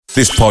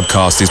This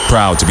podcast is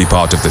proud to be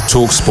part of the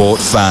TalkSport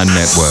Fan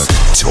Network.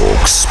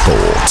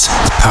 TalkSport.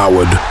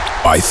 Powered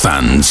by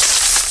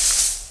fans.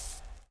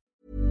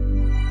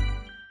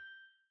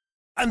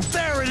 And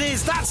there it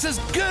is, that's as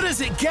good as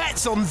it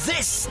gets on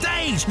this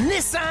stage.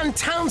 Nissan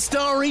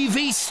Townstar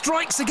EV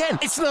strikes again.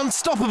 It's an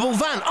unstoppable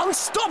van,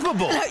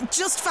 unstoppable.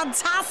 Just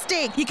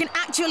fantastic. You can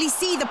actually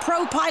see the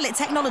ProPilot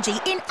technology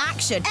in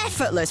action.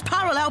 Effortless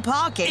parallel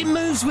parking. It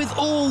moves with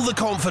all the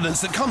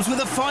confidence that comes with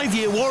a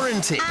 5-year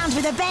warranty. And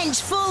with a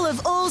bench full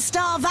of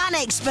all-star van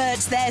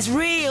experts, there's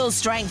real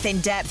strength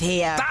in depth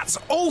here. That's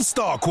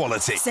all-star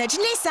quality. Search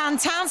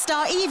Nissan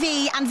Townstar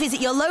EV and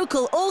visit your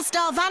local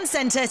all-star van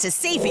centre to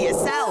see for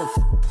yourself.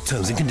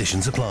 Terms and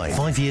conditions apply.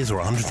 5 years or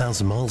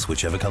 100,000 miles,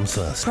 whichever comes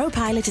first.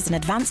 ProPilot is an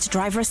advanced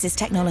driver assist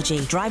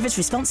technology. Driver's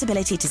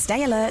responsibility to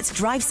stay alert,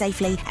 drive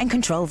safely, and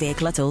control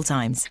vehicle at all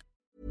times.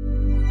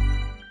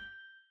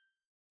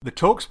 The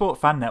TalkSport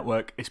Fan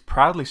Network is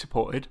proudly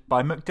supported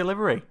by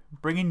McDelivery,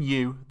 bringing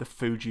you the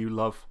food you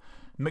love.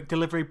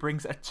 McDelivery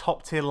brings a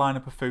top-tier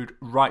lineup of food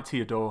right to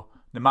your door.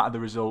 No matter the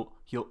result,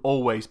 you'll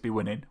always be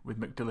winning with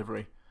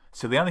McDelivery.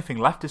 So the only thing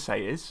left to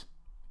say is,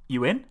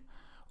 you in?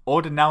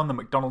 Order now on the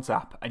McDonald's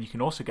app, and you can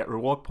also get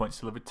reward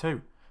points delivered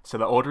too. So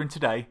that ordering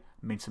today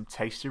means some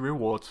tasty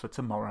rewards for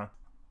tomorrow.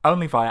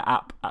 Only via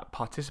app at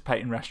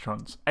participating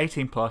restaurants.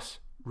 18 plus.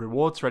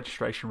 Rewards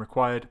registration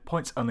required.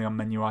 Points only on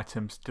menu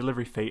items.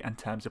 Delivery fee and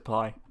terms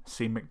apply.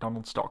 See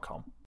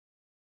mcdonalds.com.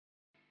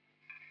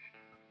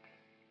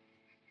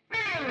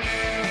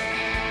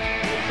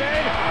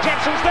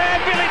 Jepson's there,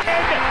 Billy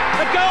in.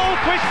 A goal,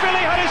 Chris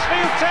Billy,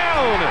 Huddersfield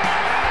Town.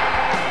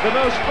 The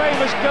most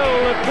famous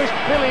goal of Chris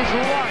Billy's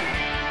life.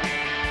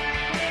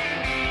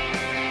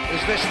 Is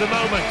this the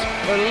moment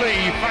for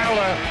Lee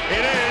Fowler?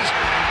 It is.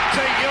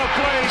 Take your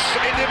place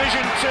in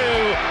Division 2,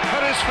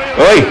 Huddersfield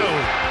Town.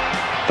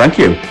 Thank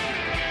you.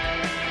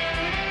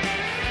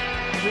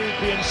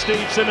 Ruby and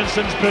Steve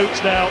Simonson's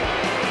boots now.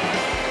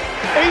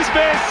 He's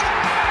missed.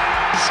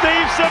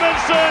 Steve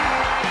Simonson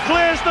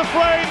clears the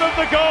frame of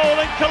the goal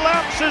and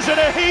collapses in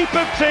a heap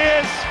of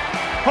tears.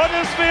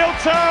 Huddersfield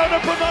Town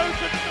are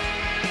promoted.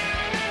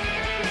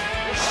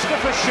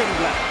 Mustafa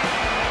Schindler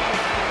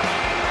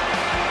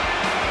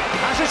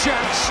has a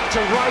chance to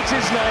write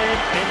his name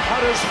in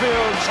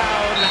Huddersfield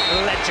Town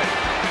legend.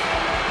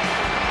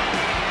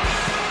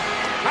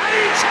 And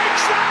he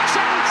takes that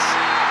chance!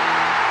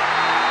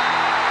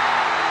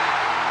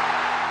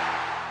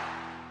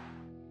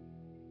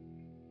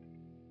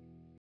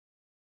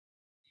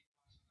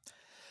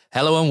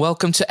 Hello and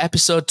welcome to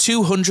episode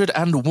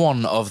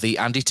 201 of the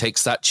Andy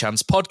Takes That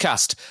Chance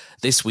podcast.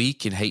 This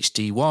week in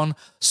HD1,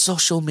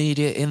 social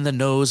media in the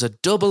nose are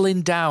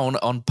doubling down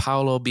on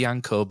Paolo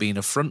Bianco being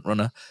a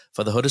frontrunner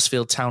for the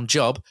Huddersfield Town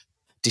job,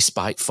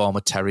 despite former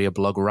Terrier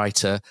blog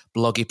writer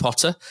Bloggy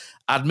Potter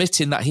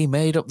admitting that he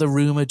made up the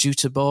rumour due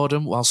to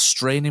boredom while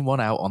straining one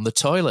out on the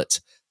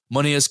toilet.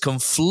 Money has come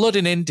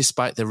flooding in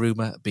despite the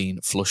rumour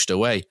being flushed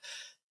away.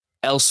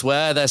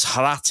 Elsewhere, there's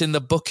Harat in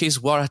the bookies.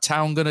 What are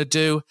Town going to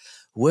do?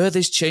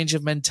 Worthy's change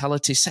of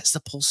mentality sets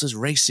the pulses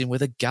racing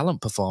with a gallant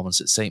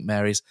performance at St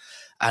Mary's,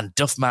 and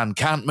Duffman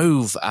can't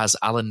move, as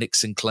Alan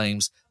Nixon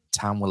claims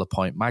Town will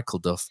appoint Michael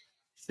Duff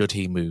should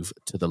he move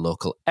to the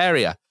local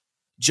area.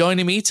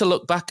 Joining me to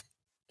look back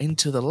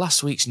into the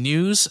last week's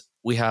news,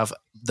 we have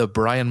the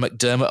Brian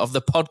McDermott of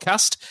the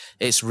podcast.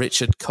 It's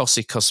Richard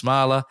Kossi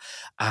Kosmala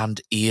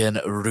and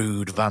Ian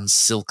Rude Van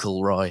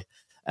Silkelroy,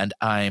 and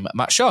I'm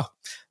Matt Shaw.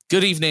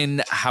 Good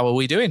evening, how are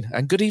we doing?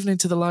 And good evening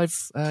to the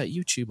live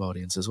YouTube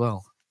audience as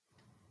well.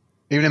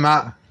 Evening,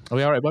 Matt. Are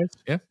we all right, boys?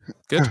 Yeah?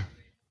 Good?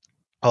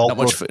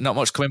 Not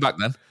much coming back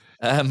then.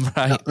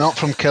 Right. Not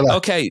from Killer.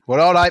 Okay. We're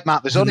all right,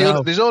 Matt. There's only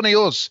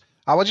us.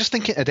 I was just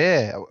thinking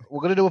today,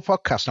 we're going to do a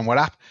podcast and we're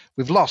happy.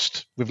 We've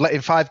lost. We've let in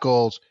 5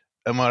 goals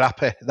and we're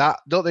happy.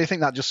 Don't you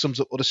think that just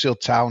sums up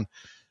Huddersfield Town?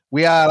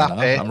 We are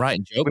happy. I'm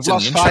writing jokes. We've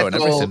lost 5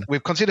 goals.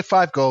 We've conceded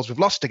 5 goals. We've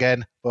lost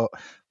again, but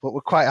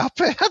we're quite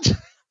happy.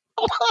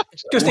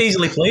 Just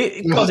easily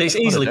pleased, because it's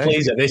easily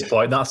pleased at this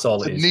point. That's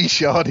all it is.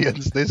 Niche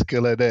audience, this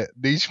Killer, isn't it?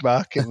 Niche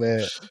market,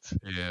 mate.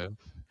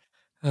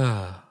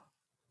 Yeah.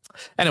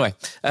 Anyway,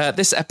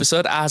 this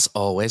episode, as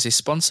always, is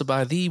sponsored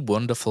by the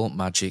wonderful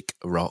Magic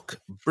Rock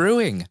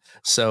Brewing.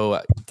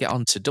 So get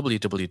on to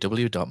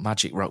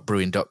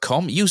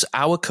www.magicrockbrewing.com. Use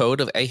our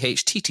code of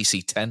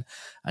AHTTC10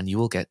 and you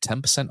will get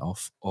 10%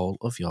 off all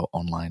of your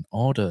online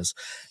orders.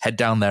 Head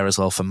down there as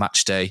well for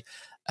match day.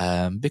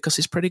 Because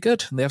it's pretty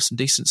good. They have some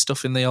decent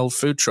stuff in the old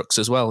food trucks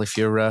as well, if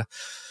you're a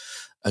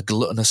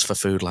gluttonous for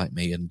food like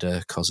me and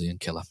Cozzy and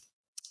Killer.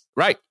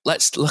 Right,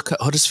 let's look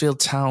at Huddersfield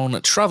Town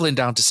travelling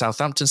down to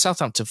Southampton.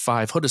 Southampton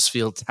 5,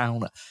 Huddersfield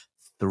Town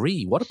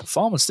 3. What a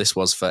performance this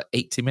was for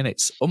 80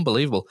 minutes.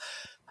 Unbelievable.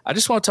 I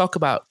just want to talk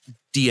about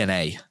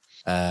DNA.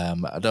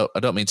 I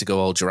don't mean to go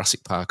all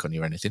Jurassic Park on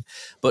you or anything,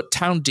 but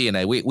Town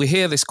DNA. We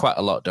hear this quite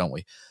a lot, don't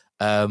we?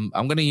 I'm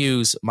going to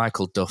use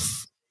Michael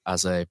Duff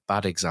as a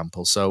bad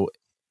example. So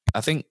I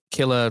think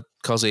Killer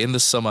Cozzy, in the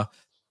summer,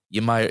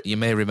 you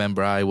may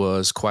remember I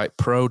was quite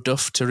pro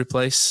Duff to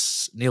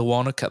replace Neil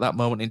Warnock at that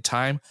moment in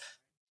time.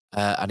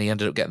 and he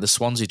ended up getting the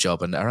Swansea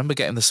job. And I remember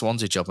getting the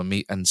Swansea job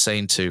and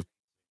saying to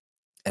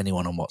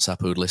anyone on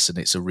WhatsApp who'd listen,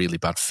 it's a really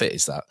bad fit,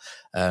 is that.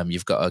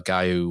 You've got a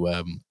guy who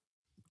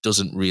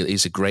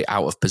he's a great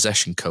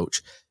out-of-possession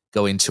coach,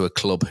 go into a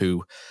club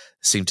who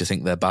seem to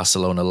think they're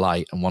Barcelona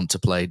light and want to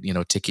play,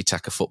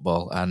 tiki-taka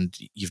football, and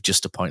you've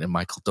just appointed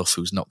Michael Duff,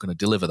 who's not going to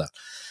deliver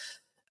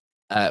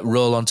that.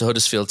 Roll on to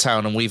Huddersfield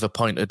Town, and we've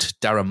appointed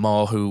Darren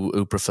Moore,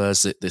 who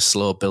prefers the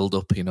slow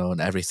build-up,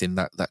 and everything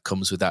that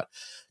comes with that.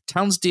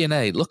 Town's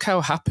DNA, look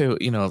how happy,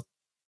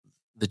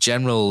 the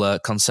general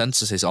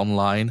consensus is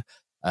online.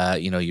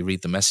 You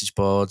read the message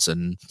boards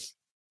and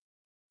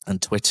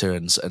Twitter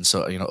and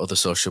so other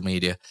social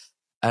media,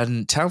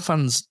 and Town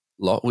fans.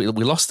 We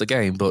lost the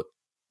game, but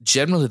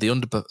generally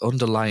the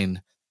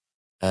underlying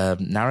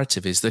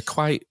narrative is they're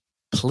quite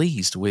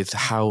pleased with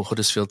how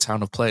Huddersfield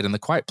Town have played, and they're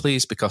quite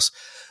pleased because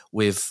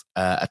we've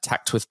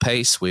attacked with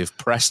pace, we've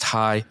pressed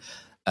high,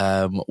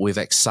 we've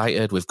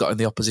excited, we've got in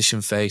the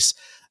opposition face,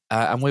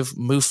 and we've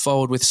moved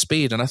forward with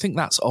speed. And I think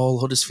that's all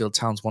Huddersfield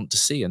Towns want to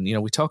see. And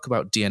we talk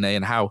about DNA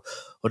and how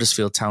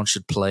Huddersfield Town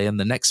should play, and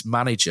the next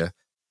manager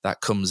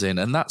that comes in,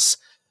 and that's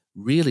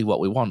really what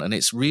we want. And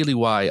it's really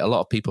why a lot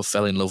of people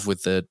fell in love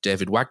with the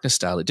David Wagner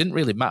style. It didn't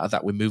really matter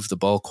that we moved the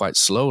ball quite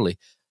slowly.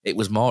 It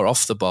was more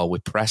off the ball. We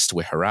pressed,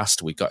 we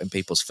harassed, we got in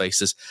people's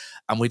faces,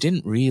 and we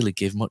didn't really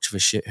give much of a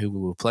shit who we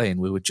were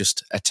playing. We would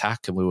just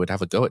attack and we would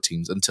have a go at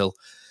teams until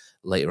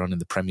later on in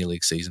the Premier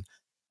League season.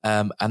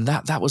 And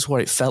that was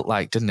what it felt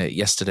like, didn't it,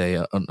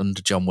 yesterday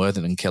under John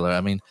Worthington Killer? I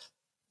mean,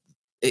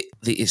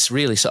 it's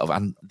really sort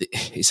of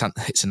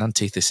it's an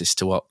antithesis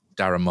to what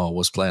Darren Moore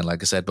was playing,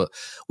 like I said, but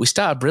we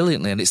started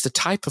brilliantly, and it's the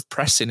type of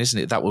pressing, isn't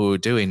it, that we were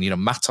doing.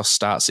 Matos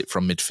starts it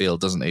from midfield,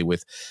 doesn't he?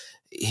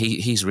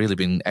 He's really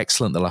been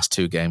excellent the last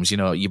two games.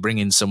 You bring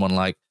in someone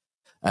like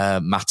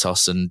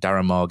Matos, and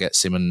Darren Moore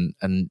gets him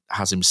and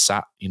has him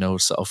sat,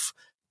 sort of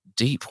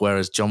deep,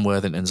 whereas John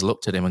Worthington's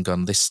looked at him and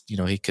gone, this,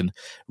 he can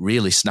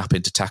really snap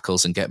into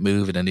tackles and get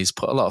moving, and he's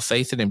put a lot of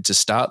faith in him to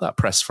start that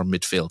press from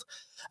midfield.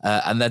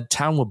 And then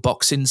Town were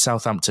boxing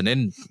Southampton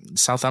in.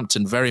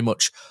 Southampton very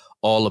much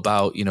all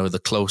about,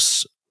 the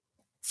close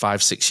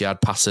 5-6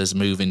 yard passes,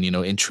 moving,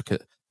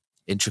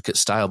 intricate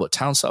style. But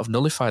Town sort of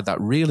nullified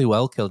that really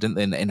well, didn't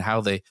they, in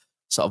how they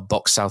sort of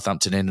boxed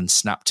Southampton in and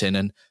snapped in.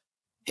 And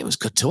it was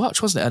good to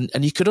watch, wasn't it?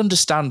 And you could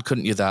understand,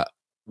 couldn't you, that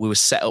we were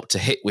set up to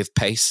hit with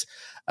pace,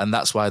 and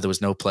that's why there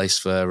was no place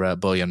for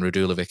Bojan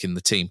Radulovic in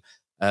the team.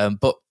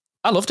 But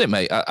I loved it,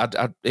 mate.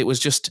 It was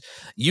just,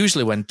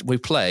 usually when we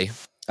play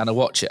and I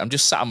watch it, I'm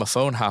just sat on my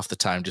phone half the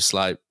time, just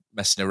like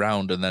messing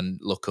around, and then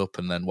look up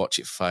and then watch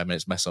it for 5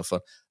 minutes, mess on fun.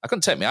 I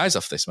couldn't take my eyes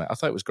off this, mate. I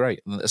thought it was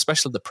great, and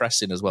especially the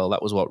pressing as well.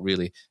 That was what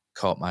really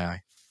caught my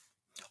eye.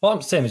 Well, I'm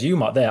the same as you,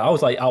 Matt, there. I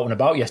was like out and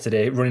about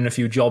yesterday, running a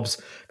few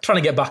jobs, trying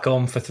to get back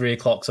home for 3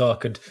 o'clock so I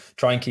could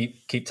try and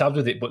keep tabs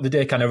with it. But the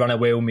day kind of ran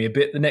away with me a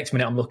bit. The next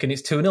minute I'm looking,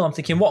 it's 2-0. I'm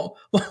thinking, what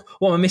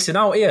am I missing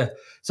out here?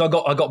 So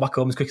I got back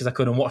home as quick as I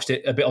could and watched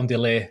it a bit on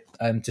delay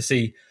to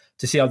see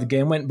how the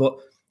game went. But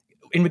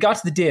in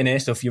regards to the DNA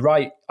stuff, you're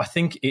right. I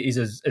think it is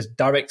as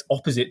direct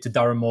opposite to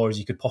Darren Moore as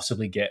you could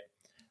possibly get.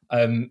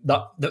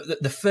 That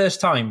the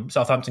first time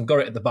Southampton got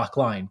it at the back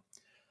line,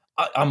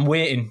 I'm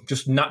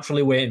just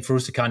naturally waiting for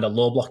us to kind of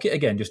low block it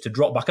again, just to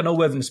drop back. I know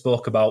Worthington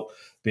spoke about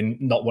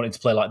not wanting to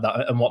play like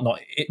that and whatnot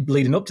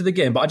leading up to the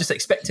game, but I just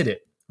expected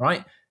it,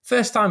 right?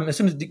 First time, as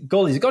soon as the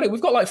goalies got it,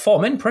 we've got like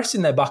 4 men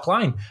pressing their back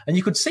line, and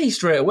you could see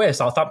straight away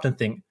Southampton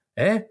think,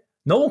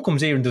 no one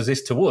comes here and does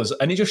this to us.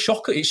 And it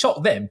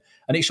shocked them,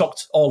 and it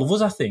shocked all of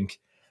us, I think.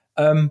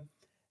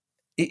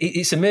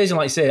 It's amazing,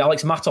 like you say,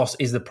 Alex Matos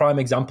is the prime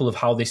example of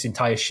how this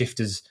entire shift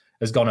has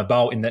gone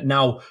about, in that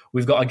now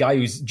we've got a guy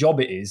whose job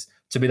it is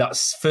to be that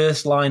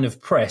first line of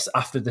press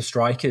after the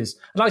strikers.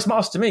 And Alex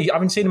Matos, to me, I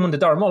haven't seen him under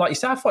Darren Moore. Like you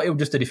said, I thought he was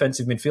just a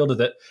defensive midfielder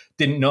that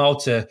didn't know how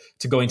to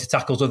go into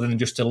tackles other than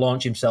just to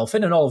launch himself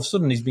in. And all of a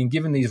sudden, he's been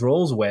given these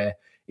roles where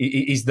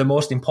he's the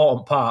most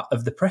important part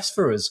of the press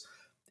for us.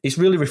 It's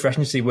really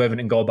refreshing to see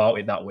Worthington go about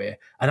it that way.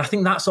 And I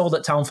think that's all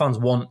that Town fans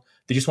want.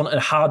 They just want a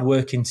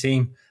hard-working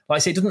team. Like I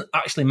say, it doesn't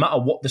actually matter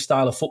what the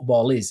style of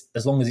football is,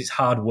 as long as it's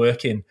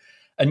hard-working.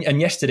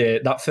 And yesterday,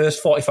 that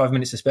first 45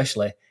 minutes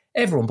especially,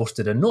 everyone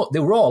busted a nut. They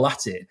were all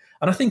at it.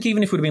 And I think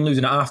even if we'd have been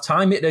losing at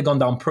half-time, it'd have gone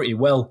down pretty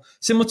well.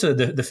 Similar to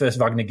the first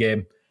Wagner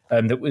game.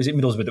 That was it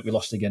Middlesbrough that we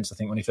lost against, I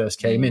think, when he first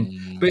came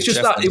in. But it's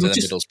just Jeff that it was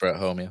just Middlesbrough at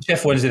home, yeah.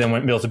 Jeff Wednesday then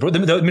went Middlesbrough. The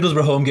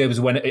Middlesbrough home game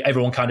was when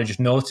everyone kind of just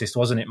noticed,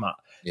 wasn't it, Matt?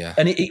 Yeah.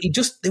 And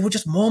there were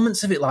just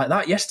moments of it like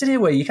that yesterday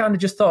where you kind of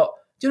just thought,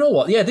 do you know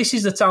what? Yeah, this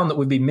is the Town that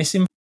we've been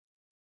missing.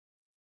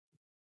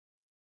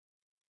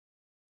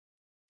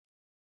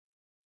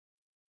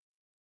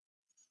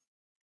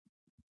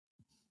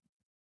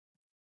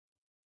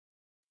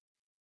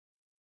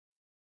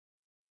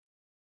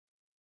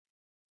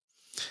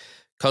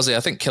 Cozzy,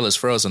 I think Killer's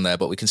frozen there,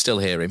 but we can still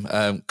hear him.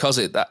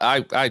 Cozzy,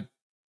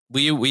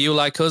 were you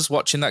like us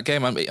watching that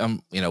game?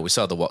 We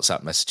saw the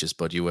WhatsApp messages,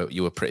 but you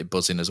were pretty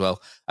buzzing as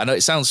well. I know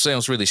it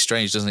sounds really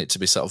strange, doesn't it, to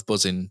be sort of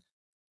buzzing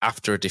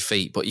after a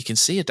defeat, but you can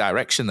see a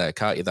direction there,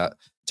 can't you, that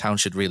Town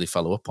should really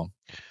follow up on.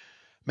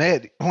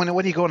 Mate,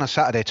 when you go on a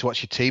Saturday to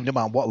watch your team, no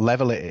matter what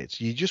level it is,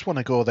 you just want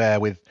to go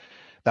there with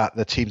that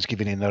the team's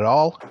giving in their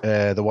all.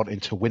 They're wanting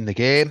to win the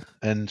game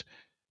and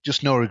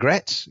just no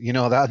regrets. You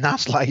know,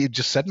 that's like you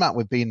just said, Matt,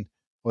 the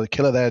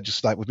killer there,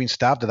 just like we've been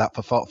starved of that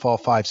for 4 or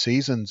 5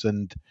 seasons.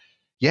 And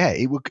yeah,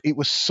 it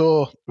was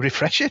so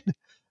refreshing.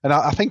 And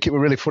I think it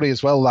was really funny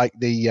as well. Like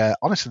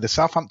honestly, the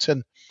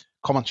Southampton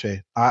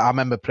commentary, I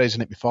remember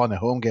praising it before in the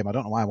home game. I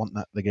don't know why I want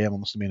the game. I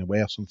must have been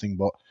away or something,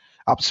 but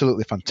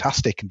absolutely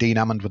fantastic. And Dean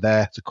Hammond were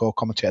there to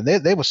co-commentate,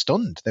 and they were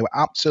stunned. They were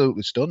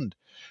absolutely stunned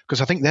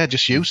because I think they're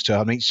just used to.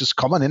 I mean, it's just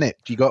common, isn't it?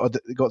 You go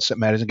to St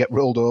Mary's and get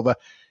rolled over.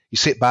 You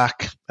sit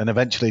back and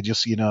eventually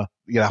just you're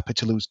happy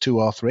to lose 2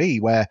 or 3.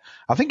 Where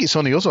I think it's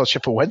only us or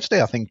Sheffield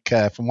Wednesday. I think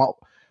from what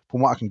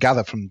I can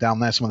gather from down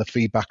there, some of the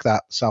feedback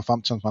that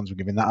Southampton fans were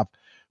giving that have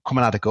come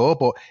and had a go.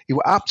 But it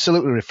was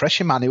absolutely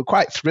refreshing, man. It was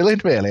quite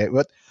thrilling, really.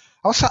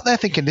 I was sat there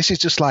thinking, this is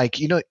just like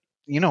you know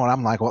what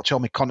I'm like. Watch all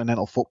my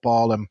continental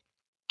football and.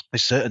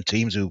 There's certain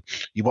teams who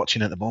you're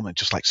watching at the moment,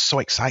 just like so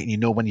exciting. You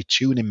know when you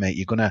tune in, mate,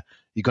 you're gonna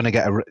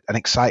get an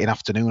exciting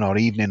afternoon or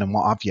evening and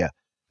what have you.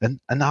 And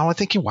now I'm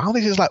thinking, wow,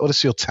 this is like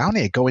Huddersfield Town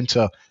here going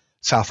to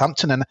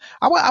Southampton. And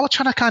I was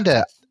trying to kind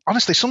of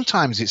honestly,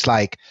 sometimes it's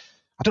like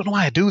I don't know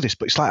why I do this,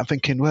 but it's like I'm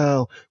thinking,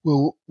 well,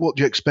 what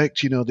do you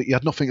expect? You know that you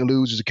had nothing to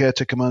lose as a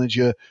caretaker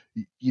manager.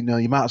 You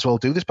might as well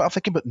do this. But I'm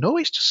thinking, but no,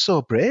 it's just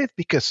so brave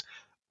because.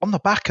 On the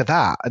back of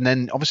that, and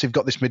then obviously we've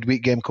got this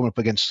midweek game coming up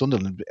against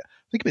Sunderland. I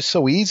think it's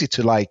so easy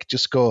to like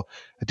just go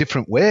a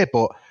different way,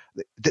 but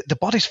the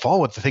bodies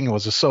forward, the thing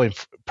was so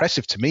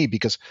impressive to me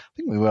because I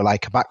think we were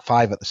like a back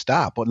 5 at the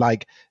start, but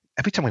like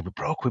every time we were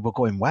broke, we were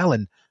going well,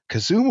 and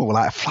Kazuma were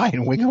like a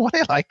flying winger,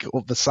 wasn't it? Like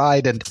up the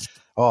side, and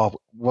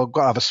we've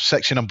got to have a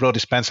section on Brodie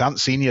Spencer. I haven't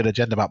seen your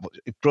agenda, but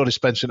if Brodie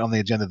Spencer isn't on the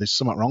agenda, there's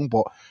something wrong.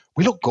 But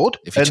we look good.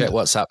 If you check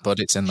WhatsApp, bud,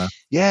 it's in there.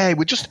 Yeah,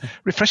 we're just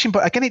refreshing.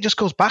 But again, it just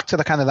goes back to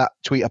the kind of that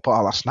tweet I put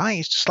out last night.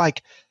 It's just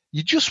like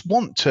you just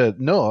want to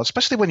know,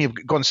 especially when you've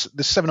gone.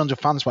 The 700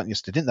 fans went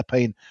yesterday, didn't they?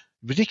 Paying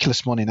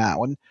ridiculous money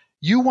now, and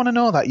you want to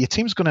know that your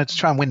team's going to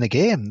try and win the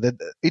game.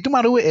 It doesn't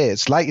matter who it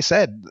is. Like you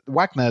said,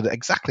 Wagner,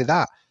 exactly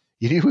that.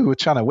 You knew we were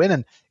trying to win,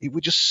 and it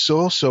was just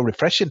so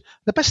refreshing.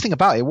 The best thing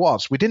about it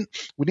was we didn't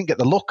get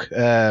the luck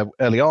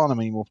early on. I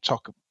mean, we'll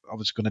talk.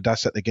 Obviously, going to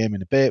dissect the game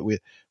in a bit with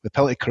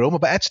penalty Koroma,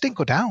 but Eds didn't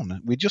go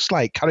down. We just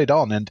like carried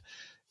on, and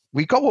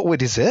we got what we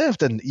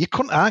deserved. And you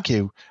couldn't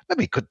argue.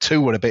 Maybe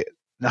 2 were a bit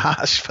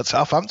harsh for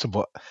Southampton,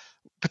 but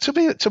to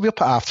be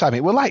up at half time,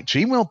 it was like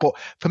Dreamwell. But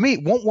for me,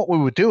 it wasn't what we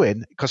were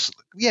doing because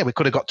we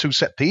could have got 2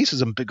 set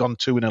pieces and gone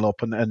 2-0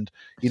 up and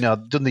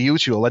done the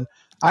usual. And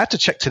I had to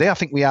check today. I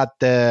think we had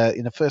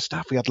in the first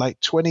half we had like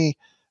 20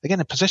 again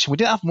in possession. We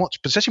didn't have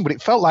much possession, but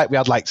it felt like we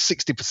had like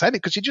 60%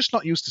 because you're just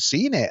not used to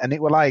seeing it. And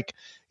it was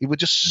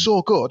just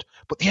so good.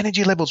 But the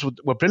energy levels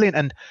were brilliant.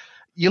 And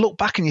you look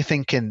back and you're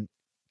thinking,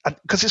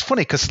 because it's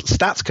funny because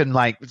stats can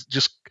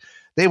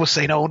they were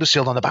saying,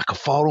 Huddersfield on the back of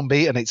 4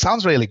 unbeaten. It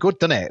sounds really good,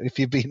 doesn't it? If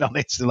you're being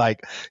honest, 1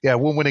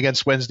 win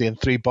against Wednesday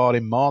and 3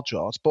 boring more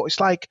draws. But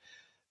it's like,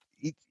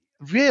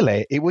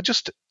 it was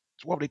just.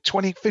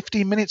 20,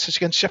 15 minutes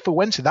against Sheffield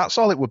Wednesday. That's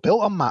all it was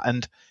built on, Matt.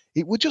 And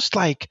it was just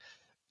like,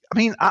 I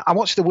mean, I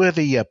watched the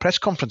Worthy press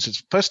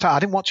conferences. First time, I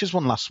didn't watch his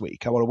one last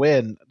week. I was away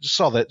and just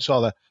saw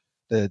the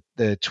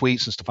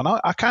tweets and stuff. And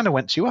I kind of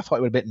went to you. I thought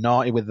it was a bit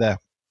naughty with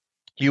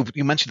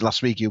you mentioned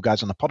last week, you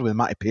guys on the pod with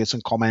Matty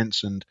Pearson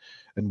comments and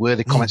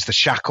Worthy comments, the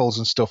shackles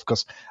and stuff,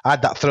 because I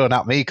had that thrown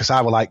at me because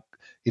I was like,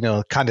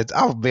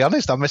 I'll be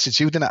honest, I messaged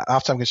you didn't at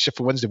halftime against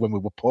Sheffield Wednesday when we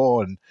were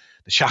poor and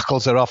the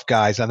shackles are off,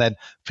 guys. And then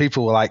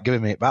people were like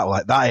giving me it back,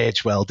 like that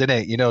aged well,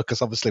 didn't it?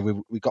 Because obviously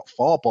we got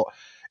 4, but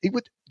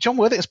John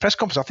Worthy at his press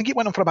conference, I think it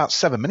went on for about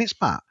 7 minutes,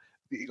 Matt.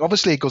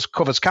 Obviously, he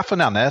covers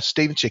Kafanana there,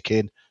 Stephen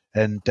Chicken,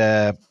 and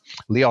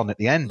Leon at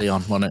the end.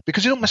 Leon won it.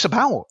 Because he don't mess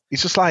about.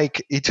 It's just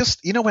like,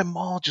 when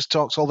Moore just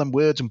talks all them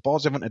words and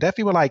bores everyone to death,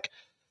 he were like,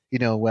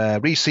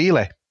 Reece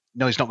Sealey.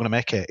 No, he's not going to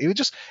make it. It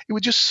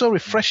was just so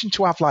refreshing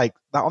to have like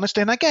that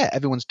honesty. And I get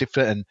everyone's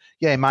different, and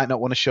he might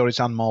not want to show his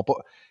hand more, but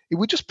it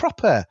was just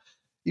proper.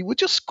 It was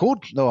just good,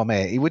 though,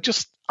 mate. It was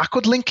just I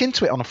could link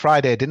into it on a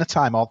Friday dinner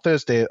time or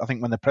Thursday. I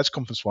think when the press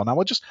conference won, I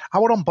was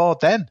on board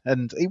then,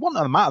 and it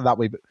wasn't a matter that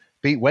we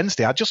beat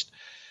Wednesday. I just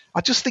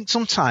think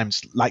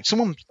sometimes, like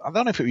someone, I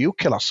don't know if it was you,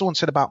 Killer, someone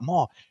said about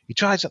Moore. He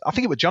tries. I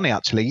think it was Johnny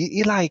actually.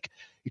 He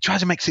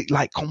tries to make it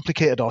like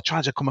complicated or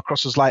tries to come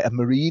across as like a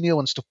Mourinho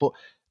and stuff, but.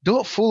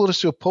 Don't fool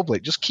us to a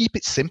public. Just keep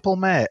it simple,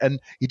 mate.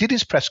 And he did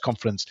his press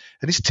conference,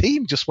 and his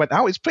team just went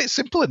out. It's pretty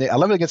simple, isn't it?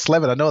 11 against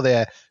 11. I know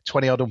they're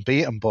 20-odd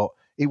unbeaten, but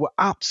it was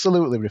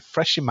absolutely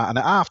refreshing, Matt. And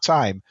at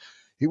half-time,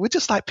 it was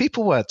just like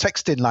people were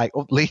texting like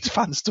Leeds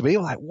fans to me,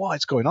 like, what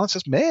is going on? It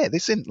says, mate,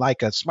 this isn't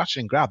like a smash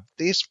and grab.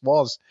 This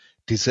was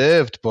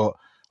deserved, but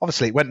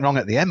obviously it went wrong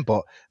at the end.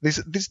 But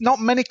there's not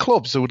many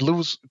clubs who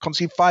would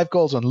concede 5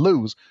 goals and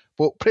lose,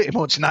 but pretty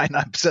much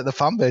 99% of the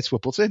fan base were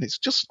put in. It's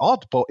just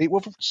odd, but it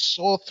was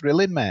so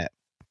thrilling, mate.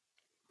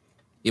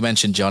 You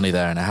mentioned Johnny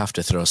there, and I have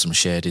to throw some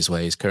shade his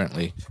way. He's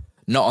currently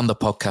not on the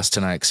podcast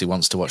tonight because he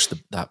wants to watch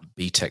that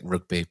BTEC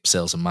rugby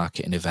sales and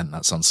marketing event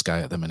that's on Sky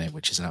at the minute,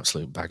 which is an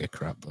absolute bag of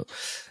crap. But,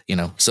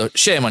 so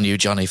shame on you,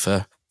 Johnny,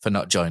 for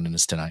not joining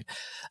us tonight.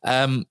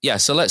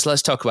 So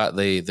let's talk about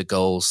the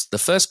goals. The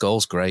first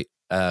goal's great.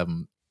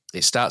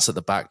 It starts at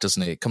the back,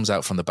 doesn't it? It comes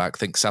out from the back. I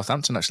think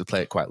Southampton actually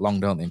play it quite long,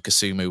 don't they? And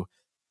Kasumu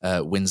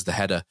wins the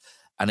header.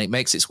 And it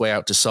makes its way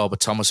out to Sorba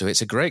Thomas, who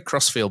hits a great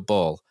crossfield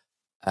ball.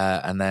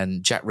 And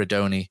then Jack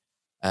Redoni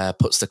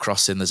puts the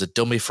cross in. There's a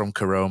dummy from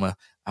Karoma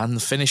and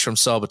the finish from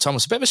Sorba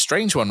Thomas. A bit of a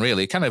strange one,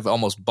 really. He kind of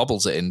almost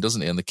bobbles it in,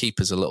 doesn't he? And the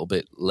keeper's a little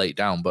bit late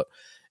down. But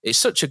it's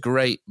such a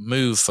great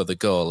move for the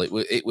goal.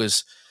 It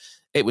was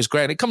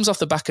great. And it comes off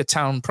the back of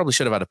Town. Probably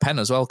should have had a pen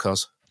as well,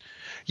 Cos.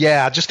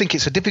 Yeah, I just think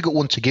it's a difficult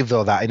one to give,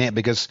 though, that, innit?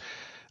 Because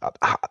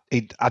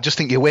I just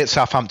think you wait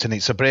Southampton.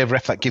 It's a brave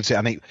ref that gives it.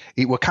 And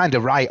it were kind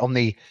of right on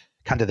the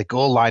kind of the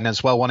goal line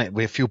as well, wasn't it?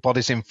 With a few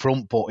bodies in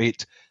front. But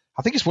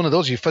I think it's one of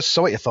those, you first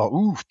saw it, you thought,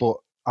 oof, but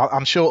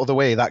I'm sure of the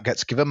way that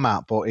gets given,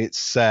 Matt. But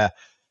it's, I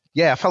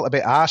felt a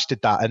bit harsh,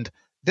 did that. And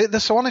they're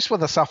so honest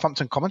with the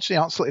Southampton commentary,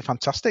 absolutely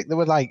fantastic. They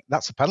were like,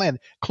 that's a penalty. And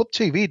Club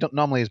TV don't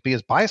normally be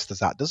as biased as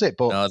that, does it?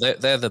 But no,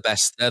 they're the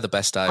best. They're the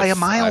best by a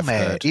mile, I've mate.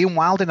 heard. Ian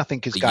Wilding, I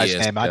think his guy's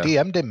name. Yeah. I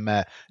DM'd him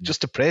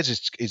just to praise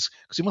his because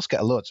he must get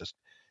a load of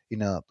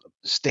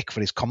stick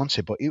for his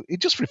commentary, but he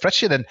just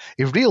refreshing, and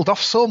he reeled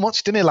off so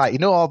much, didn't he? Like,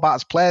 all about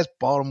his players,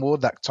 Boreham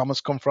Wood, that Thomas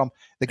come from.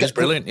 He was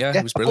brilliant, yeah.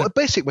 He was brilliant. But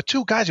basically, we're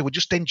two guys who were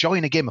just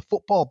enjoying a game of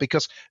football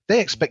because they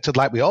expected,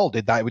 like we all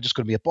did, that it was just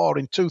going to be a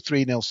boring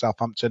 2-3-0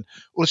 Southampton.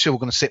 Ulster were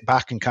going to sit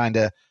back and kind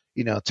of,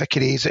 take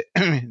it easy,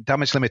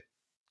 damage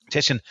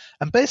limitation.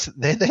 And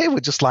basically, they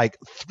were just like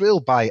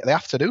thrilled by the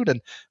afternoon.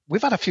 And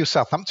we've had a few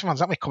Southampton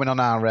fans, haven't we, coming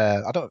on our,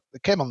 a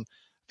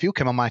few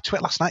came on my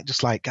Twitter last night,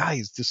 just like,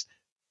 guys, just,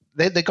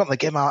 they got in the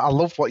game. I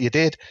love what you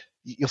did.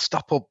 You'll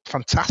stop up.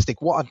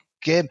 Fantastic. What a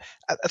game.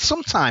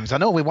 Sometimes I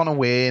know we want to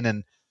win,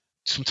 and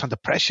sometimes the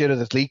pressure of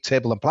the league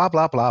table and blah,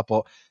 blah, blah,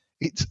 but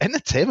it's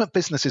entertainment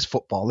business is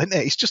football, isn't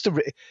it?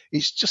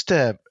 It's just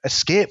a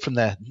escape from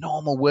the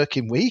normal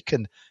working week,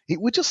 and it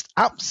was just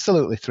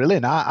absolutely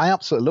thrilling. I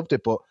absolutely loved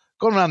it, but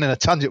going around in a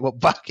tangent, but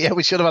back,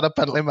 we should have had a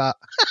penalty, Matt.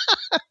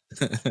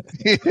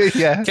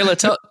 Yeah.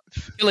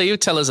 Killer, you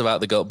tell us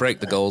about the goal, break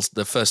the goals,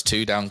 the first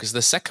two down, because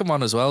the second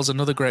one as well is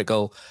another great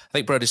goal. I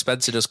think Brodie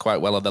Spencer does quite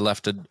well on the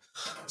left, and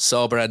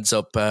Sorba ends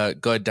up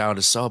going down.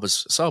 As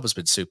Sorba's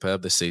been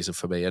superb this season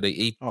for me, and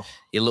he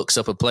looks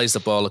up and plays the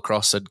ball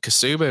across, and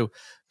Kasumu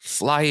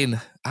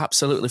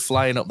absolutely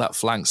flying up that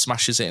flank,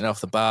 smashes it in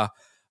off the bar,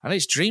 and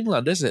it's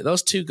dreamland, isn't it?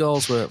 Those two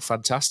goals were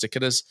fantastic,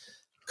 and as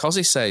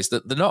Cozzy says,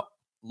 that they're not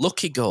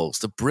lucky goals,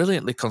 the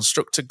brilliantly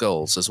constructed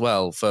goals as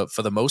well for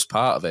the most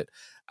part of it,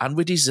 and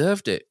we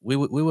deserved it. We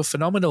were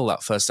phenomenal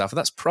that first half, and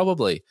that's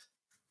probably,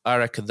 I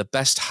reckon, the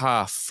best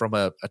half from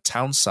a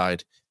Town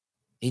side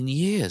in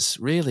years,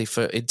 really,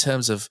 in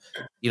terms of,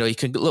 you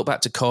can look back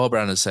to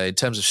Corberan and say, in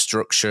terms of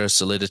structure,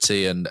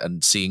 solidity,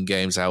 and seeing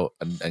games out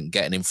and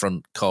getting in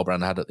front,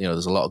 Corberan had,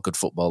 there's a lot of good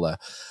football there,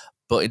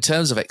 but in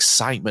terms of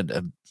excitement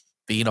and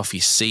being off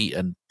your seat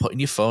and putting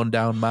your phone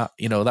down, Matt,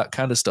 that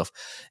kind of stuff.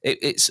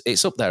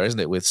 It's up there, isn't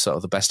it, with sort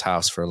of the best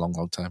halves for a long,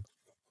 long time.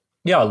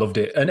 Yeah, I loved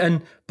it,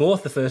 and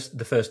both the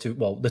first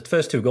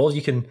two goals,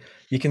 you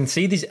can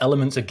see these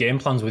elements of game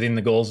plans within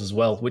the goals as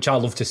well, which I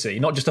love to see.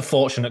 Not just a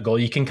fortunate goal.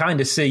 You can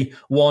kind of see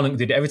Warnock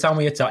did it every time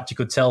we attacked. You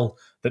could tell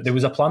that there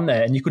was a plan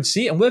there, and you could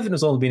see it. And Worthington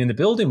has only been in the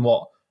building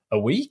a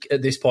week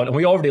at this point, and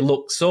we already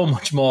look so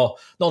much more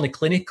not only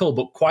clinical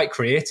but quite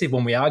creative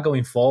when we are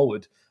going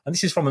forward. And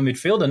this is from a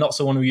midfielder, not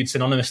someone who you'd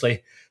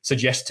synonymously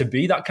suggest to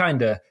be that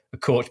kind of a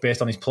coach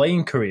based on his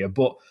playing career.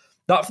 But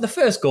that for the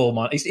first goal,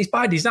 man, it's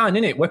by design,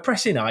 isn't it? We're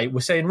pressing high. We're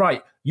saying,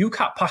 right, you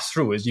can't pass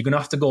through us. You're going to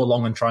have to go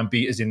long and try and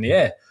beat us in the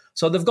air.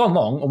 So they've gone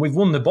long and we've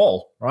won the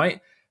ball,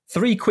 right?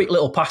 3 quick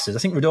little passes. I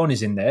think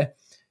Redoni's in there.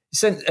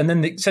 And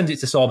then they send it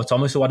to Sorba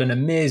Thomas, who had an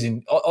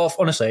amazing...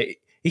 Honestly,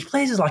 he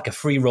plays as like a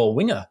free roll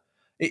winger.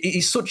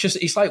 It's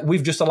like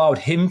we've just allowed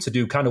him to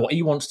do kind of what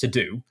he wants to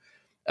do.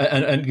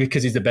 And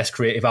because he's the best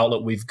creative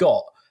outlet we've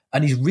got.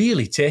 And he's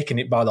really taking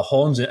it by the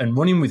horns and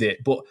running with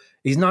it. But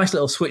his nice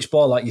little switch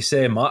ball, like you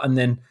say, Matt, and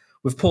then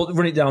we've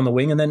run it down the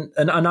wing, and then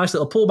a nice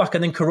little pullback,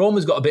 and then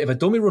Karoma's got a bit of a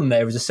dummy run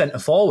there as a centre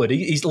forward.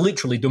 He's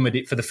literally dummied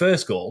it for the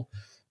first goal.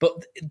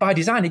 But by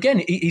design,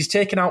 again, he's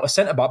taken out a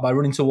centre-back by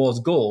running towards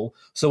goal.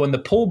 So when the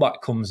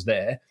pullback comes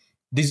there,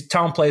 these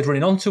Town players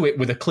running onto it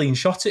with a clean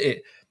shot at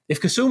it.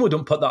 If Kasumu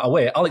don't put that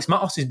away, Alex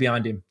Matos is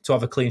behind him to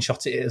have a clean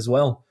shot at it as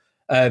well.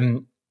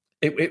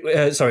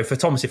 For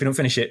Thomas, if he don't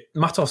finish it,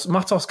 Matos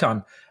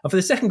can. And for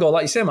the second goal,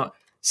 like you say, Matt,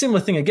 similar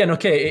thing again.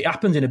 Okay, it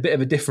happened in a bit of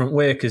a different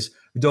way because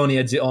Redoni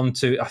heads it on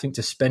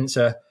to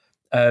Spencer,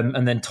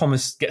 and then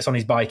Thomas gets on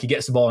his bike, he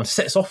gets the ball and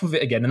sets off with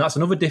it again. And that's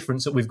another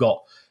difference that we've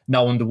got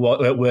now under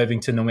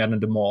Worthington than we had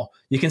under Moore.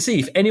 You can see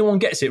if anyone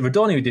gets it,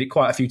 Redoni did it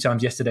quite a few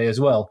times yesterday as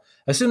well.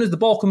 As soon as the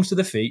ball comes to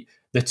the feet,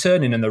 they're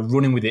turning and they're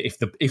running with it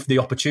if the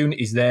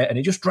opportunity is there, and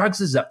it just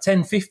drags us that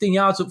 10, 15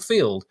 yards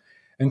upfield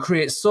and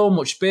creates so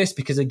much space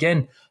because,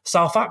 again,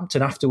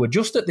 Southampton have to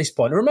adjust at this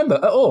point. And remember,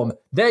 at home,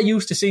 they're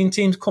used to seeing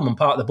teams come and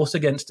park the bus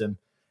against them.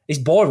 It's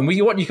boring.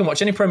 You can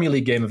watch any Premier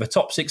League game of a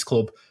top 6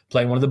 club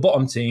playing one of the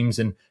bottom teams,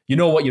 and you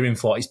know what you're in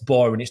for. It's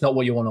boring. It's not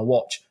what you want to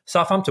watch.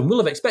 Southampton will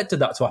have expected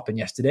that to happen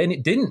yesterday, and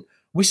it didn't.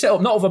 We set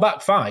up not over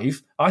back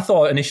 5. I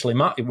thought initially,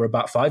 Matt, it were a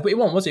back 5, but it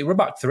wasn't, was it? It were a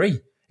back 3.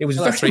 It was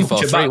very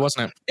 3-4-3,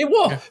 wasn't it? It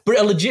was, but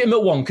a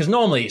legitimate one, because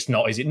normally it's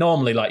not, is it?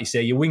 Normally, like you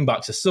say, your wing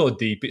backs are so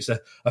deep, it's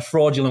a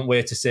fraudulent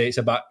way to say it's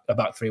a back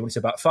 3 when it's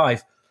a back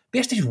 5. But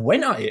yesterday just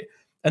went at it,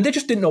 and they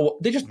just didn't know,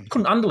 they just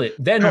couldn't handle it.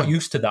 They're not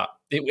used to that.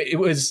 It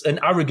was an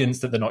arrogance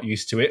that they're not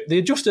used to it. They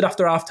adjusted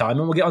after half time,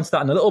 and we'll get onto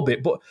that in a little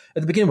bit. But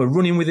at the beginning, we're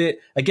running with it.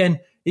 Again,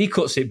 he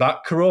cuts it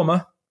back.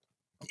 Koroma,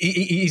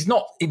 he's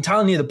not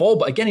entirely near the ball,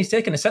 but again, he's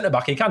taking a centre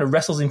back. He kind of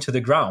wrestles him to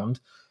the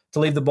ground to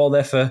leave the ball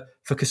there for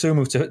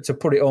Kasumu to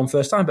put it on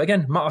first time. But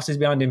again, Matas is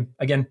behind him.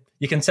 Again,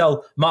 you can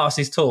tell Matas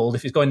is told,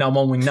 if he's going down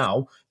one wing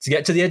now, to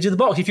get to the edge of the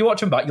box. If you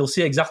watch him back, you'll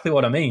see exactly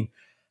what I mean.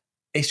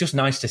 It's just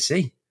nice to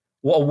see.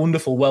 What a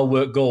wonderful,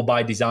 well-worked goal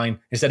by design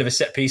instead of a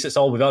set piece. That's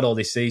all we've had all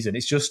this season.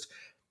 It's just,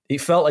 it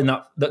felt in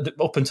that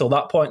up until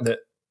that point that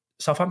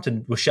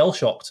Southampton were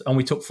shell-shocked, and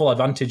we took full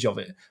advantage of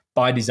it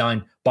by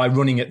design, by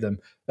running at them.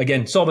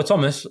 Again, Sorba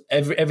Thomas,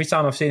 every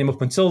time I've seen him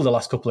up until the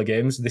last couple of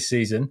games this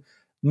season,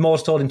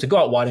 Moore's told him to go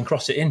out wide and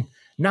cross it in.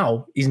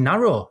 Now, he's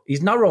narrow.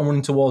 He's narrow and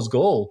running towards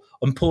goal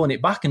and pulling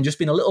it back and just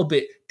being a little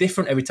bit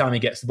different every time he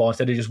gets the ball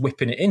instead of just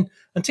whipping it in.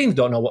 And teams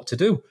don't know what to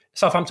do.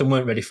 Southampton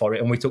weren't ready for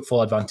it, and we took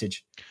full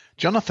advantage.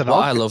 Jonathan,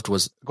 what I loved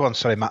was... Go on,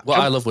 sorry, Matt.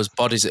 I loved was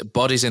bodies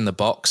in the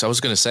box. I was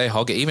going to say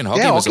Hoggy. Even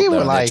Hoggy was up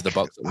there on the edge of the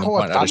box at one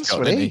point. Had a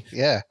shot, didn't he?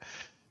 Yeah.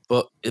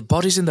 But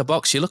bodies in the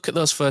box, you look at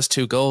those first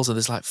 2 goals and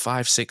there's like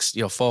 4,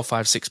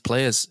 5, 6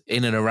 players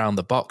in and around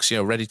the box,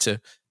 ready to,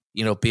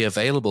 be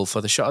available for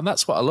the shot. And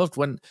that's what I loved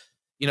when,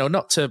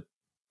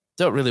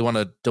 don't really want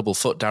to double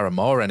foot Darren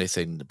Moore or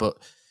anything, but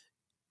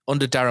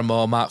under Darren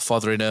Moore, Mark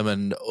Fotheringham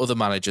and other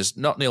managers,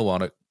 not Neil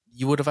Warnock,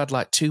 you would have had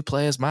like 2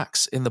 players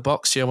max in the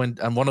box,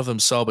 and one of them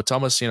Sorba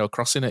Thomas,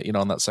 crossing it,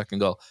 on that second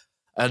goal.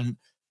 And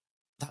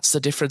that's the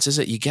difference, is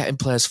it? You're getting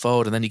players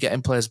forward and then you're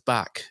getting players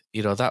back.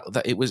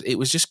 That it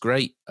was just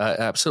great. I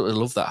absolutely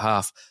loved that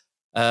half.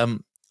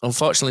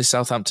 Unfortunately,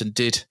 Southampton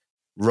did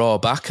roar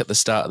back at the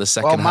start of the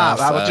second half.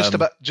 Well,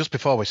 Matt, just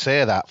before we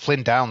say that,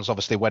 Flynn Downs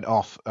obviously went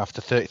off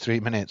after 33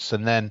 minutes,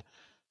 and then,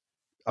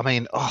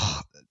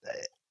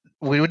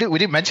 we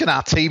didn't mention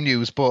our team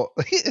news, but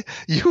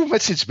you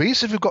messaged me,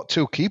 said we've got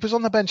 2 keepers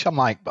on the bench. I'm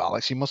like,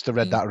 Alex, you must have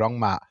read that wrong,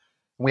 Matt.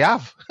 We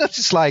have. It's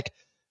just like,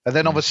 and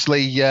then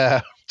obviously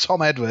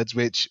Tom Edwards,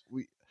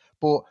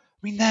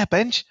 their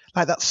bench,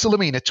 like that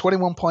Sulemina,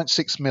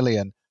 21.6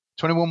 million.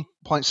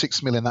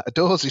 21.6 million. That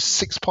Adoz is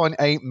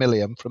 6.8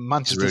 million from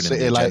Manchester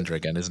City. Like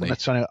again, isn't he?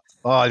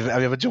 Have you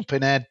ever jumped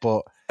in head?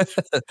 But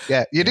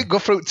yeah, you didn't go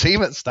through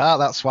team at the start.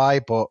 That's why.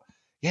 But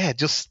yeah,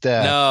 just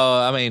no.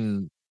 I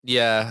mean,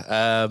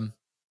 yeah,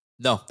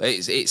 no.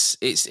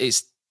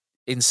 It's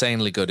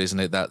insanely good, isn't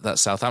it? That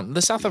Southampton,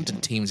 the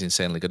Southampton team's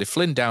insanely good. If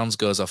Flynn Downs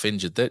goes off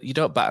injured, you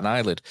don't bat an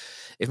eyelid.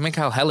 If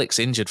Mikael Helik's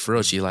injured for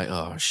us, you're like,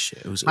 oh shit,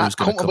 who's going to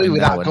come in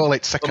with now? That goal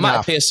at second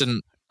half.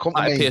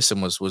 Matty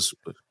Pearson was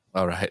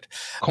all right.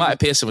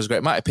 Matty Pearson was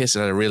great. Matty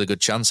Pearson had a really good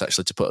chance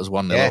actually to put us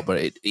 1-0 up,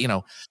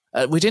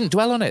 but we didn't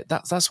dwell on it.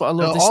 That's what I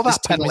love. All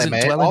that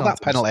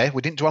penalty,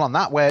 we didn't dwell on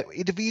that. Where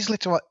it'd have easily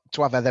to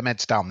have had them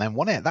heads down, then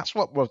won it. That's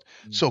what was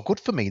so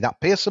good for me.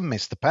 That Pearson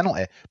missed the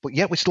penalty, but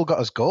yet we still got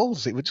us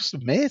goals. It was just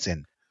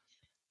amazing.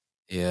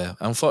 Yeah,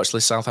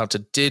 unfortunately,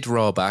 Southampton did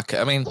roar back.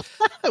 I mean,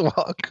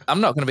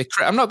 I'm not going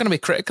to be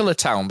critical of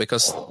Town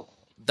because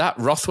that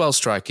Rothwell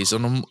strike is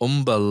an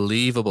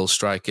unbelievable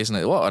strike, isn't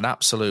it? What an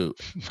absolute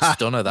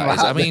stunner that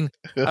is. I mean,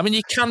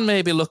 you can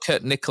maybe look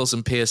at Nichols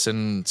and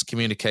Pearson's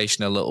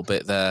communication a little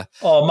bit there.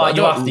 Oh, Matt,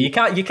 you have to. You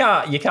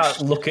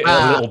can't look at it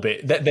a little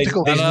bit. There's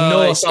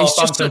no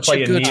Southampton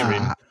player near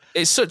him.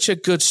 It's such a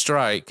good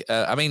strike.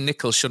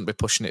 Nichols shouldn't be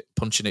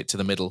punching it to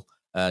the middle.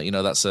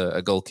 That's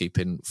a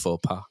goalkeeping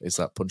faux pas, is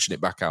that punching it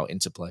back out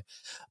into play.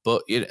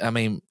 But,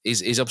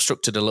 he's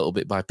obstructed a little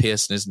bit by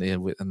Pearson, isn't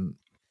he?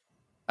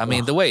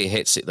 And the way he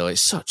hits it, though,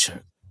 it's such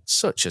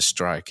a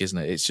strike, isn't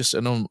it? It's just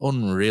an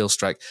unreal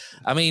strike.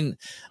 I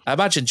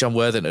imagine John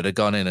Worthington had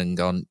gone in and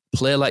gone,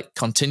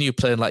 continue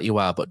playing like you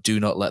are, but do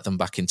not let them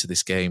back into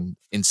this game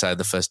inside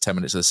the first 10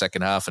 minutes of the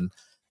second half. And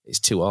it's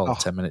 2-2,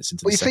 10 minutes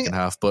into the second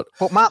half. But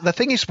Matt, the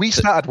thing is, we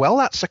started well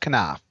that second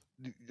half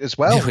as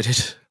well. Yeah, we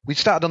did. We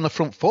started on the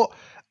front foot.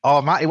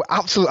 Oh, Matt,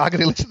 absolutely. I'm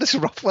going to listen to this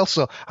Rothwell.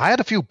 So I had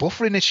a few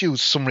buffering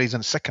issues for some reason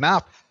in the second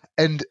half,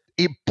 and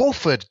it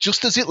buffered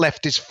just as it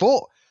left his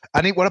foot.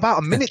 And it was about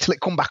a minute till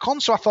it come back on.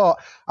 So I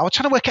was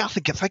trying to work out, I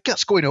think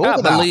that's going over. I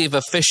can't believe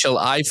official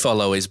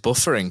iFollow is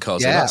buffering,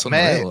 cause that's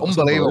unreal.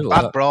 Unbelievable.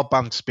 Bad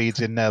broadband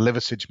speeds in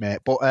Liversidge, mate.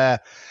 But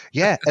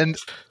and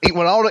it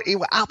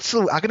were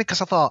absolute agony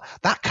because I thought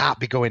that can't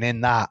be going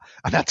in that.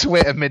 And I had to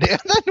wait a minute.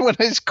 And then when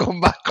he's come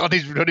back on,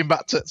 he's running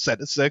back to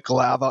centre circle.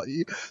 I thought,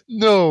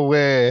 no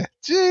way,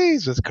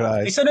 Jesus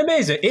Christ!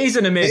 It is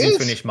an amazing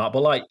finish, Matt.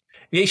 But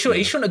he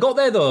shouldn't have got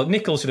there, though.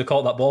 Nichols should have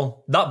caught that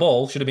ball. That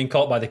ball should have been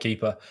caught by the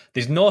keeper.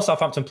 There's no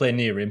Southampton player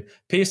near him.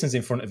 Pearson's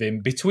in front of him.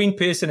 Between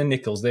Pearson and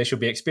Nichols, they should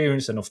be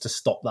experienced enough to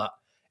stop that.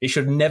 It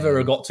should never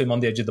have got to him on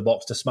the edge of the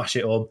box to smash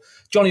it home.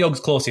 Johnny Hogg's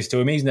closest to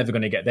him. He's never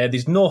going to get there.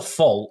 There's no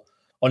fault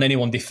on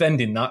anyone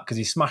defending that because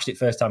he smashed it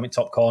first time at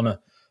top corner.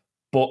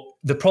 But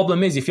the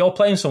problem is, if you're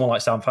playing someone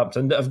like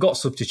Southampton that have got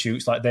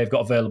substitutes like they've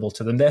got available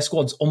to them, their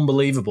squad's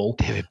unbelievable.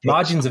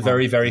 Margins are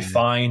very, very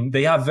fine.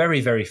 They are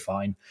very, very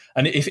fine.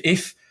 And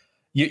if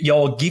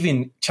you're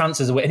giving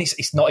chances away, and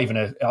it's not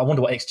even I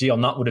wonder what XG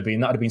on that would have been.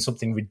 That would have been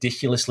something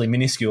ridiculously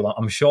minuscule,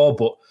 I'm sure.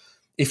 But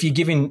if you're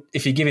giving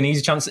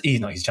easy chances,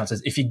 not easy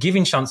chances, if you're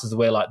giving chances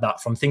away like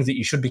that from things that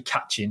you should be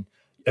catching,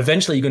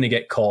 eventually you're going to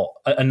get caught.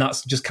 And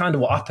that's just kind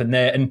of what happened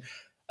there. And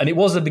it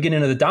was the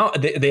beginning of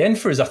the end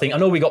for us, I think. I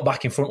know we got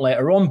back in front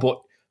later on,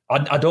 but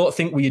I don't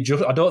think we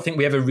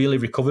ever really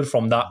recovered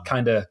from that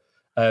kind of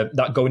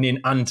that going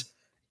in. And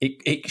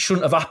it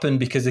shouldn't have happened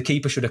because the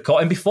keeper should have caught.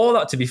 And before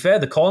that, to be fair,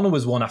 the corner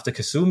was one after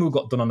Kasumu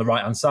got done on the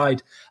right-hand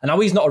side. And now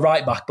he's not a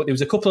right back, but there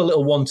was a couple of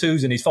little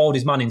 1-2s and he's followed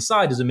his man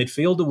inside as a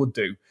midfielder would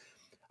do.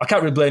 I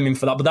can't really blame him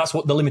for that, but that's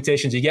what the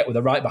limitations you get with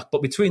a right back.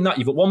 But between that,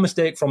 you've got one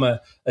mistake from a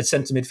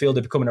centre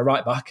midfielder becoming a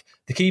right back,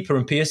 the keeper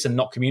and Pearson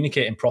not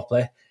communicating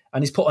properly,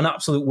 and he's put an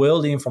absolute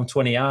worldie in from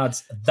 20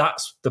 yards.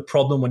 That's the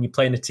problem when you're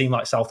playing a team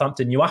like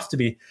Southampton. You have to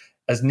be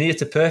as near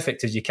to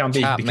perfect as you can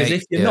be, because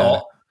if you're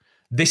not,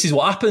 this is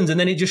what happens, and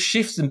then it just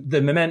shifts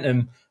the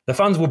momentum. The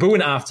fans were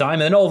booing at half-time,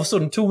 and then all of a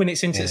sudden, a few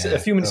minutes into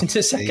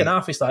the second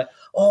half, it's like,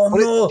 oh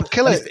no.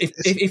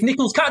 If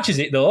Nichols catches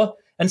it, though,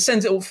 and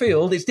sends it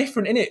upfield, it's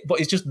different, isn't it? But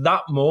it's just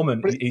that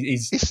moment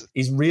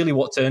is really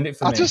what turned it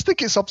for me. I just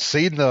think it's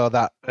obscene, though,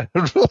 that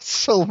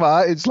Russell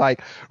Martin's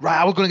like,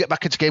 right, we're going to get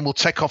back into the game, we'll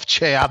take off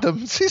Che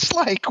Adams. It's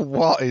like,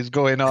 what is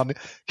going on? Can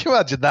you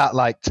imagine that,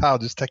 like, Town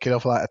just taking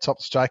off like a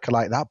top striker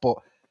like that? But,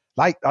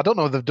 like, I don't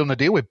know if they've done a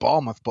deal with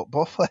Bournemouth, but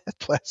both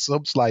player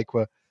subs, like,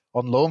 were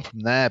on loan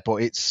from there. But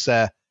it's,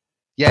 I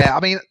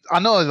mean, I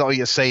know what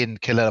you're saying,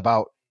 Killer,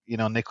 about,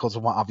 Nichols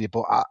and what have you,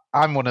 but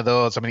I'm one of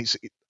those. I mean,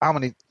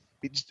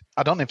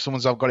 I don't know if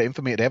someone's got it in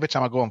for me today. Every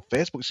time I go on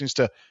Facebook, it seems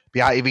to be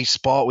ITV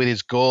Sport with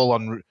his goal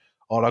on,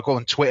 or I go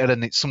on Twitter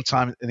and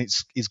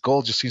his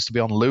goal just seems to be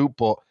on loop,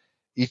 but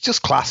he's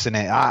just classing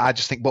it. I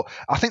just think, but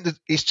I think that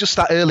it's just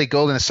that early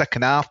goal in the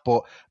second half.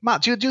 But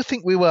Matt, do you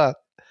think we were?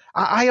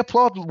 I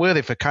applaud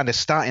Worthy for kind of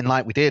starting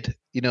like we did,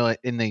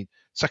 in the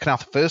second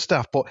half, the first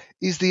half. But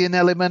is there an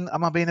element?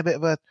 Am I being a bit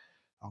of a?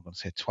 I'm going to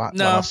say twat.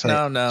 No.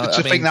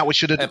 To think that we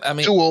should have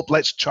two up.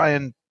 Let's try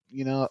and.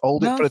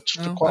 Hold it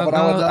for quite an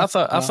hour. I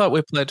thought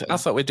we played. I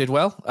thought we did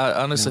well. I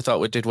honestly thought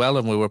we did well,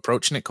 and we were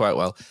approaching it quite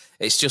well.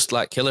 It's just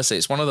like Killer said.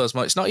 It's one of those.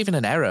 It's not even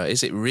an error,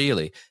 is it?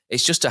 Really?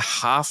 It's just a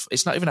half.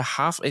 It's not even a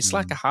half. It's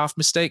like a half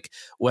mistake,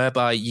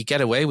 whereby you get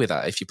away with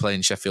that if you play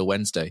in Sheffield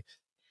Wednesday.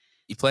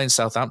 You play in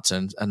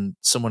Southampton, and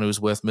someone who's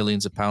worth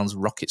millions of pounds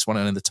rockets one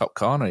in the top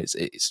corner.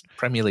 It's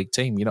Premier League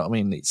team. You know what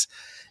I mean?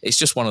 It's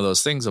just one of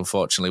those things,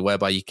 unfortunately,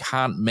 whereby you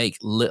can't make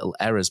little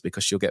errors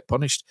because you'll get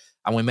punished.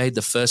 And we made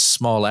the first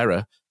small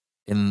error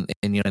in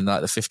like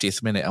the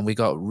 50th minute, and we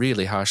got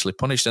really harshly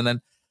punished. And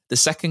then the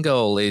second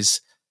goal is,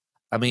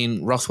 I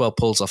mean, Rothwell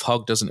pulls off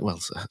Hogg, doesn't it? Well,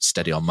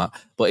 steady on, Matt.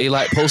 But he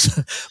like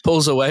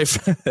pulls away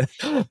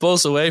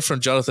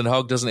from Jonathan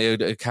Hogg, doesn't he?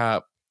 Who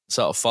can't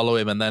sort of follow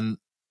him, and then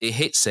he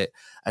hits it.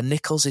 And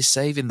Nichols is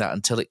saving that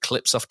until it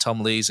clips off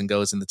Tom Lees and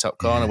goes in the top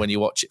corner. When you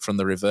watch it from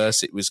the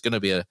reverse, it was going to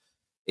be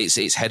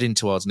it's heading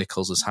towards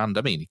Nichols' hand.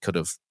 I mean, he could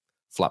have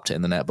flapped it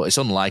in the net, but it's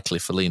unlikely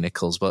for Lee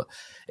Nichols. But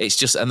it's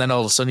just, and then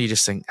all of a sudden you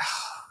just think,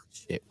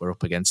 shit, we're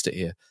up against it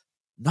here.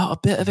 Not a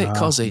bit of it,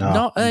 Cozzy.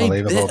 Not a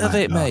bit of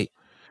it, mate.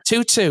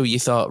 2-2, you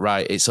thought,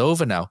 right, it's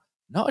over now.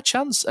 Not a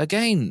chance.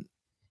 Again,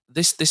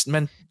 this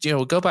meant,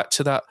 go back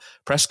to that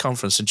press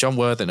conference, and John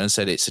Worthington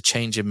said it's a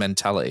change in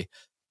mentality.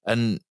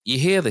 And you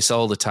hear this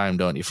all the time,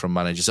 don't you, from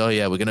managers? Oh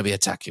yeah, we're going to be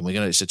attacking.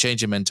 It's a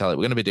change in mentality.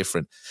 We're going to be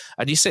different.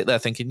 And you sit there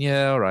thinking,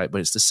 yeah, all right,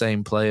 but it's the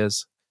same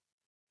players.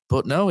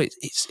 But no,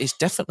 it's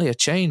definitely a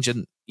change.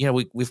 And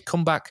we've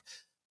come back.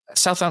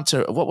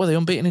 Southampton, what were they,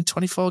 unbeaten in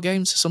 24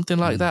 games, something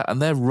like that? And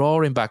they're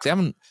roaring back.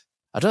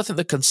 I don't think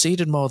they've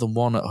conceded more than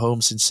one at home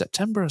since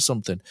September or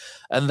something.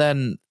 And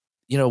then,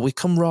 we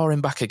come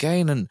roaring back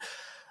again, and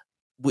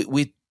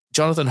we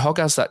Jonathan Hogg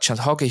has that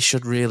chance. Hoggy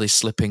should really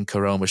slip in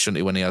Koroma, shouldn't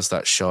he, when he has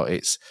that shot?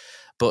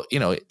 But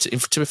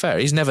to be fair,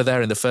 he's never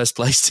there in the first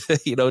place.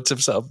 To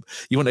sort of,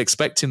 you wouldn't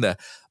expect him there.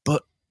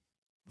 But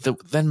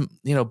then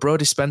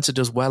Brodie Spencer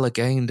does well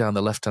again down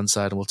the left hand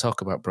side, and we'll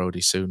talk about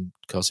Brodie soon,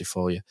 Cosy,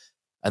 for you.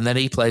 And then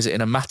he plays it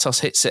in, and Matos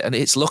hits it, and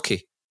it's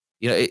lucky.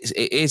 It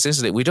is,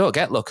 isn't it? We don't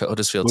get luck at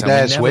Huddersfield Town. Who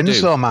dares wins,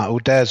 though, Matt?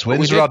 Who dares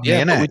wins, Rodney,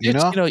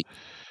 innit?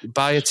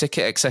 Buy a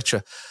ticket,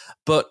 etc.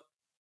 But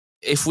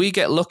if we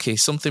get lucky,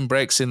 something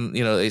breaks in,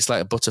 it's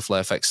like a butterfly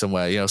effect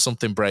somewhere,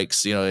 something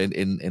breaks,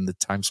 in the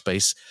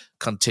time-space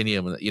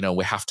continuum,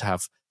 we have to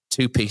have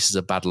two pieces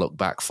of bad luck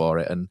back for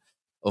it. And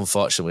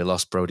unfortunately, we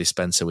lost Brodie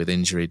Spencer with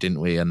injury,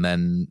 didn't we? And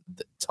then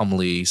Tom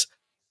Lees,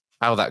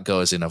 how that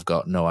goes in, I've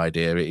got no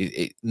idea.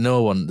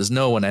 There's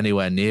no one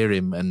anywhere near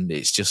him, and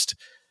it's just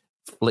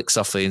flicks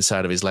off the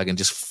inside of his leg and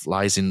just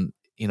flies in,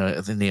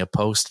 the near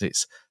post.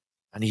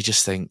 And you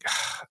just think,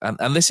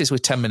 and this is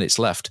with 10 minutes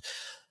left,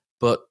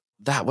 but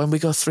that when we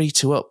go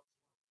 3-2 up,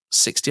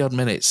 60-odd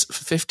minutes,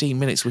 15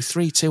 minutes with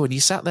 3-2, and you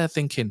sat there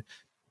thinking,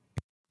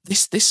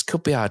 this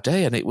could be our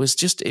day. And it was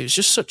just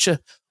such a,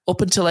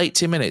 up until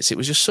 80 minutes, it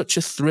was just such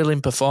a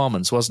thrilling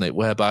performance, wasn't it?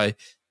 Whereby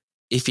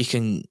if you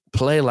can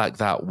play like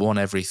that one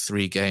every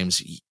 3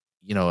 games,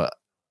 you know,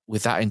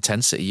 with that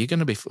intensity, you're going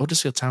to be,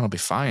 Huddersfield Town will be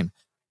fine.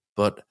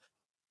 But,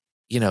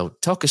 you know,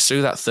 talk us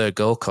through that third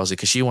goal, Cozzy,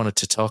 because you wanted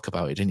to talk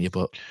about it, didn't you?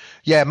 But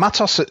yeah,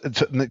 Matos,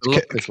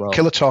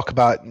 Killer talk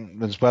about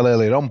as well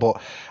earlier on,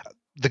 but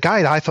the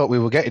guy I thought we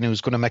were getting who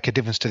was going to make a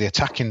difference to the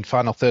attacking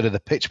final third of the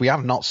pitch, we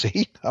have not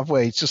seen, have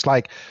we? It's just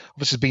like,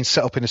 obviously it's been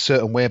set up in a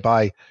certain way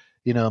by,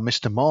 you know,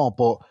 Mr. Moore,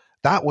 but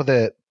that were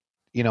the,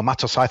 you know,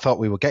 Matos I thought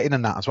we were getting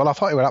in that as well. I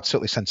thought he was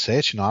absolutely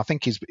sensational. I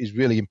think he's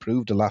really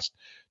improved the last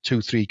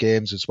 2-3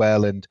 games as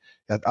well. And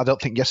I don't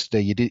think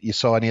yesterday you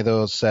saw any of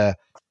those,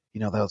 you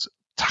know, those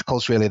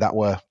tackles really that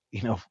were,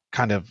 you know,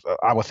 kind of,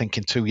 I was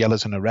thinking 2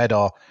 yellows and a red,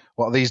 or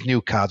what are these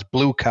new cards?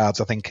 Blue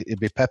cards. I think he'd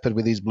be peppered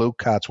with these blue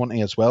cards, wouldn't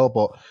he, as well?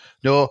 But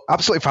no,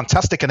 absolutely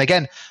fantastic. And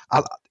again,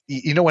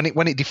 you know,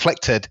 when it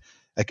deflected,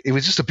 like, it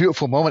was just a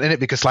beautiful moment in it,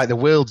 because like the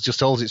world just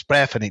holds its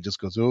breath and it just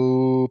goes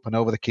up and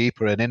over the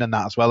keeper and in and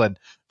that as well. And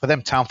for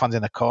them Town fans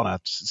in the corner,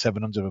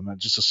 700 of them,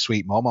 just a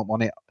sweet moment,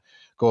 wasn't it?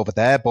 Go over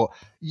there. But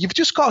you've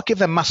just got to give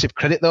them massive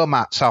credit though,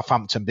 Matt,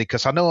 Southampton,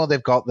 because I know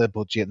they've got the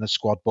budget and the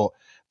squad, but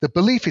the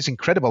belief is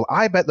incredible.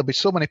 I bet there'll be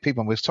so many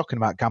people, and we were talking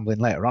about gambling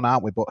later on,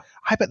 aren't we? But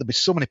I bet there'll be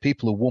so many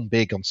people who won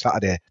big on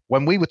Saturday.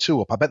 When we were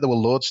 2 up, I bet there were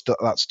loads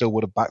that still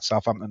would have backed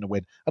Southampton to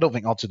win. I don't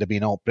think odds would have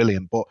been all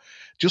brilliant, but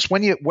just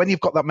when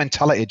you've got that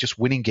mentality, just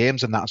winning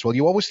games and that as well,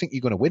 you always think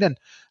you're going to win. And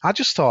I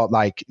just thought,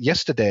 like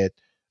yesterday,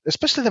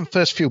 especially them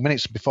first few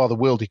minutes before the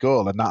worldie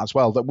goal and that as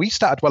well, that we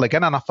started well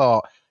again, and I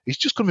thought it's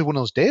just going to be one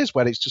of those days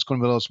where it's just going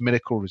to be those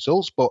miracle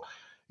results. But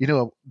you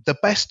know, the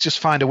best just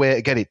find a way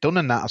to get it done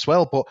and that as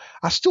well. But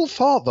I still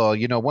thought, though,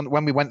 you know,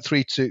 when we went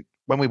 3-2,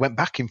 when we went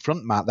back in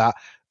front, Matt, that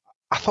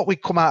I thought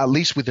we'd come out at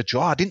least with a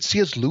draw. I didn't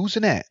see us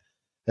losing it.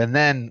 And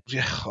then,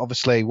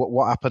 obviously,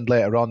 what happened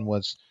later on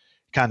was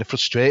kind of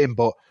frustrating.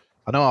 But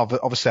I know,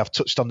 I've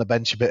touched on the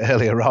bench a bit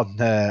earlier on.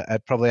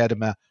 I'd probably had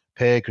my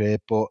pay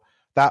grade. But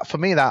that, for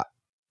me, that,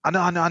 I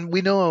know, and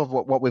we know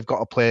what we've got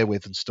to play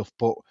with and stuff,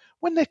 but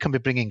when they can be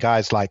bringing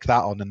guys like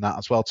that on and that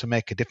as well to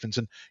make a difference,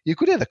 and you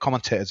could hear the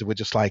commentators who were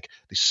just like,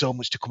 "There's so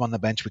much to come on the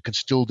bench, we can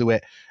still do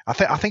it." I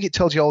think it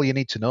tells you all you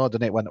need to know,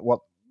 doesn't it? When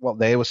what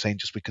they were saying,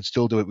 just we can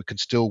still do it, we can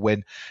still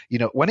win. You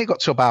know, when it got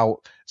to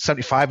about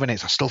 75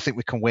 minutes, I still think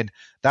we can win.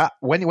 That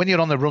when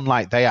you're on the run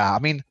like they are, I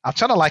mean, I'm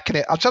trying to liken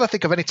it. I'm trying to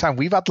think of any time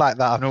we've had like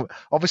that. I know,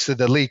 obviously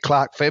the Lee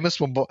Clark famous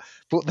one, but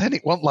then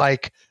it wasn't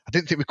like I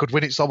didn't think we could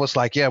win. It's almost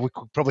like, yeah, we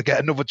could probably get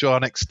another draw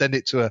and extend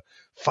it to a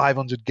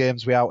 500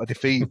 games without a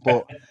defeat.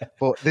 But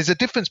there's a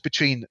difference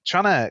between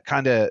trying to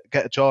kind of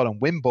get a draw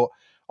and win. But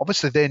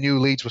obviously they knew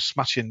Leeds were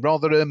smashing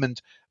Rotherham, and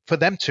for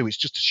them too, it's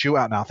just a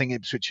shootout now. I think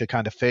Ipswich are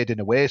kind of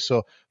fading away.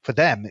 So for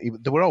them,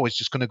 they were always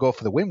just going to go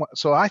for the win.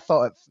 So I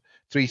thought at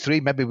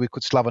 3-3, maybe we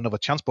could still have another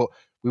chance, but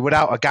we were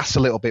out of gas a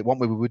little bit, weren't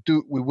we?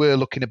 We were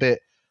looking a bit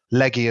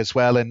leggy as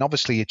well. And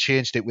obviously you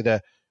changed it with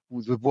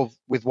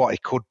what he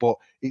could, but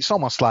it's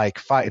almost like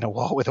fighting a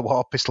war with a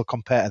water pistol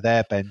compared to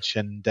their bench.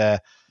 And the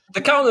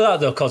counter to that,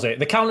 though, Cozzy,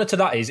 the counter to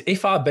that is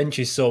if our bench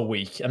is so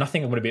weak, and I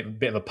think I'm going to be a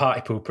bit of a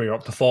party pooper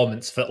on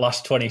performance for the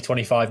last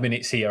 20-25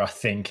 minutes here, I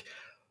think.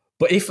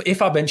 But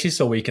if our bench is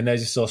so weak and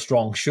theirs is so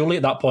strong, surely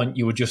at that point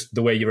you were just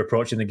the way you're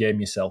approaching the game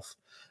yourself.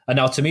 And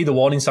now, to me, the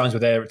warning signs were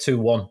there at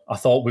 2-1. I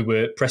thought we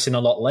were pressing a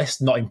lot less,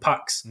 not in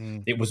packs.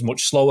 It was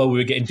much slower. We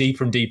were getting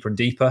deeper and deeper and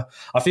deeper.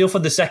 I feel for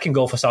the second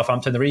goal for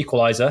Southampton, their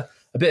equaliser,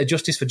 a bit of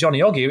justice for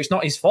Johnny Ogg here. It's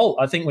not his fault.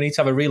 I think we need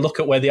to have a real look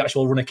at where the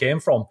actual runner came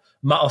from.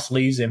 Matos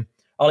leaves him.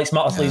 Alex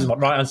Matos leaves him on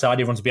the right-hand side.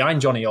 He runs behind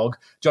Johnny Ogg.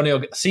 Johnny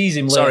Ogg sees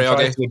him later,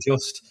 tries to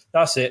adjust.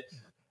 That's it.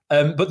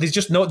 But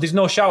there's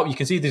no shout. You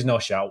can see there's no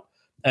shout.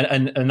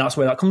 And that's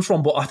where that comes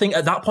from. But I think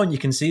at that point you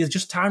can see it's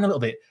just tiring a little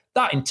bit.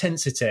 That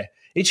intensity,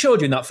 it showed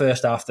you in that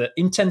first half that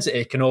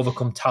intensity can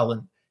overcome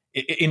talent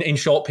in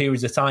short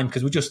periods of time,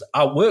 because we just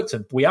outworked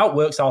them. We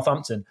outworked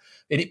Southampton.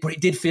 But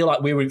it did feel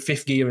like we were in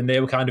fifth gear and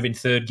they were kind of in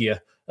third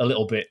gear a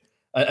little bit.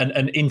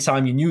 And in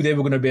time you knew they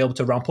were going to be able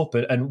to ramp up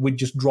and we'd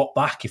just drop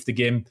back if the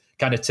game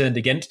kind of turned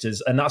against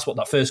us. And that's what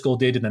that first goal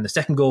did. And then the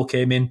second goal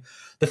came in.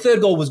 The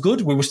third goal was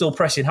good. We were still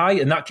pressing high,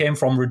 and that came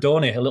from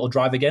Rodoni, a little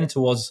drive again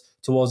towards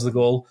the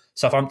goal.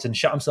 Southampton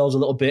shut themselves a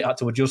little bit, had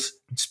to adjust.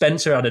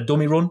 Spencer had a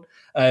dummy run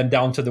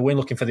down to the wing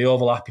looking for the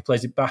overlap. He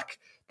plays it back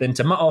then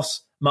to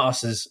Matos.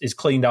 Matos is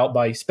cleaned out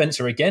by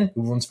Spencer again,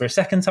 who runs for a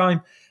second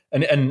time.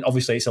 And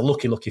obviously it's a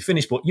lucky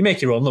finish, but you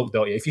make your own luck,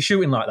 don't you? If you're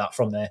shooting like that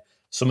from there,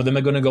 some of them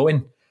are going to go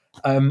in.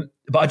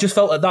 But I just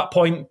felt at that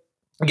point,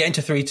 getting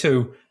to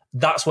 3-2,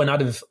 that's when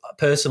I'd have,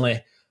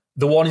 personally,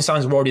 the warning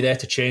signs were already there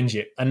to change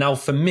it. And now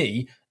for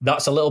me,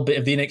 that's a little bit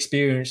of the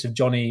inexperience of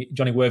Johnny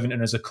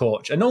Worthington as a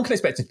coach. And no one can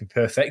expect him to be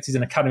perfect. He's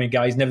an academy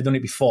guy. He's never done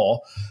it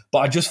before. But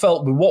I just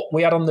felt with what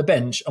we had on the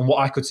bench and what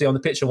I could see on the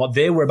pitch and what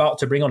they were about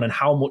to bring on and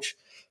how much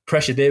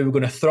pressure they were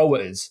going to throw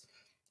at us,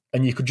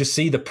 and you could just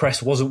see the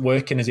press wasn't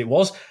working as it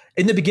was.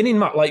 In the beginning,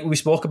 Matt, like we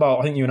spoke about,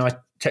 I think you and I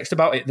texted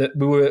about it, that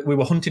we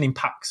were hunting in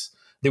packs.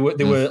 They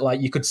were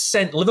like, you could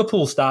send.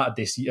 Liverpool started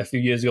this a few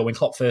years ago when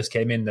Klopp first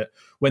came in, that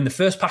when the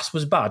first pass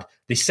was bad,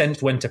 they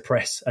sensed when to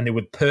press and they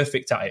were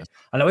perfect at it.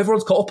 And now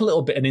everyone's caught up a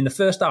little bit. And in the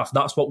first half,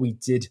 that's what we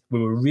did. We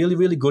were really,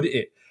 really good at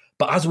it.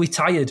 But as we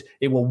tired,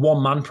 it were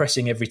one man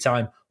pressing every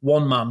time.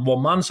 One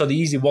man. So the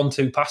easy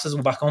 1-2 passes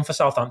were back on for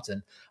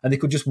Southampton. And they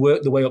could just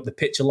work the way up the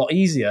pitch a lot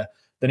easier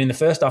than in the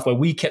first half where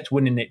we kept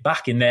winning it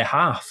back in their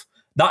half.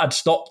 That had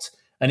stopped.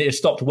 And it had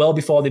stopped well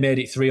before they made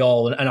it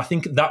 3-3. And I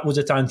think that was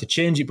a time to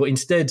change it. But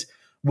instead,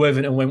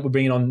 Worthington went with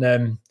bringing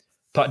on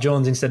Pat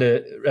Jones instead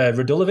of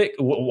Radulovic,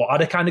 what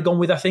I'd have kind of gone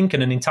with, I think,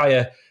 and an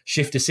entire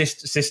shift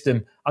assist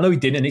system. I know he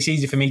didn't, and it's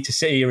easy for me to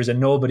sit here as a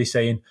nobody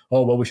saying,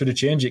 oh, well, we should have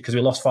changed it because we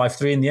lost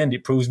 5-3 in the end.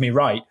 It proves me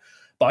right.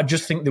 But I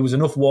just think there was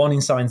enough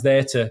warning signs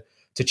there to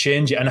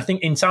change it. And I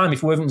think in time,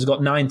 if Worthington's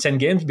got 9-10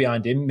 games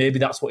behind him, maybe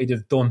that's what he'd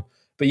have done.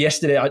 But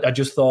yesterday, I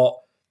just thought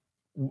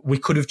we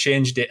could have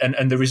changed it.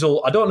 And the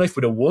result, I don't know if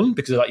we'd have won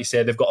because, like you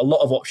say, they've got a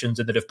lot of options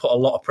and they'd have put a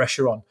lot of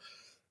pressure on.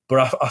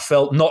 But I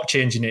felt not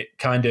changing it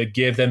kind of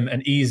gave them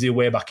an easier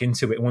way back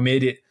into it, and we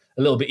made it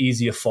a little bit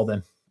easier for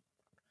them.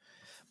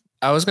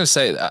 I was going to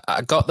say, I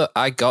got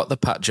the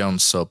Pat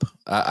Jones sub.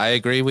 I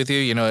agree with you.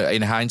 You know,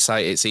 in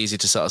hindsight, it's easy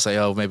to sort of say,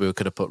 oh, maybe we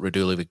could have put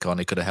Radulovic on.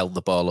 He could have held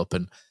the ball up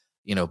and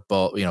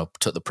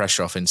took the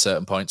pressure off in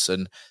certain points.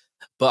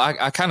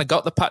 But I kind of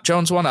got the Pat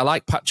Jones one. I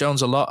like Pat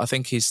Jones a lot. I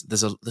think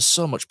there's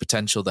so much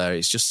potential there.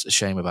 It's just a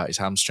shame about his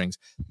hamstrings.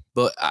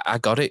 But I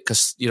got it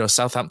because,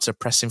 Southampton are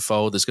pressing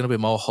forward. There's going to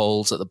be more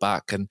holes at the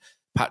back. And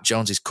Pat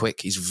Jones is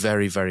quick. He's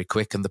very, very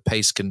quick. And the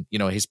pace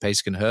his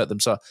pace can hurt them.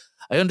 So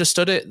I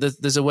understood it.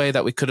 There's a way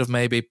that we could have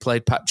maybe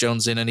played Pat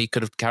Jones in and he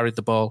could have carried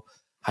the ball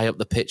high up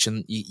the pitch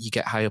and you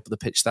get high up the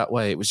pitch that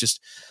way. It was just...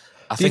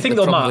 Do you think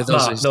though, Matt,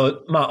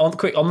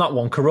 on that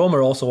one,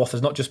 Koroma also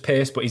offers not just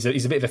pace, but he's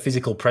a bit of a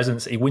physical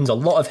presence. He wins a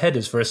lot of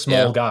headers for a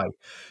small guy.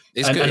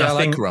 He's good. I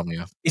like Koroma,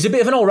 yeah. He's a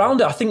bit of an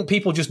all-rounder. I think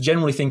people just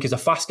generally think he's a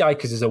fast guy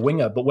because he's a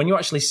winger, but when you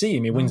actually see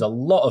him, he wins a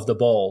lot of the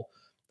ball.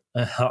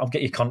 I'll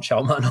get your conch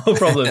out, Matt, no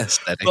problem.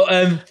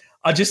 But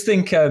I just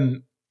think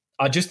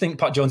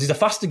Pat Jones is a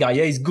faster guy.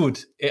 Yeah, he's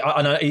good,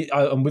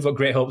 and we've got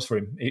great hopes for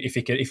him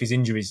if his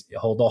injuries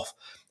hold off.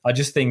 I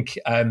just think...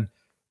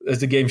 as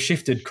the game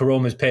shifted,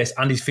 Koroma's pace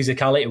and his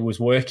physicality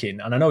was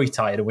working. And I know he's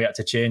tired and we had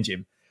to change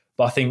him.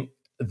 But I think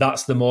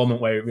that's the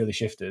moment where it really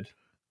shifted.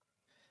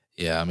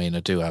 Yeah, I mean, I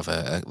do have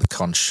the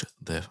conch,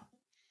 the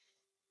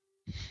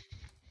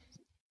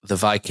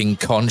Viking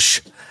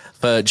conch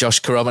for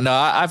Josh Koroma. No,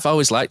 I've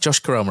always liked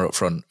Josh Koroma up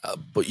front,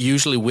 but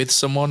usually with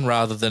someone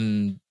rather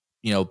than,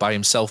 by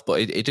himself. But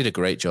he did a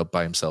great job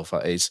by himself.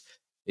 He's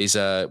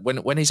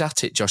when he's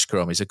at it, Josh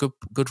Koroma, he's a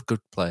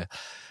good player.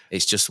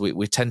 It's just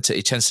he tends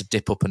to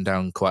dip up and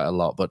down quite a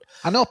lot. But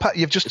I know, Pat,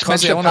 you've just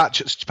mentioned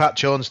Pat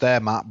Jones there,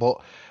 Matt,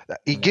 but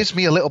he gives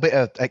me a little bit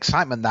of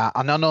excitement that,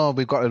 and I know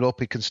we've got to hope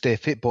he can stay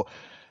fit, but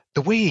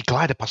the way he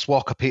glided past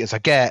Walker Peters, I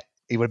get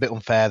he was a bit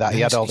unfair that he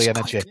had all the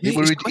energy.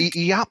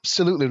 He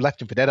absolutely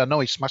left him for dead. I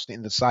know he smashed it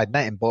in the side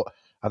netting,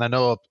 and I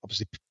know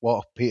obviously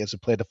Walker Peters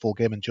had played a full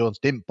game and Jones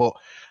didn't, but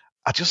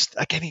it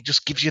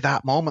just gives you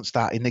that moments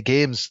that in the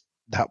games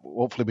that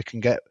hopefully we can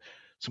get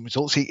some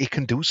results. He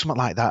can do something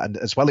like that, and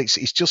as well, it's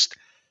just,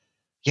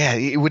 yeah,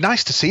 it was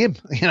nice to see him.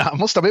 I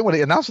must admit when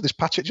he announced this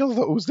Patrick Jones, I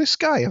thought, who's this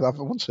guy? I've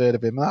once heard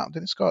of him. That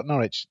didn't score at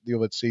Norwich the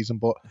other season,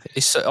 but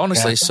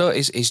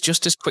he's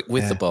just as quick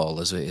with the ball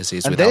as he is.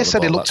 And they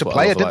said he looked a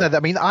player, didn't they? I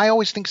mean, I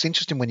always think it's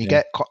interesting when you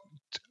get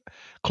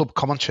club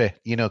commentary,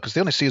 because they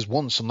only see us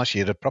once unless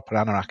you're a proper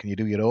anorak and you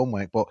do your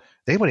homework. But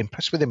they were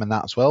impressed with him and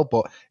that as well.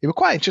 But it was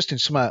quite interesting.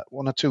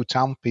 One or two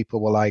town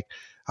people were like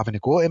having a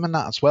go at him and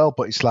that as well.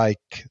 But it's like,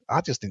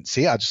 I just didn't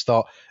see it. I just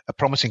thought a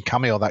promising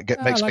cameo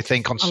that makes me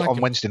think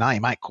on Wednesday night he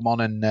might come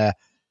on and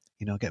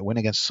get a win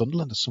against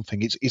Sunderland or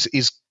something.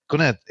 He's going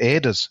to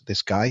aid us,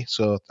 this guy.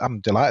 So I'm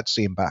delighted to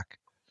see him back.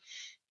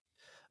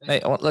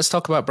 Hey, let's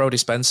talk about Brodie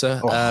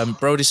Spencer.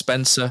 Brodie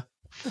Spencer,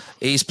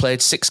 he's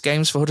played 6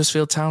 games for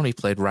Huddersfield Town. He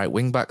played right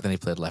wing back, then he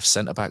played left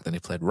centre back, then he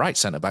played right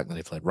centre back, then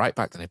he played right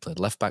back, then he played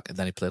left back, and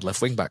then he played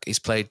left wing back.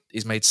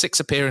 He's made 6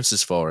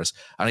 appearances for us,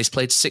 and he's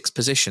played 6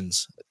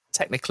 positions.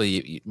 Technically,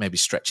 you may be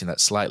stretching that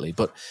slightly,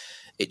 but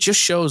it just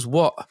shows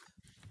what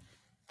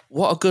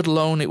a good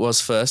loan it was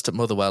first at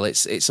Motherwell.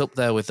 It's up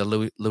there with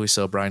the Lewis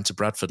O'Brien to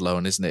Bradford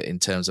loan, isn't it, in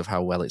terms of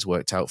how well it's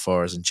worked out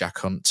for us, and Jack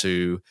Hunt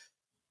to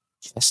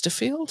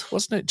Chesterfield,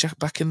 wasn't it, Jack,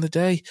 back in the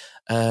day,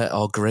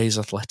 or Grays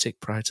Athletic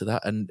prior to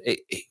that. And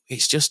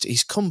it's just,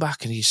 he's come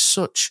back and he's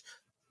such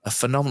a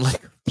phenomenal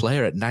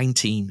player at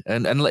 19.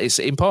 And it's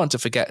important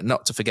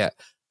not to forget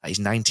that he's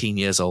 19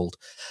 years old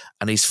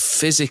and he's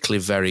physically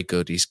very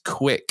good. He's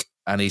quick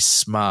and he's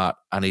smart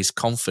and he's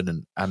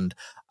confident. And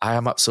I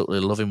am absolutely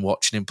loving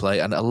watching him play.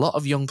 And a lot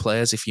of young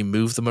players, if you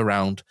move them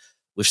around,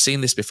 we've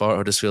seen this before at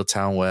Huddersfield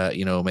Town where,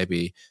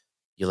 maybe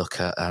you look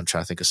at, I'm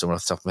trying to think of someone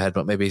off the top of my head,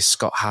 but maybe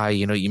Scott High,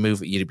 you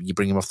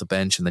bring him off the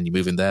bench and then you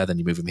move him there, then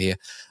you move him here,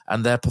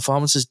 and their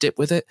performances dip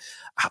with it.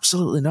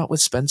 Absolutely not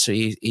with Spencer.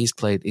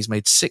 He's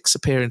made 6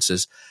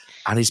 appearances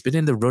and he's been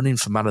in the running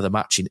for man of the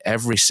match in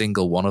every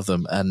single one of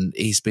them, and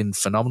he's been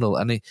phenomenal.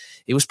 And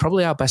he was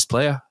probably our best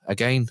player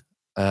again.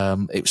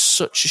 It was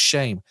such a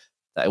shame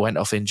that he went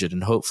off injured,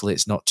 and hopefully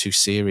it's not too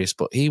serious.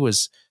 But he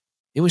was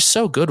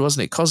so good,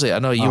 wasn't it, Cozzy? I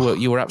know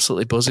you were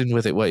absolutely buzzing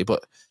with it, weren't you?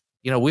 But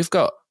we've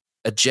got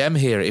a gem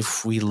here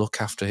if we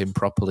look after him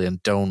properly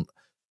and don't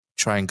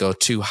try and go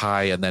too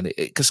high. And then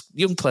because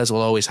young players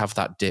will always have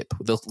that dip.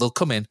 They'll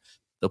come in,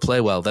 they'll play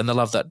well, then they'll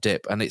have that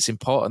dip, and it's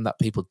important that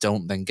people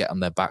don't then get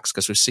on their backs,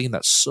 because we've seen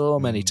that so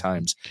many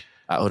times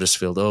at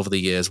Huddersfield over the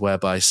years,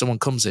 whereby someone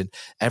comes in,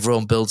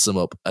 everyone builds them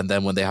up, and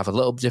then when they have a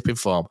little dip in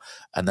form,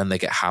 and then they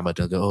get hammered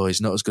and go, oh,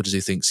 he's not as good as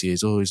he thinks he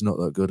is, oh, he's not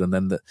that good, and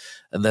then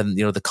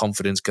the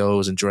confidence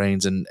goes and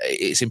drains. And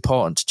it's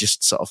important to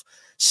just sort of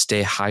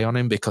stay high on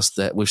him, because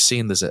we've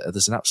seen there's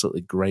an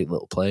absolutely great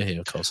little player here,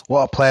 of course.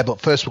 What a player!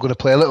 But first, we're going to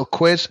play a little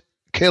quiz.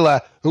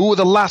 Killer, who were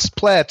the last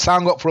player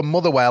Town got from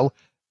Motherwell,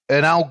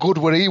 and how good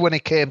were he when he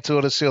came to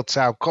Huddersfield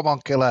Town? Come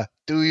on, Killer.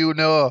 Do you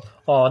know?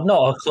 Oh,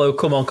 not a clue.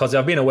 Come on, because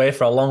I've been away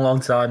for a long,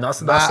 long time.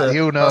 That's Matt, don't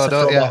you? Matt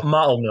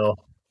will know.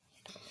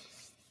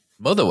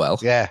 Motherwell?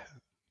 Yeah.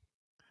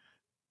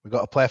 We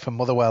got a player from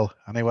Motherwell,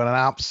 and he went an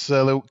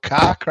absolute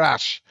car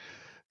crash.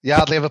 He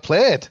hardly ever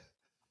played.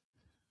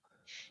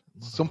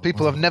 Some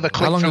people have never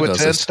clicked through a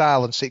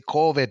turnstile and see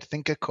COVID.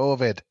 Think of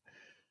COVID.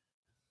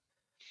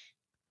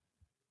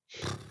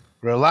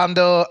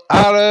 Rolando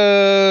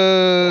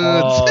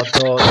Aarons. Oh,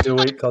 don't do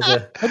it, because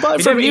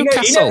from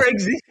Newcastle.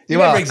 He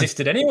never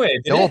existed anyway.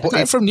 But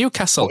he's from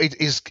Newcastle. But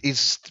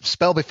his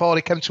spell before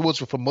he came to us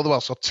were from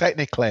Motherwell, so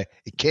technically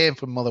he came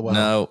from Motherwell.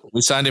 No,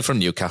 we signed him from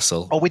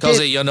Newcastle. Oh, we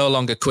did. You're no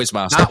longer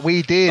quizmaster. Matt,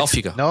 we did. Off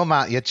you go. No,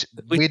 Matt,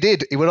 we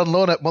did. He was on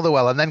loan at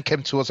Motherwell and then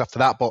came to us after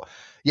that. But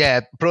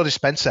yeah, Brodie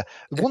Spencer.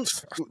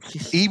 Once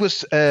he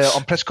was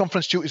on press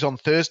conference duties on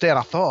Thursday, and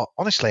I thought,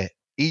 honestly,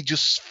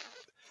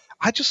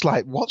 I just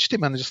watched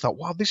him and I just thought,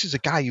 wow, this is a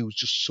guy who's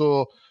just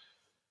so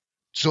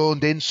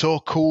zoned in, so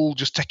cool,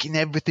 just taking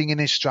everything in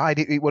his stride.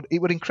 It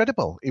would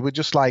incredible. He would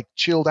just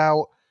chilled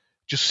out,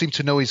 just seemed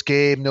to know his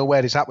game, know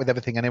where he's at with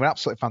everything, and he was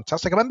absolutely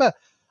fantastic. I remember,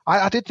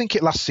 I did think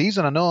it last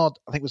season. I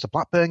think it was the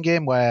Blackburn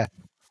game where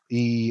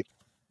I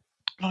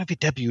don't know if he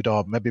debuted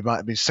or maybe it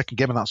might be his second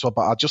game in that sort,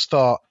 but I just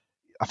thought,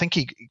 I think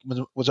he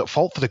was at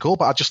fault for the goal,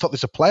 but I just thought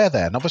there's a player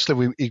there, and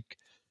obviously he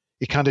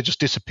kind of just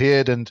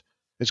disappeared and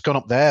it's gone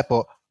up there.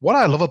 But what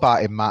I love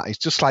about him, Matt, is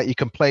just you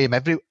can play him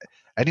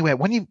anywhere.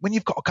 When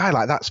you've got a guy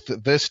like that's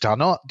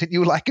versatile. Didn't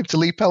you like him to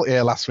Lee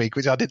Peltier last week,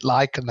 which I did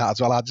like, and that as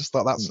well. I just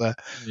thought that's a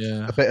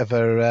bit of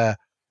a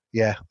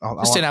in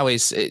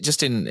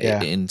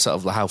sort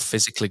of how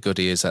physically good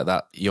he is at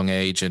that young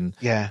age, and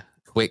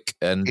quick,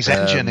 and his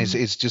engine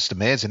is just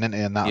amazing, isn't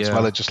he? And that as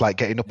well as just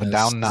getting up and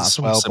down and that as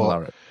well.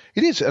 But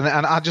it is, and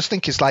I just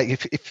think it's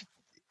if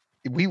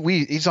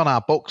he's on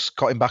our books,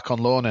 got him back on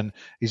loan, and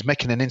he's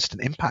making an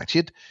instant impact.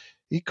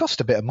 He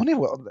cost a bit of money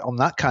on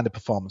that kind of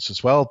performance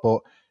as well, but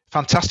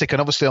fantastic.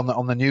 And obviously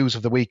on the news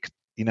of the week,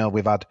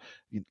 we've had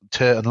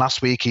Turton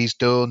last week, he's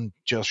done.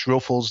 Josh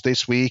Ruffles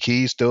this week,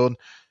 he's done.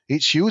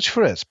 It's huge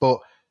for us. But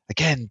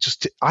again,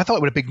 I thought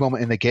it was a big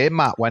moment in the game,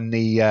 Matt, when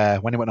he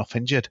went off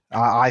injured.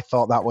 I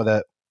thought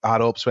that our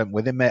hopes went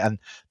with him, mate. And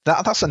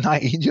that's a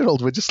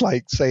 19-year-old. We're just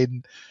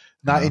saying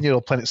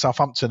 19-year-old playing at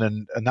Southampton,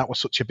 and that was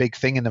such a big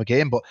thing in the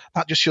game. But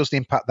that just shows the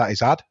impact that he's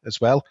had as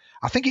well.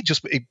 I think it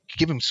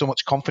gave him so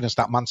much confidence,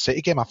 that Man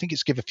City game. I think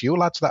it's given a few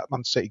lads that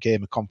Man City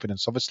game of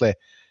confidence. Obviously,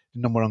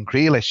 the number on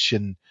Grealish,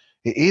 and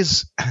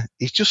it's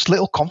just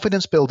little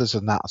confidence builders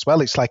in that as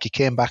well. It's like he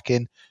came back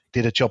in,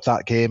 did a job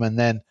that game, and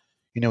then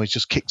he's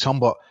just kicked on.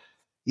 But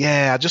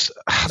yeah, it's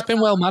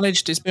been well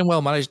managed. It's been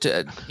well managed.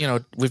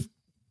 With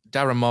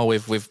Darren Moore,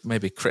 we've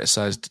maybe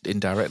criticised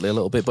indirectly a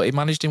little bit, but he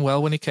managed him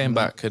well when he came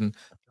back, and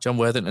John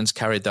Worthington's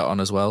carried that on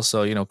as well.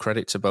 So,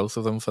 credit to both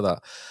of them for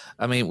that.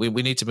 I mean, we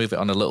need to move it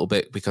on a little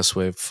bit because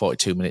we're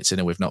 42 minutes in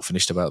and we've not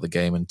finished about the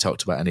game and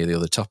talked about any of the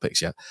other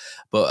topics yet.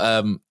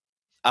 But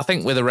I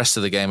think with the rest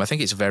of the game, I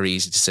think it's very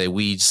easy to say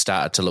we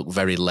started to look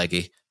very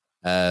leggy.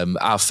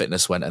 Our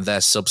fitness went, and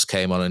their subs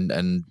came on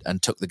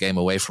and took the game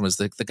away from us.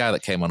 The guy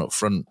that came on up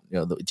front,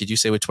 did you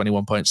say we're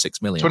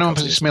 21.6 million?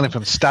 21.6 million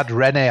from Stade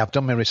Rennais. I've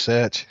done my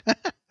research.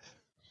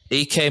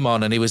 He came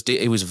on and he was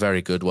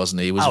very good, wasn't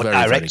he? He was very,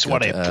 direct, very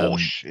good. What a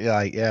push.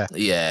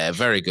 Yeah,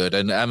 very good.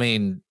 And I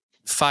mean,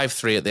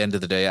 5-3 at the end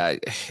of the day,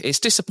 it's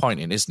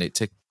disappointing, isn't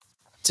it?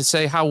 To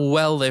say how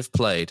well they've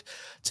played,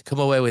 to come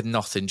away with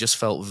nothing just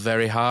felt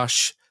very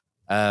harsh.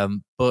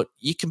 But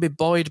you can be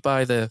buoyed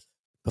by the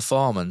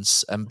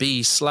performance and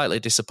be slightly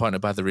disappointed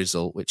by the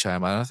result, which I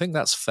am. And I think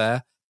that's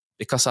fair,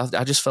 because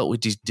I just felt we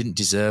didn't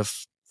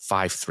deserve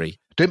 5-3.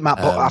 Didn't Matt,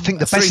 but I think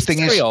the best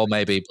thing is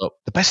maybe, but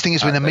the best thing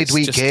is when the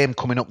midweek game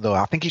coming up though.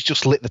 I think it's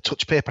just lit the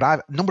touch paper.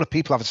 A number of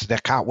people have said they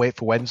can't wait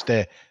for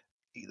Wednesday.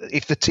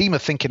 if the team are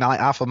thinking like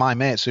half of my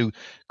mates who,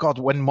 God,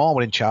 when Moore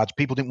were in charge,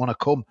 people didn't want to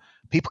come.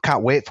 People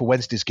can't wait for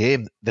Wednesday's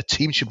game. The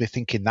team should be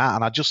thinking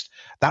that. And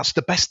that's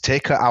the best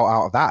takeout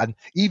out of that. And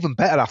even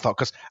better, I thought,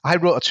 because I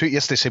wrote a tweet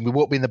yesterday saying we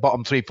won't be in the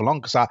bottom three for long,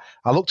 because I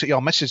looked at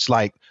your message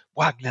like,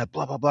 Wagner,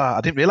 blah, blah, blah.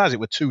 I didn't realise it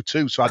were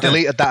 2-2. So I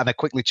deleted that and I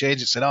quickly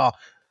changed it, said, blah.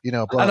 I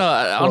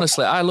know,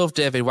 honestly, I love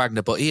David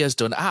Wagner, but he has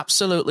done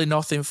absolutely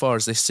nothing for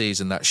us this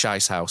season, that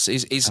Shice House.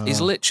 He's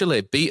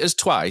literally beat us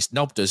twice,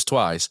 knobbed us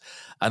twice,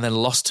 and then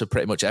lost to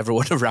pretty much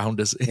everyone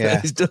around us.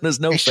 Yeah. He's done us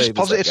no favours. It's just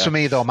positives for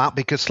me, though, Matt,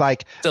 because,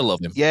 still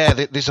love him. Yeah,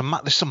 there's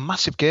some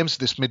massive games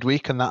this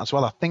midweek and that as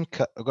well. I think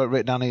I've got it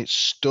written down here. It's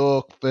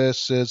Stoke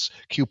versus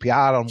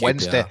QPR on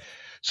Wednesday.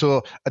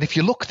 So, and if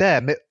you look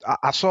there,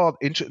 I saw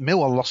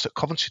Millwall lost at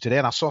Coventry today,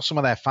 and I saw some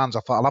of their fans. I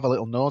thought I'll have a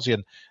little nosy,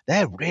 and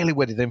they're really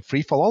within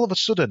free fall. All of a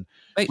sudden,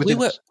 mate,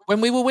 when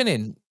we were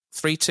winning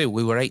 3-2,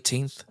 we were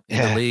 18th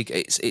in the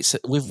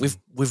league.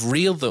 We've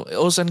reeled them.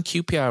 Us and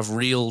QPR have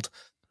reeled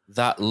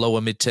that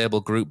lower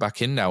mid-table group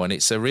back in now, and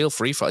it's a real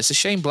free fall. It's a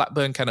shame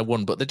Blackburn kind of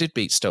won, but they did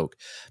beat Stoke,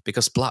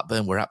 because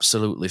Blackburn were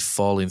absolutely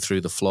falling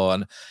through the floor.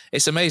 And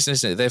it's amazing,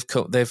 isn't it?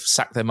 They've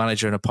sacked their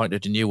manager and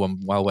appointed a new one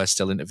while we're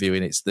still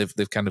interviewing.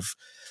 They've kind of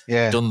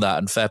done that,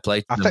 and fair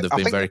play to them.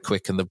 They've been very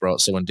quick, and they've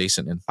brought someone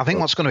decent in. I think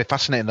what's going to be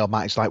fascinating though,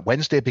 Matt, is like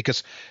Wednesday,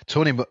 because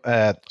Tony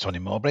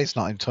Mowbray, it's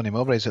not even Tony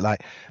Mowbray, is it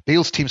like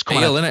Beale's team's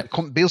coming?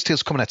 Beale's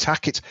team's coming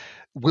attack.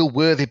 Will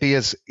Worthy be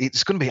as?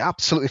 It's going to be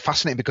absolutely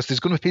fascinating, because there's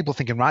going to be people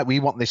thinking, right,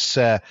 we want this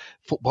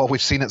football we've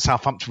seen at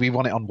Southampton, we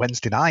want it on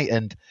Wednesday night,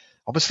 and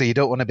obviously you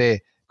don't want to be.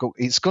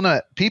 It's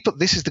gonna people.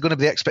 This is going to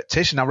be the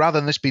expectation now, rather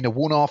than this being a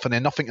one-off and a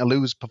nothing to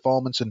lose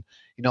performance, and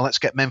let's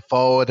get men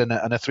forward and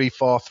a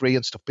 3-4-3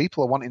 and stuff.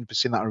 People are wanting to be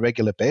seeing that on a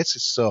regular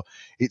basis, so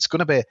it's going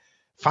to be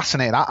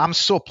fascinating. I'm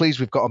so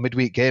pleased we've got a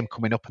midweek game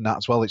coming up and that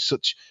as well. It's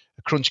such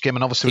a crunch game,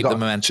 and obviously we've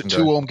got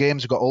two home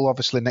games. We've got Hull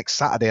obviously next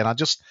Saturday, and I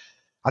just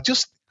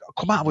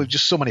come out with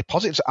just so many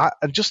positives,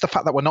 and just the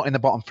fact that we're not in the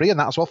bottom three and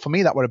that as well. For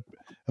me, that were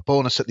a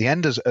bonus at the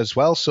end as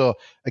well. So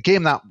a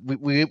game that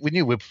we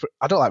knew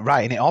I don't like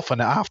writing it off,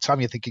 and at half time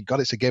you're thinking, God,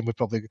 it's a game we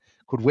probably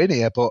could win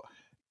here, but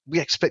we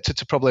expected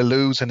to probably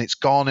lose, and it's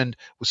gone, and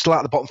we're still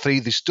at the bottom three.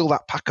 There's still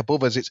that pack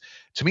above us.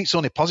 To me, it's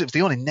only positive.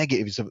 The only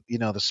negative is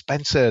the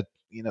Spencer.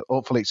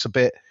 Hopefully it's a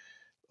bit.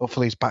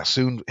 Hopefully he's back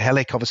soon.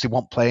 Helic obviously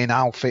won't play in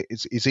outfit,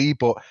 is he?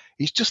 But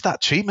he's just that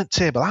treatment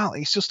table out.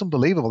 It's just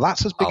unbelievable.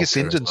 That's his biggest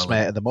hindrance,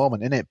 mate, at the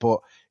moment, isn't it?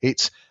 But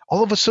it's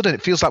all of a sudden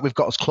it feels like we've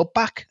got his club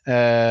back.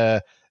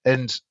 And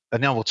I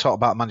know we'll talk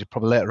about manager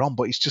probably later on,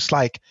 but it's just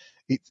like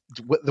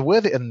the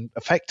Worthington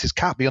effect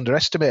can't be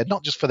underestimated.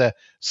 Not just for the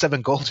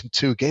 7 goals in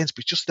 2 games,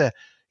 but just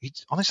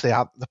honestly,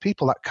 the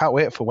people that can't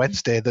wait for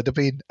Wednesday. There'd have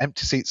been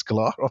empty seats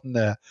galore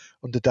under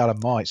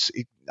Darren Moore.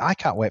 I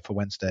can't wait for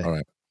Wednesday. All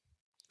right.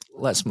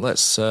 Let's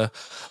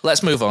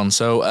move on.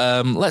 So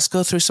let's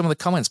go through some of the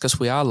comments, because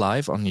we are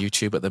live on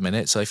YouTube at the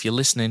minute. So if you're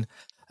listening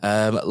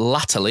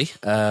latterly,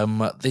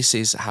 this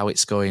is how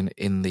it's going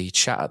in the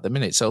chat at the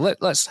minute. So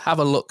let's have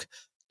a look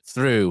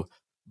through.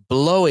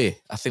 Blowy,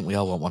 I think we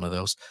all want one of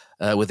those,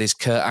 with his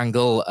Kurt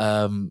Angle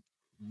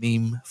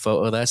meme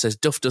photo there. Says,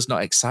 Duff does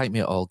not excite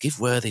me at all.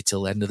 Give Worthy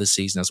till the end of the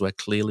season, as we're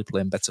clearly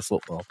playing better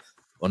football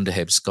under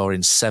him,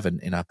 scoring 7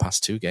 in our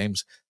past 2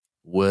 games.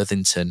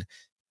 Worthington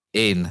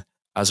in.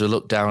 As we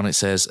look down, it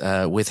says,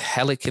 with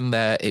Helic in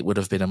there, it would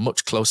have been a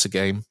much closer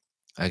game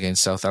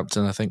against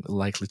Southampton. I think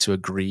likely to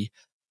agree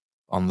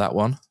on that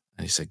one.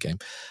 And he said game.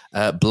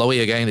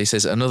 Blowy again, he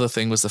says, another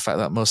thing was the fact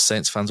that most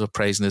Saints fans were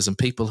praising us, and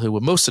people who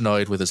were most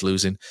annoyed with us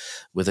losing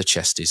were the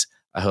Chesties.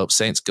 I hope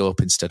Saints go up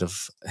instead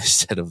of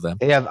them.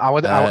 Yeah, I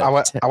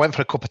went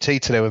for a cup of tea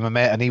today with my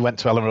mate, and he went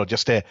to Ellen Road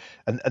just here,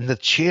 and the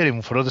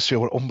cheering for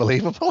Huddersfield were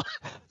unbelievable.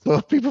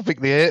 So people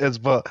pick the haters,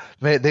 but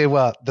mate, they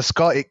were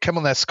it came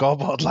on their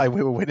scoreboard like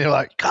we were winning.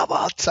 Like, come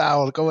on,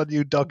 Town, come on,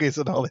 you doggies,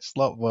 and all this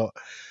lot. But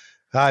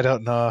I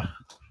don't know.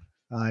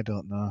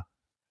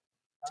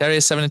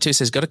 Terrier72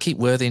 says, got to keep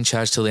Worthy in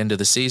charge till the end of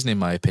the season, in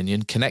my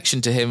opinion.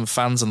 Connection to him,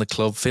 fans and the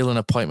club, feel an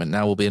appointment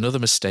now will be another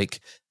mistake.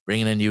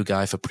 Bringing a new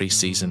guy for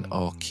pre-season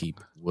or keep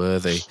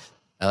Worthy.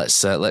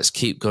 Let's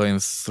keep going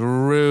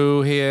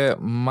through here.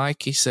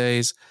 Mikey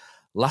says,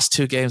 last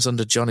 2 games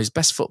under John is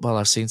best football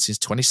I've seen since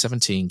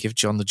 2017. Give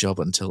John the job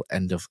until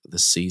end of the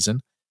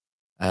season.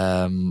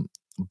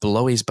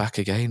 Blowy's back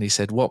again. He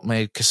said, what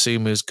made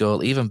Kasumu's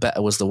goal even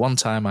better was the one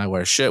time I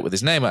wear a shirt with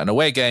his name at an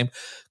away game.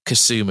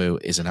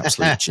 Kasumu is an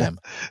absolute gem.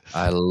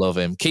 I love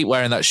him. Keep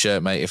wearing that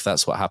shirt, mate, if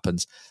that's what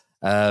happens.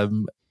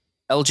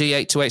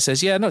 LG828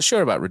 says, yeah, not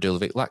sure about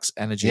Radulovic. Lacks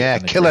energy. Yeah,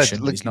 Killer.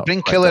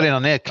 Bring Killer in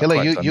on here.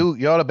 Killer,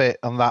 you're a bit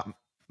on that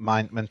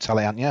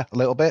mentality, aren't you? A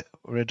little bit,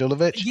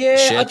 Radulovic.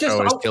 Yeah,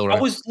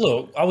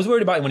 I was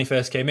worried about him when he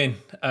first came in,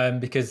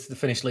 because the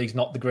Finnish league's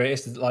not the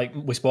greatest. Like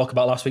we spoke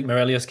about last week,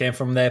 Morelius came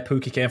from there,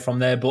 Pukki came from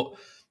there, but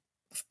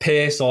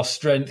pace or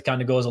strength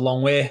kind of goes a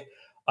long way.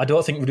 I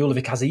don't think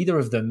Radulovic has either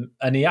of them,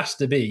 and he has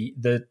to be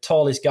the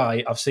tallest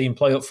guy I've seen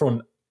play up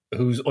front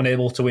who's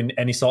unable to win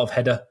any sort of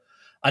header.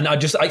 And I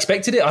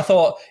expected it. I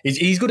thought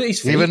he's good at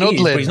his feet,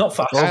 but he's not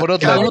fast. Kyle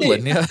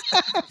Ludlin, yeah.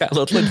 Kyle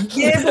Ludlin.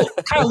 Yeah,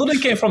 but Kyle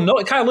Ludlin came from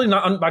Kyle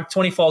Ludlin bagged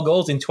 24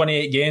 goals in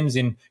 28 games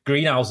in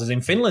greenhouses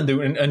in Finland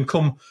and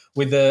come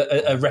with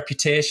a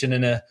reputation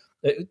and a.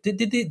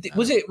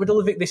 Was it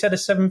Radulovic? They said a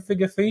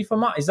 7-figure fee for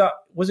Matt.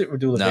 Was it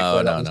Radulovic?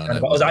 No.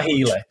 Was that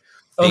Healy?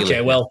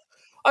 Okay, well,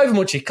 however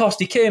much it cost,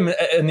 he came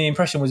and the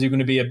impression was he was going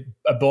to be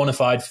a bona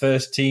fide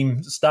first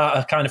team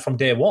starter kind of from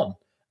day one.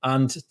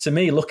 And to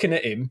me, looking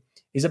at him,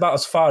 he's about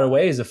as far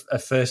away as a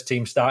first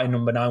team starting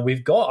number 9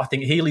 we've got. I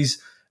think Healy's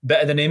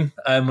better than him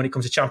when it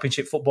comes to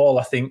championship football.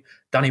 I think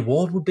Danny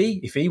Ward would be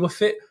if he were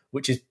fit,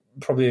 which is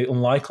probably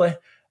unlikely.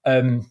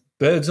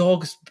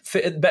 Birdsong's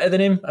fit better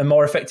than him and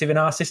more effective in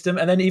our system.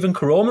 And then even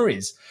Koroma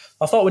is.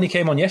 I thought when he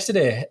came on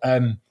yesterday,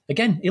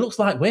 again, he looks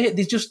lightweight.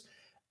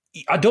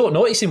 I don't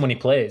notice him when he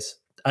plays.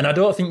 And I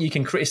don't think you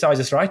can criticise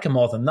a striker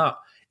more than that.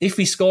 If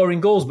he's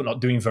scoring goals but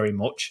not doing very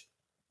much,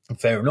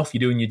 fair enough, you're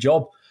doing your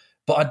job.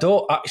 But I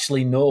don't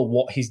actually know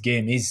what his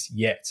game is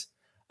yet.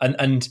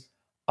 And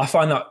I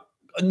find that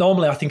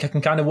normally I think I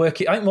can kind of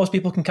work it. I think most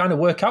people can kind of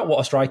work out what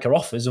a striker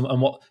offers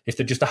and what if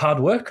they're just a hard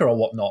worker or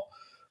whatnot.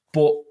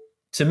 But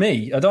to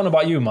me, I don't know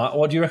about you, Matt,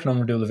 what do you reckon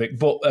on Radulovic?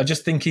 But I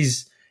just think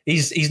he's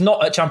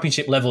not at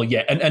championship level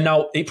yet. And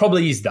now it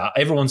probably is that.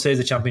 Everyone says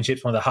the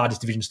championship's one of the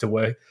hardest divisions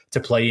to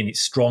play in.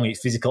 It's strong, it's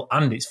physical,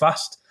 and it's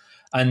fast.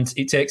 And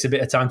it takes a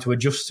bit of time to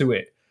adjust to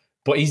it.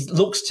 But he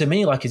looks to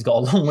me like he's got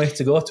a long way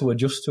to go to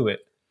adjust to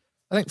it.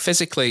 I think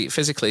physically,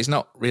 he's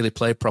not really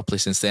played properly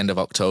since the end of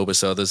October.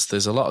 So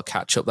there's a lot of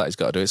catch up that he's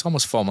got to do. It's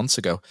almost 4 months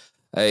ago.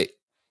 I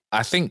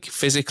think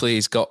physically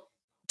he's got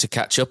to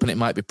catch up, and it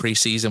might be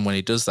pre-season when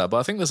he does that. But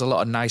I think there's a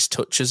lot of nice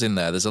touches in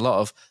there. There's a lot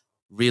of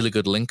really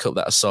good link up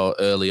that I saw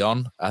early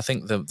on. I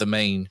think the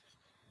main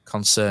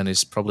concern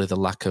is probably the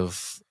lack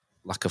of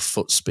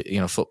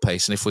foot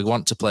pace. And if we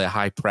want to play a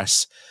high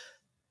press,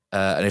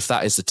 and if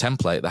that is the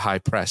template, the high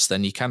press,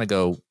 then you kind of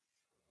go,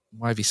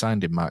 why have you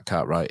signed him, Mark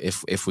Cartwright,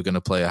 if we're going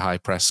to play a high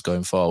press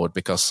going forward?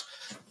 Because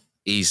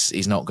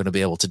he's not going to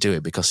be able to do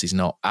it, because he's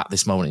not, at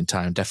this moment in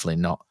time, definitely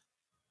not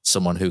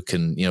someone who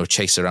can,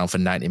 chase around for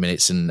 90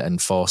 minutes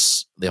and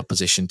force the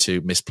opposition to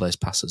misplace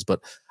passes. But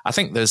I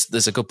think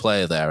there's a good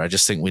player there. I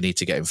just think we need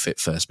to get him fit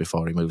first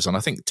before he moves on. I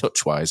think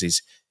touch-wise,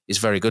 he's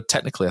very good.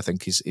 Technically, I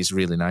think he's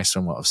really nice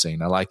from what I've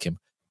seen. I like him.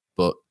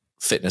 But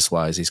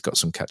fitness-wise, he's got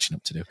some catching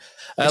up to do.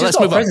 Let's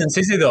move on. Presence,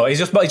 is he though? He's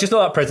just not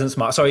that presence,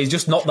 Matt. Sorry, he's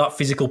just not that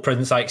physical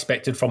presence I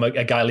expected from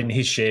a guy in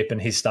his shape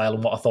and his style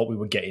and what I thought we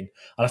were getting.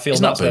 And I feel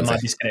that's where my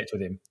disconnect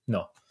with him.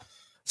 No.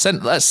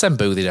 Let's send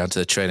Boothie down to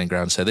the training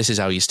ground. So this is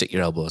how you stick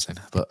your elbows in.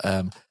 But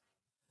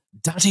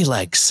Daddy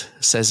Legs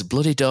says,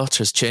 bloody daughter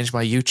has changed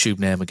my YouTube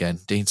name again,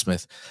 Dean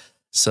Smith.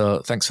 So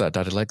thanks for that,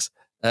 Daddy Legs.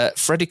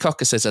 Freddie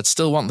Cocker says, I'd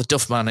still want the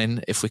Duff man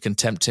in if we can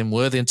tempt him.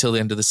 Worthy until the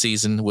end of the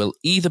season will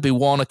either be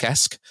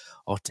Warnock-esque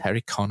or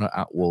Terry Connor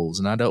at Wolves.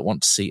 And I don't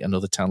want to see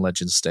another Town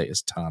Legends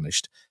status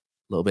tarnished.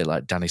 A little bit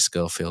like Danny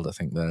Schofield, I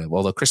think, there.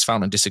 Although Chris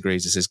Fountain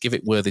disagrees. He says, give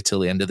it Worthy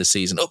till the end of the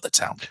season. Up the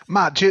Town.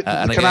 Matt,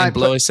 and again,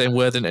 Blow is saying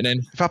Worthington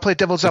in. If I play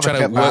devil's advocate,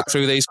 trying to work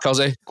through these,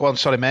 Cozzy. Go on,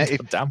 sorry, mate.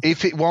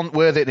 If it wasn't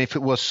Worthington, if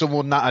it was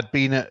someone that had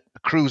been at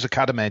Cruz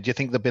Academy, do you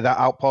think there'd be that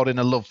outpouring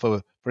of love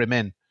for him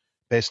in,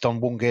 based on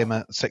one game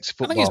at sexy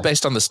football? I think it's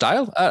based on the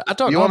style. I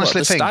don't know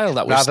honestly think, style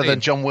that we've rather seen.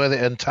 Than John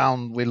Worthington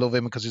Town, we love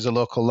him because he's a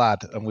local lad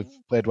and we've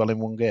played well in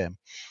one game.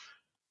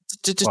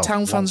 Do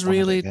Town fans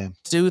really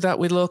do that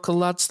with local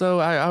lads, though?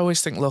 I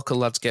always think local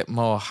lads get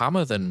more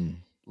hammer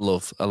than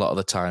love a lot of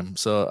the time.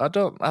 So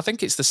I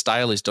think it's the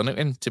style he's done it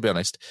in, to be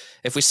honest.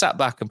 If we sat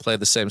back and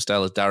played the same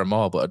style as Darren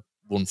Moore, but had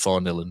won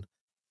 4-0 and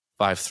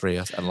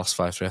 5-3 and lost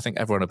 5-3, I think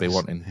everyone would be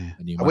wanting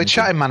a new manager. We're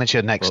chatting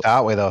manager next,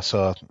 aren't we, though?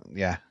 So,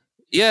 yeah.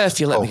 Yeah, if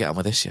you let me get on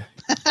with this, yeah.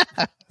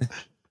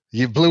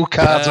 You blew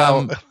cards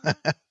out.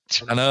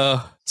 I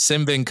know.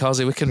 Simbin,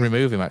 Cozzy, we can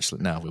remove him,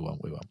 actually. No, we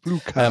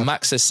won't.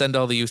 Max says, send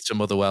all the youth to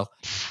Motherwell.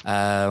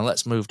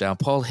 Let's move down.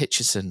 Paul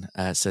Hitchison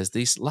says,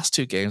 these last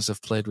 2 games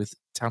have played with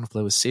Town of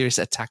Play with serious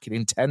attacking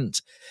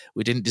intent.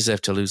 We didn't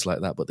deserve to lose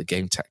like that, but the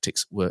game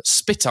tactics were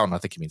spit on. I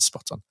think he means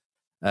spot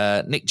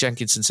on. Nick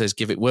Jenkinson says,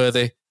 give it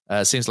Worthy.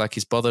 Seems like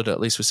he's bothered. At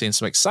least we're seeing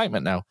some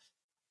excitement now.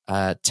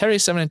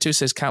 Terry7-2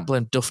 says, can't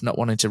blame Duff not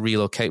wanting to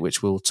relocate,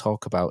 which we'll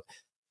talk about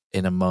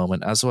in a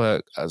moment. As we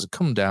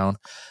come down,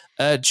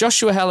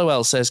 Joshua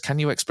Hellowell says, can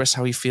you express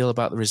how you feel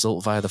about the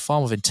result via the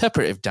form of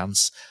interpretive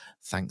dance?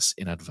 Thanks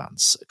in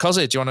advance.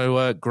 Cozzy, do you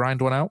want to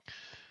grind one out?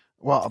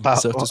 What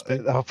about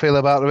how I feel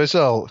about the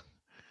result?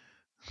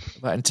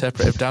 About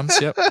interpretive dance,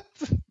 yep.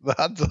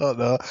 I don't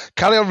know.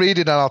 Carry on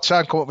reading and I'll try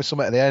and come up with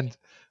something at the end.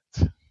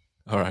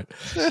 All right.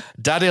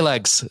 Daddy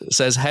Legs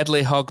says,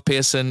 Headley, Hogg,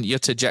 Pearson,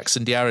 Yutta,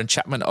 Jackson, Diarra and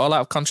Chapman all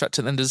out of contract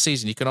at the end of the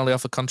season. You can only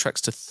offer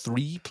contracts to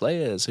 3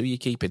 players. Who are you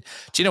keeping?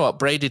 Do you know what?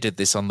 Brady did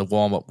this on the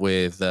warm-up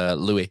with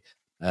Louis.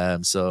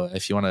 So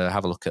if you want to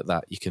have a look at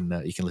that, you can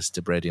listen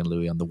to Brady and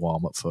Louis on the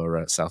warm-up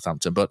for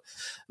Southampton. But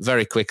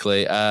very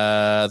quickly,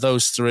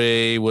 those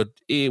 3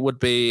 would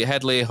be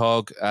Headley,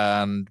 Hogg,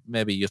 and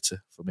maybe Yutta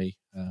for me.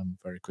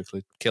 Very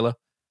quickly. Killer?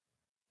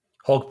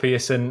 Hogg,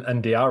 Pearson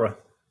and Diarra.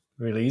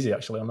 really easy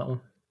actually on that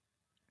one.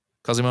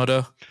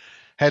 Quasimodo?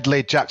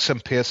 Headley, Jackson,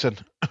 Pearson.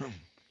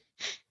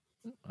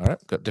 All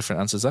right, got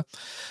different answers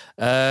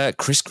there.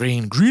 Chris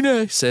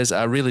Greeny says,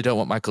 I really don't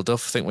want Michael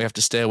Duff. I think we have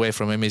to stay away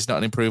from him. He's not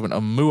an improvement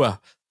on Mua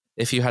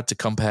if you had to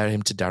compare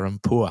him to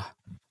Darren Poor.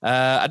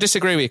 I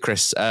disagree with you,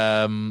 Chris,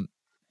 on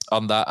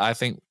that. I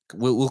think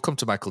we'll come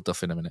to Michael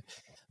Duff in a minute.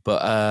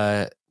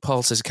 But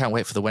Paul says, I can't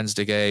wait for the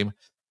Wednesday game.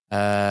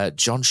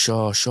 John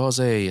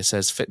Shawsey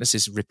says, fitness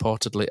is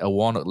reportedly a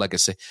Warnock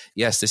legacy.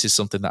 Yes, this is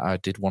something that I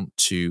did want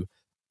to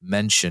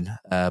mention,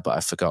 but I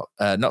forgot.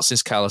 Not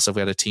since Carlos have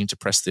we had a team to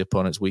press the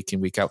opponents week in,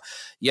 week out.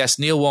 Yes,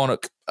 Neil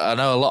Warnock, I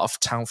know a lot of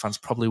Town fans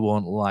probably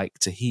won't like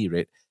to hear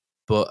it,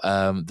 but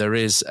there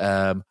is,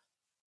 shall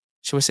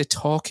we say,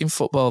 talk in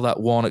football that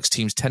Warnock's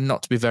teams tend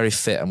not to be very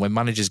fit, and when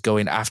managers go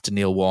in after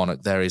Neil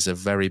Warnock, there is a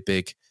very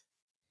big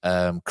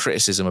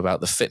criticism about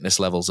the fitness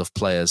levels of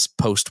players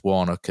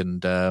post-Warnock,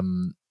 and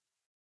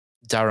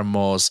Darren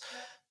Moore's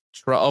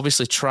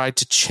obviously tried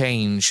to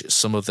change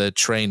some of the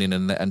training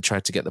and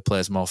tried to get the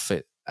players more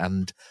fit,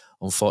 and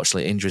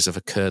unfortunately injuries have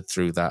occurred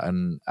through that,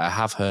 and I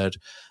have heard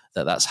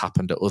that that's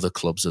happened at other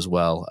clubs as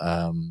well,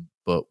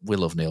 but we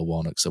love Neil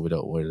Warnock, so we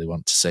don't really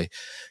want to say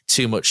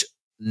too much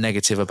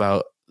negative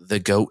about the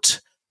GOAT,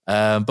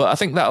 but I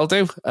think that'll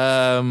do.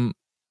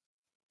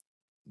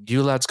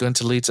 You lads going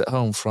to Leeds at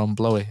home from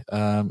Blowy?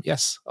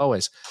 Yes,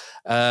 always.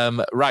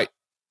 Right,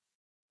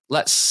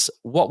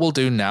 what we'll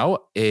do now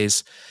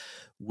is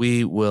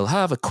we will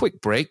have a quick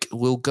break.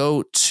 We'll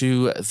go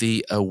to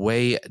the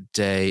away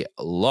day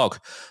log.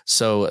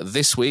 So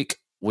this week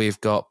we've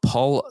got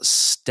Paul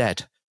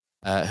Stead,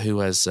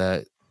 who has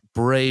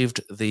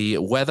braved the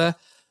weather,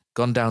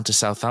 gone down to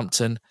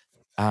Southampton,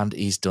 and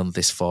he's done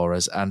this for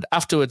us. And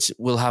afterwards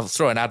we'll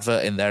throw an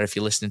advert in there if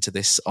you're listening to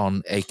this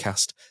on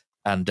Acast.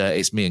 And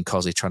it's me and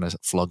Cozzy trying to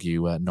flog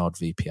you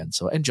NordVPN.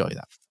 So enjoy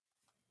that.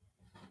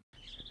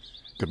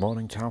 Good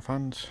morning, Town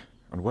fans,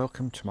 and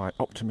welcome to my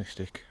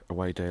optimistic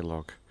away day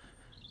log.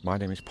 My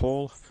name is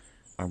Paul.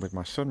 I'm with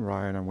my son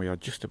Ryan, and we are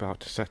just about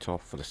to set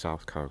off for the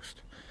South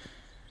Coast.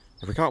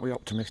 If we can't be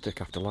optimistic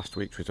after last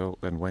week's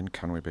result, then when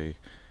can we be?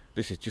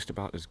 This is just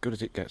about as good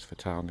as it gets for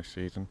Town this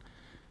season,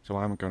 so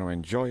I'm going to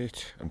enjoy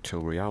it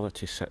until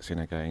reality sets in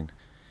again,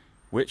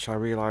 which I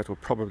realise will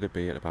probably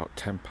be at about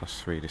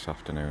 3:10 this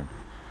afternoon.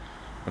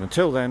 But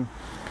until then,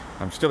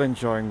 I'm still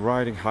enjoying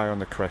riding high on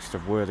the crest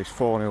of Worley's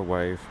 4-0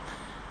 wave.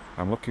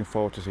 I'm looking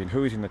forward to seeing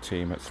who is in the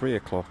team at 3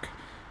 o'clock,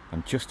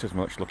 and just as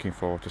much looking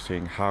forward to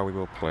seeing how we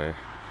will play.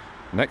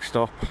 Next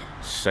stop,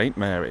 St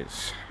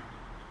Mary's.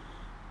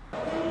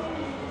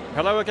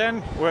 Hello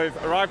again, we've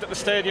arrived at the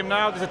stadium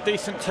now. There's a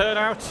decent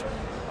turnout.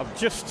 I've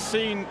just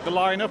seen the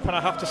lineup, and I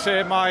have to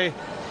say my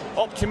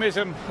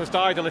optimism has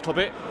died a little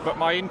bit, but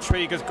my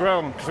intrigue has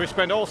grown, because we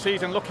spent all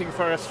season looking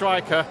for a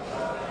striker,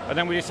 and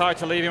then we decided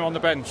to leave him on the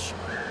bench.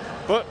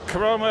 But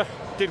Karoma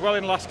did well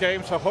in last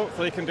game, so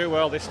hopefully he can do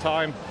well this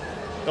time.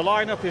 The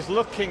lineup is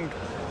looking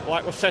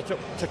like we're set up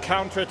to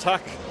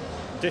counter-attack,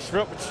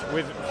 disrupt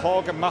with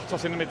Hogg and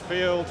Matos in the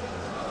midfield.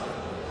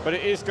 But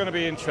it is going to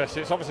be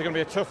interesting. It's obviously going to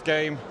be a tough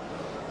game.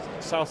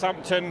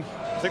 Southampton,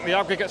 I think the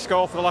aggregate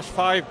score for the last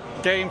 5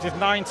 games is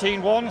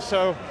 19-1,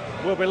 so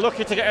we'll be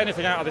lucky to get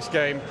anything out of this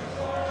game.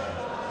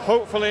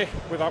 Hopefully,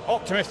 with our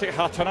optimistic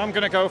hat on, I'm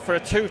going to go for a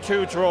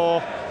 2-2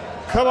 draw.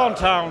 Come on,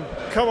 Town,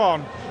 come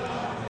on.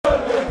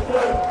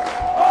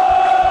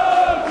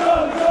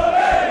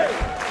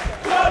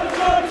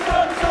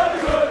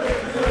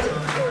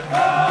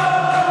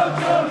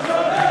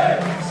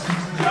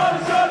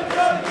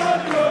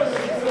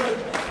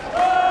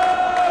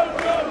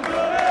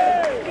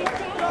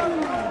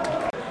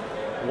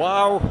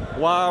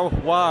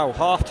 Wow,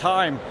 half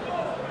time.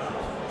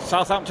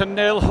 Southampton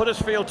 0,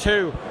 Huddersfield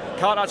 2.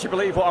 Can't actually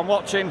believe what I'm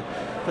watching.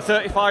 For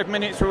 35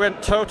 minutes we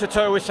went toe to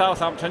toe with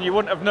Southampton. You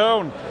wouldn't have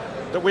known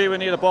that we were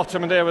near the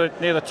bottom and they were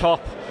near the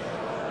top.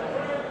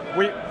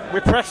 We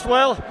pressed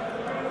well.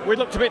 We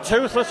looked a bit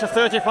toothless for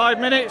 35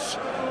 minutes.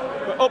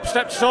 But up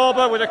stepped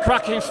Sorba with a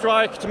cracking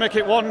strike to make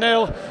it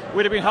 1-0.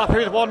 We'd have been happy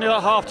with 1-0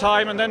 at half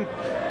time, and then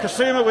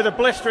Kasuma with a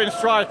blistering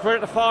strike. We're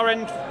at the far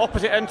end,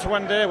 opposite end to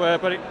when they were,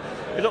 but it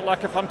looked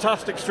like a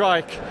fantastic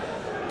strike.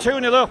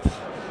 2-0 up.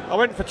 I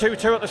went for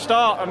 2-2 at the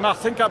start, and I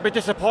think I'd be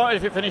disappointed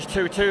if it finished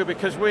 2-2,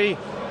 because we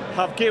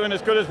have given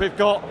as good as we've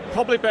got,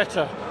 probably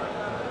better.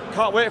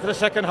 Can't wait for the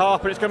second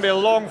half, but it's going to be a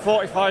long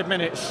 45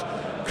 minutes.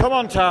 Come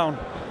on, Town.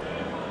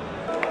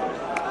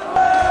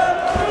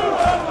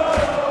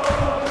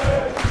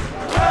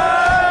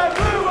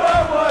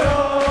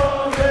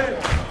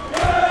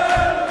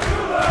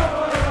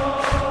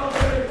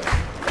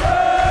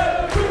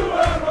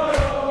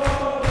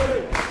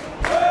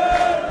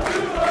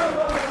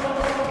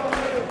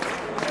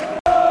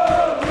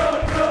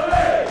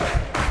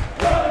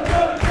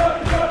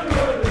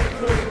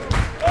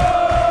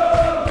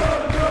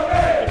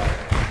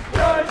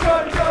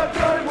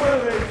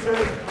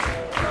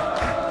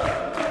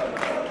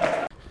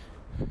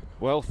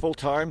 Well, full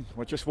time,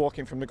 we're just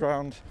walking from the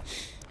ground.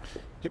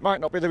 It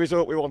might not be the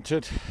result we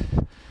wanted,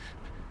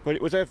 but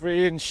it was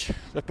every inch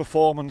the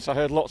performance. I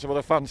heard lots of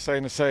other fans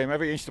saying the same.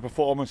 Every inch the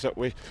performance that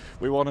we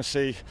want to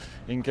see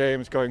in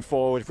games going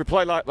forward. If we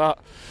play like that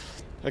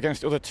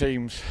against other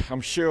teams,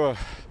 I'm sure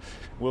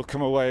we'll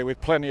come away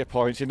with plenty of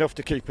points, enough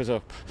to keep us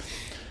up.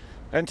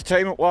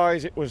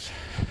 Entertainment-wise, it was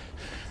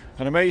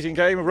an amazing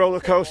game, a roller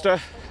coaster,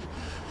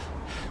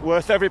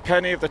 worth every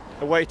penny of the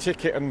away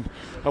ticket and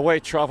away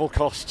travel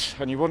costs,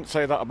 and you wouldn't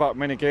say that about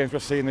many games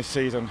we've seen this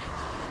season.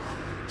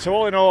 So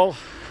all in all,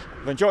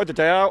 I've enjoyed the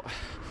day out.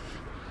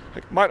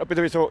 It might not be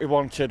the result we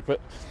wanted, but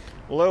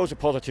loads of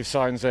positive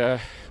signs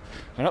there.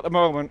 And at the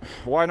moment,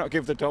 why not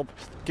give the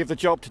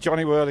job to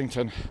Johnny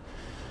Worthington?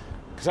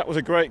 Because that was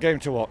a great game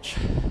to watch.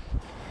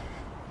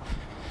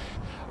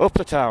 Up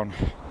the town.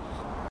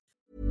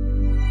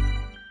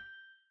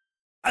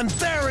 And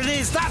there it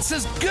is, that's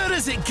as good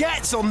as it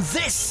gets on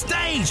this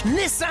stage.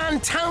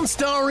 Nissan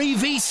Townstar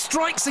EV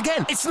strikes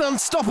again. It's an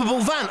unstoppable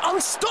van,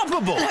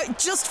 unstoppable.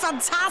 Just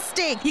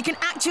fantastic. You can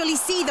actually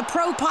see the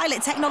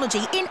ProPilot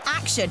technology in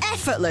action.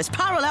 Effortless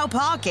parallel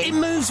parking. It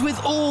moves with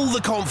all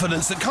the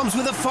confidence that comes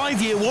with a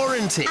 5-year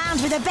warranty.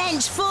 And with a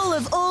bench full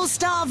of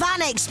all-star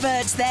van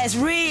experts, there's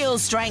real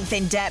strength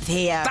in depth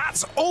here.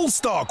 That's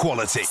all-star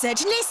quality.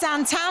 Search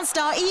Nissan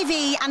Townstar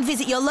EV and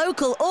visit your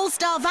local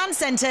all-star van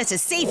centre to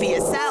see for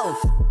yourself.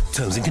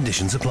 Terms and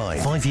conditions apply.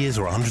 5 years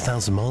or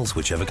 100,000 miles,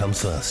 whichever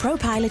comes first.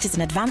 ProPilot is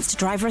an advanced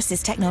driver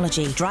assist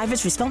technology.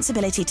 Driver's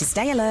responsibility to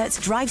stay alert,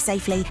 drive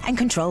safely, and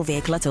control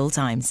vehicle at all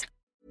times.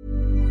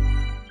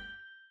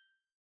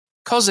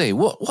 Cozzy,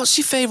 what's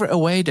your favourite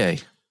away day?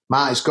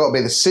 Matt, it's got to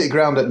be the City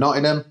Ground at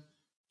Nottingham.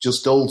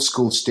 Just old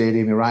school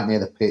stadium, you're right near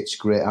the pitch,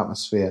 great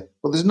atmosphere.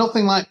 But there's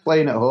nothing like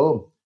playing at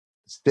home.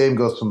 The same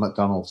goes for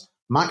McDonald's.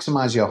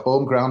 Maximise your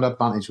home ground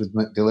advantage with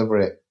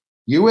McDelivery.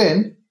 You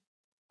in?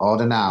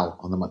 Order now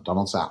on the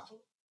McDonald's app.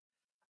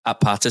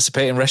 At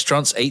participating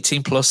restaurants,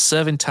 18 plus,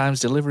 serving times,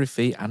 delivery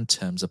fee and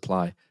terms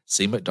apply.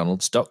 See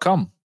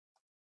mcdonalds.com.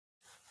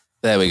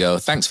 There we go.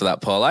 Thanks for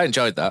that, Paul. I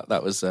enjoyed that.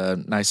 That was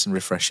nice and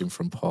refreshing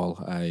from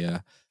Paul.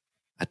 I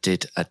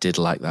did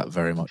like that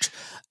very much.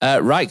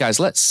 Right, guys,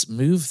 let's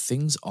move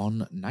things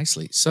on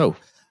nicely. So,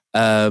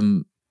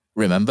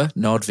 remember,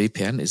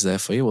 NordVPN is there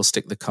for you. We'll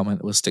stick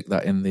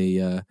that in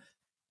the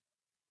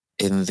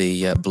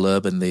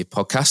blurb in the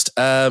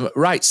podcast.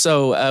 Right,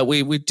 so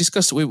we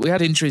discussed, we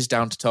had injuries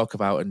down to talk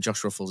about, and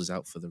Josh Ruffels is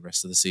out for the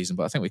rest of the season,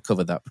 but I think we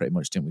covered that pretty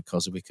much, didn't we?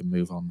 Because we can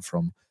move on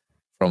from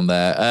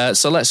there.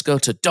 So let's go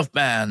to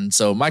Duffman.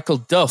 So Michael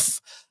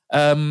Duff.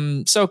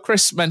 So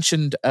Chris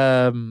mentioned,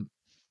 Chris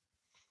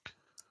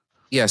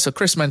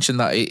mentioned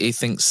that he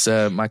thinks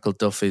Michael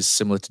Duff is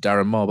similar to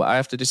Darren Moore, but I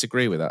have to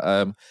disagree with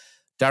that.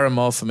 Darren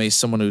Moore, for me, is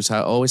someone who's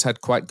always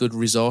had quite good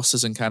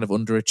resources and kind of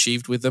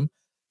underachieved with them.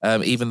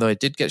 Even though I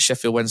did get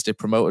Sheffield Wednesday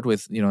promoted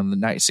with, the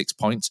 96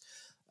 points.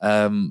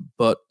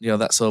 But,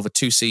 that's over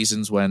 2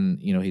 seasons when,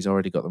 he's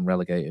already got them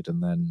relegated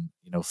and then,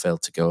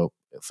 failed to go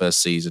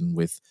first season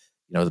with,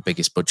 the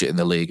biggest budget in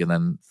the league and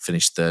then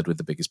finished third with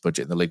the biggest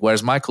budget in the league.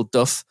 Whereas Michael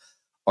Duff,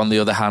 on the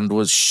other hand,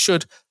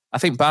 I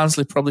think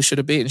Barnsley probably should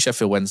have beaten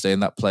Sheffield Wednesday in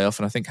that playoff.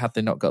 And I think had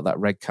they not got that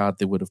red card,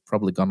 they would have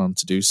probably gone on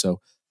to do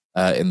so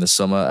in the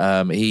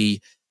summer.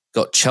 He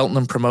got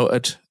Cheltenham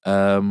promoted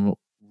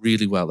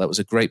really well. That was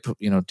a great,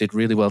 did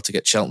really well to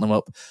get Cheltenham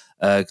up,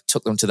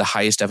 took them to the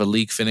highest ever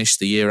league finish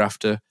the year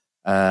after,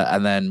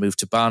 and then moved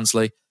to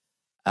Barnsley.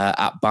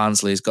 At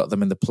Barnsley, has got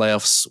them in the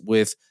playoffs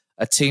with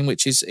a team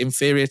which is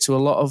inferior to a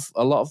lot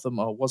of them,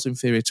 or was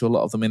inferior to a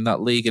lot of them in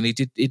that league, and he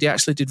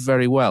actually did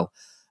very well.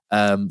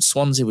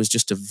 Swansea was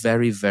just a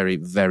very, very,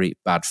 very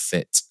bad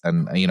fit,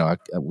 and I've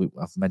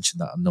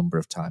mentioned that a number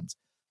of times.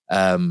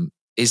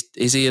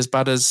 Is he as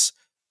bad as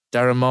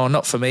Darren Moore?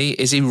 Not for me.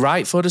 Is he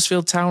right for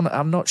Huddersfield Town?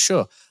 I'm not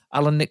sure.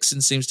 Alan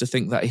Nixon seems to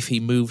think that if he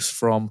moves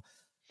from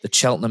the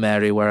Cheltenham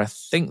area, where I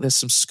think there's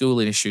some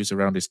schooling issues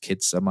around his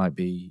kids, I might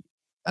be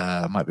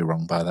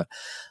wrong by that,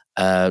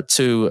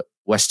 to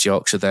West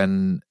Yorkshire,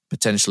 then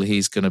potentially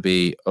he's going to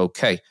be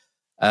okay.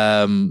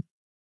 How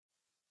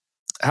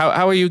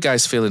are you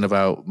guys feeling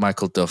about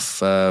Michael Duff,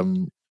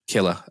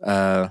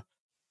 Killer?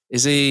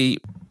 Is he?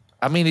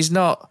 I mean, he's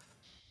not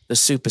the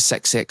super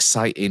sexy,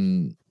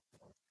 exciting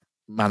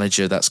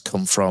manager that's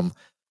come from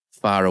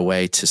far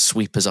away to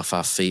sweep us off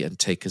our feet and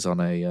take us on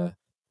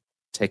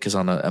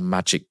a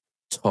magic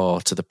tour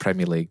to the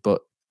Premier League,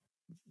 but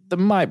there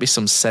might be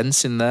some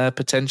sense in there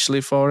potentially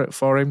for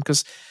him,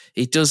 because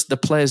the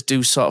players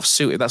do sort of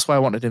suit it. That's why I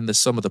wanted him this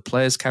summer. The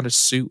players kind of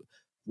suit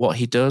what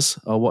he does,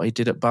 or what he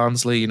did at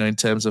Barnsley, in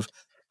terms of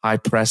high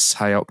press,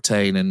 high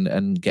octane,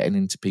 and getting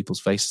into people's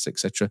faces,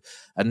 etc.,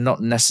 and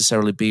not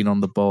necessarily being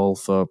on the ball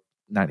for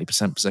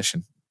 90%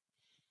 possession.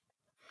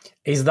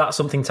 Is that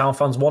something Town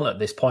fans want at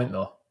this point,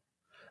 though?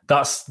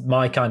 That's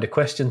my kind of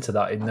question to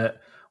that, in that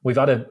we've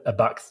had a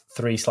back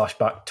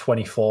 3/back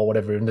 24,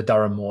 whatever, under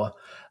Darren Moore.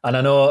 And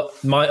I know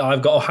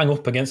I've got to hang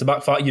up against the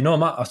back five.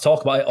 Matt, I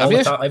talk about it all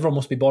the time. Everyone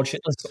must be bored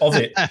shitless of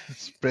it.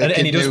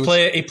 and he does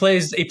play. He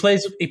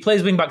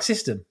plays wing back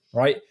system,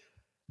 right?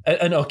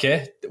 And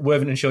okay,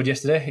 Worthington showed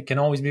yesterday it can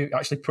always be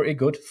actually pretty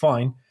good,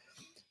 fine.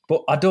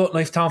 But I don't know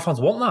if Town fans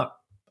want that.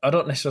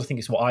 don't necessarily think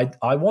it's what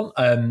I want.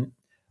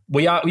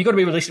 We got to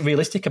be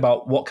realistic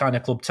about what kind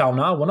of club Town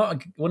are. We're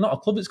not a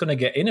club that's going to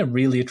get in a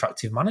really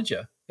attractive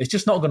manager. It's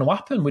just not going to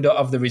happen. We don't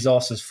have the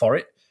resources for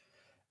it.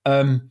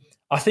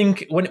 I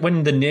think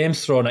when the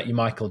name's thrown at you,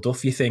 Michael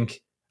Duff, you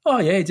think, oh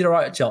yeah, he did all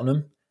right at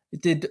Cheltenham. He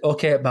did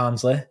okay at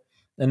Barnsley.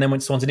 And then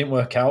when Swansea didn't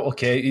work out,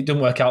 okay, it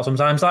doesn't work out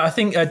sometimes. I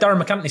think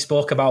Darren McAntney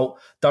spoke about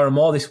Darren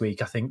Moore this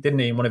week, I think, didn't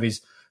he, in one of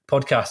his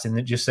podcasts,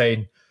 and just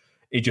saying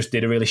he just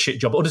did a really shit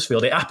job at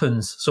Huddersfield. It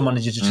happens. Some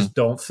managers just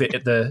don't fit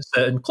at the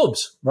certain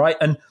clubs, right?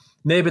 And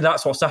maybe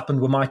that's what's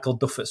happened with Michael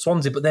Duff at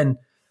Swansea. But then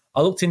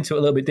I looked into it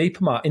a little bit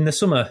deeper, Matt. In the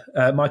summer,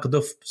 Michael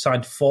Duff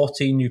signed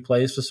 14 new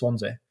players for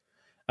Swansea.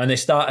 And they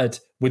started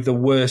with the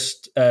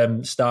worst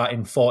start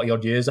in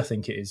 40-odd years, I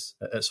think it is,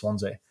 at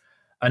Swansea.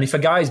 And if a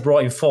guy's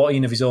brought in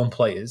 14 of his own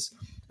players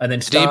and then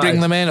Did he bring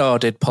them in, or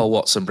did Paul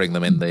Watson bring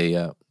them in,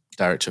 the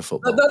director of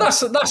football?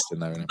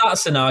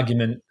 That's an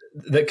argument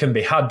that can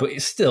be had, but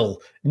it's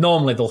still,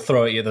 normally they'll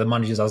throw it at the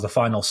managers as the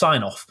final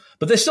sign-off.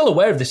 But they're still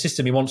aware of the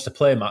system he wants to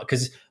play, Matt,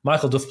 because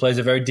Michael Duff plays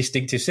a very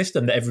distinctive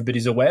system that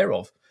everybody's aware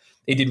of.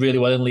 He did really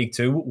well in League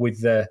Two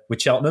with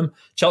Cheltenham.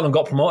 Cheltenham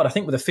got promoted, I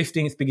think, with the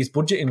 15th biggest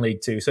budget in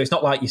League Two. So it's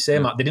not like you say,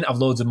 Matt, they didn't have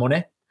loads of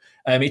money.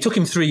 It took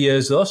him 3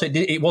 years, though, so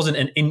it wasn't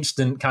an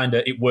instant kind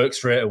of, it worked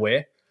straight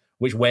away,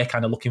 which we're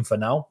kind of looking for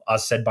now,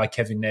 as said by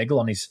Kevin Nagle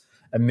on his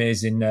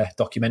amazing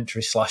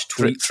documentary /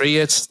 tweet. 3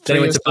 years. Then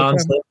he went to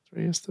Barnsley.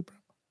 3 years to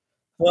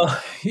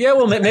Well, yeah,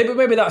 well,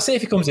 maybe that's it.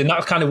 If he comes in,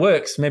 that kind of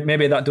works.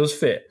 Maybe that does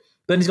fit.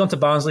 Then he's gone to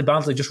Barnsley.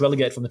 Barnsley just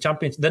relegated from the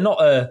Championship. They're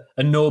not a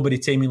nobody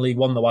team in League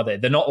One, though, are they?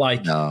 They're not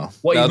like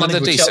what he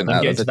managed with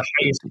Cheltenham getting to the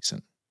highest.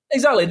 Decent.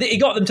 Exactly. He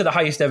got them to the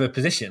highest ever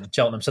position,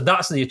 Cheltenham. So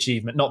that's the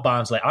achievement, not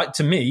Barnsley.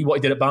 To me, what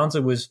he did at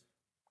Barnsley was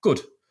good.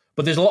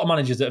 But there's a lot of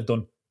managers that have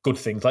done good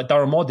things. Like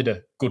Darren Moore did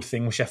a good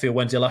thing with Sheffield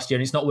Wednesday last year,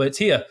 and it's not worked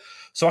here.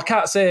 So I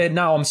can't say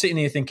now I'm sitting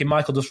here thinking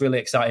Michael Duff's really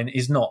exciting.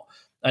 He's not.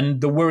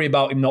 And the worry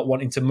about him not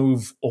wanting to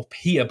move up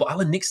here. But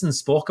Alan Nixon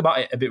spoke about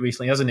it a bit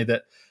recently, hasn't he?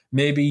 That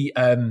maybe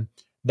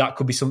that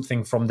could be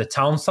something from the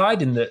Town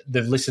side, in that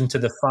they've listened to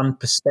the fan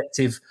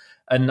perspective.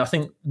 And I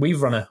think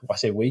we've run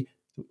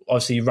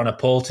obviously ran a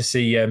poll to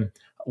see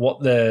what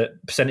the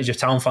percentage of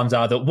Town fans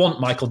are that want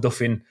Michael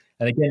Duff in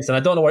and against. And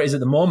I don't know where it is at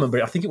the moment,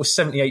 but I think it was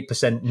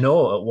 78%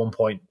 no at one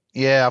point.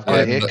 Yeah, I've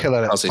got it here,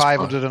 Killer.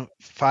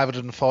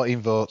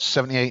 514 votes,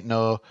 78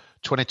 no,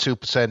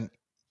 22%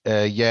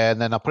 yeah,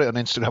 and then I put it on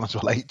Instagram as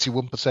well,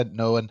 81%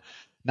 no and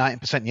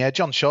 19% yeah.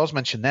 John Shaw's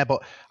mentioned there,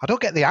 but I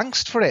don't get the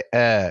angst for it,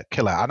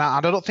 Killer. And I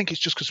don't think it's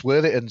just because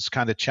Worthington's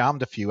kind of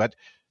charmed a few. There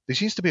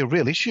seems to be a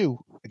real issue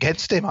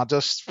against him.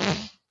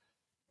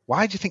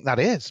 Why do you think that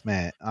is,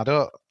 mate? I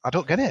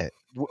don't get it.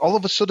 All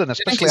of a sudden,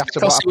 especially after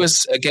because he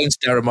was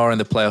against Darren Moore in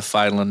the playoff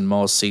final and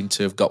Moore seemed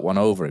to have got one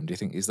over him. Do you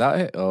think is that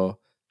it, or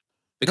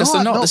because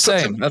they're not the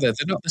same? No, they're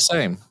not the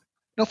same.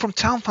 No, from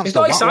Town fans, it's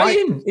not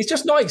exciting. It's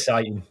just not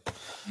exciting.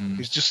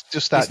 It's just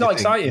that. It's not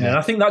exciting, and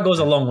I think that goes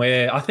a long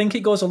way. I think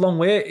it goes a long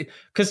way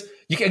because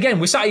again,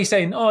 we're sat here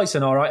saying, "Oh, it's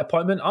an all right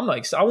appointment." I'm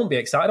not. I won't be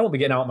excited. I won't be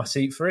getting out of my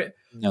seat for it.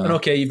 No. And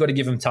okay, you've got to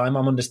give them time.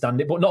 I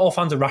understand it, but not all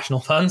fans are rational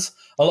fans.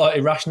 A lot are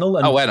irrational,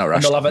 and we're not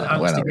rational. And they'll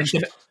have an angst against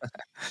it.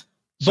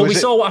 But we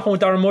saw what happened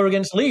with Darren Moore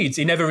against Leeds.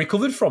 He never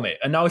recovered from it,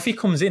 and now if he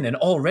comes in and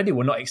already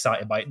we're not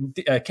excited by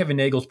it. Kevin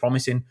Nagle's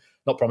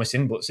not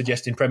promising, but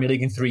suggesting Premier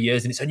League in 3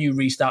 years, and it's a new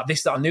restart.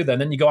 This, that, and the other.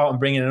 And then you go out and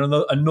bring in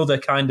another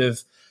kind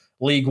of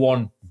League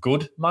One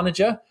good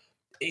manager.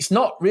 It's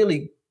not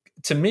really,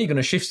 to me, going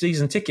to shift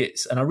season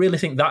tickets. And I really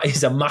think that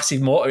is a massive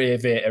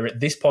motivator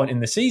at this point in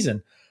the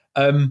season.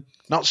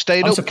 Not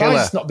staying I'm up, surprised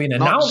Killer. It's not been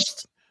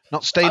announced.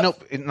 Not staying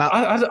up in that.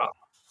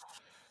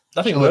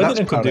 I think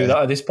Worthington could do that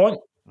at this point.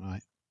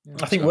 Right.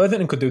 I think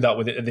Worthington could do that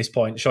with it at this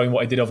point, showing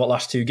what he did over the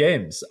last 2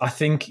 games. I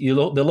think they're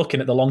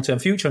looking at the long-term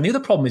future. And the other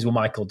problem is with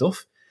Michael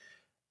Duff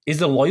is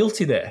the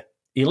loyalty there.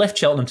 He left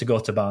Cheltenham to go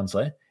to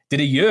Barnsley,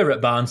 did a year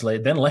at Barnsley,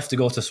 then left to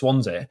go to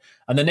Swansea.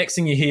 And the next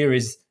thing you hear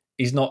is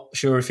he's not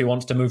sure if he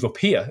wants to move up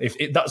here.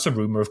 If that's a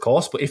rumour, of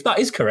course. But if that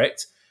is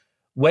correct,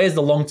 where's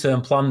the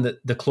long-term plan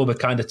that the club are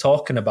kind of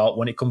talking about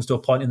when it comes to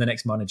appointing the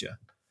next manager?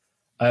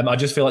 I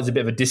just feel like there's a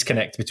bit of a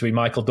disconnect between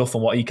Michael Duff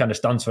and what he kind of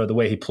stands for, the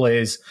way he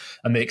plays,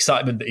 and the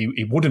excitement that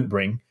he wouldn't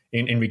bring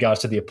in regards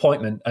to the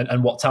appointment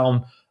and what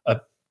Town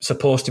are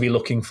supposed to be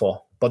looking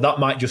for. But that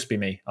might just be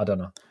me. I don't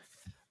know.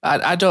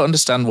 I don't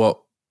understand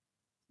what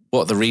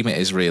the remit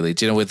is really.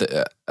 Do you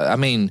know? I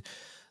mean,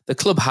 the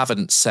club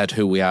haven't said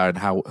who we are and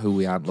who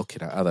we aren't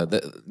looking at. Either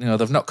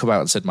they've not come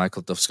out and said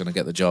Michael Duff's going to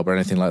get the job or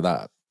anything like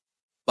that.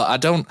 But I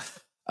don't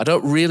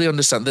really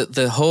understand that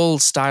the whole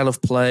style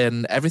of play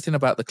and everything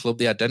about the club,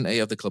 the identity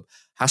of the club,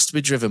 has to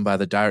be driven by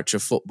the director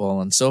of football.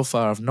 And so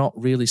far, I've not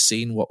really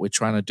seen what we're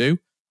trying to do.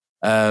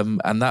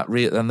 And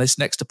this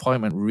next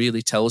appointment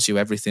really tells you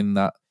everything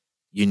that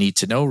you need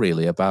to know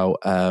really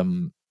about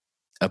the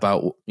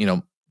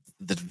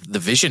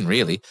vision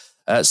really.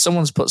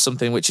 Someone's put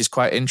something which is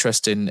quite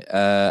interesting,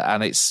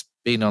 and it's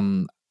been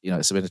on,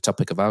 it's been a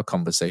topic of our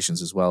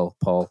conversations as well,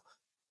 Paul.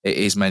 it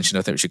is mentioned,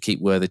 I think we should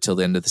keep Worthy till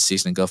the end of the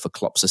season and go for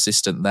Klopp's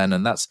assistant then.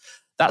 And that's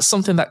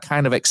something that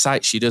kind of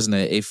excites you, doesn't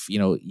it? If,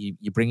 you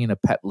bring in a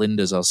Pep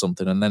Linders or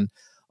something, and then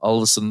all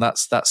of a sudden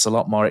that's a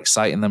lot more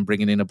exciting than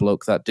bringing in a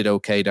bloke that did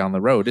okay down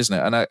the road, isn't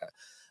it?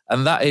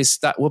 And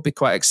that would be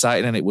quite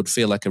exciting, and it would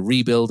feel like a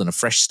rebuild and a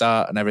fresh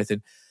start and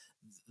everything.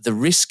 The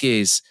risk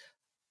is,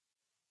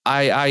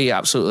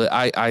 I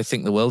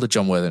think the world of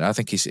John Worthington. I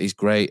think he's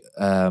great.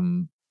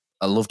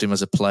 I loved him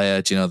as a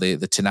player. Do you know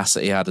the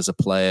tenacity he had as a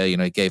player?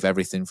 He gave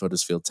everything for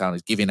Huddersfield Town.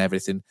 He's giving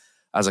everything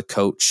as a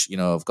coach.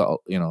 I've got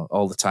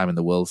all the time in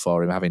the world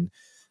for him, having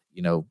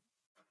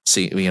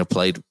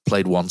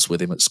played once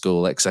with him at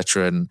school,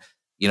 etc. And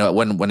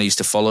when I used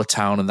to follow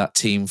Town and that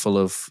team full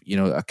of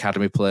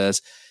academy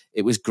players,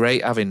 it was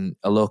great having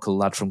a local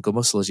lad from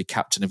Gummersall as your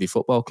captain of your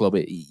football club.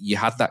 You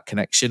had that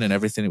connection and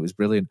everything. It was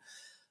brilliant.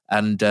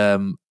 And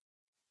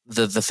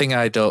the thing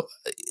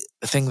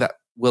that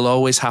will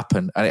always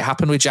happen, and it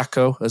happened with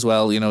Jacko as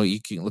well. You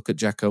can look at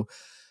Jacko.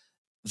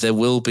 There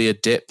will be a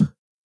dip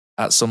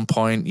at some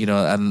point,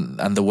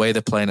 and the way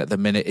they're playing at the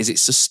minute, is it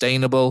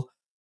sustainable?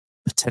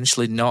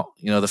 Potentially not.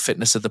 The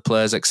fitness of the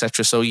players,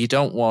 etc. So you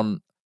don't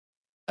want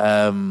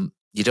to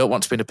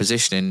be in a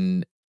position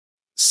in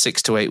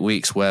 6 to 8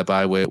 weeks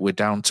whereby we're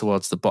down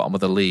towards the bottom of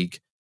the league,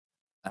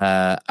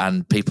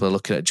 and people are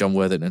looking at John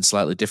Worthington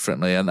slightly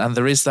differently, and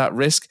there is that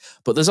risk.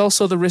 But there's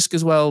also the risk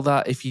as well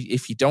that if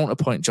you don't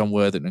appoint John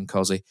Worthington,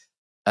 Cozzy,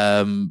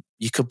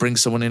 you could bring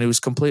someone in who's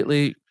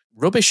completely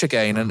rubbish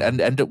again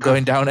and end up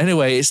going down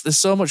anyway. There's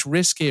so much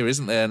risk here,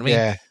 isn't there? I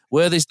mean,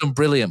 Worthy's done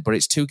brilliant, but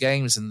it's 2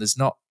 games, and there's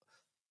not.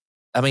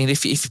 I mean,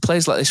 if he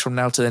plays like this from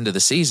now to the end of the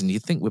season,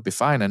 you'd think we'd be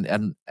fine.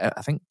 And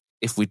I think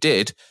if we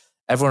did,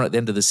 everyone at the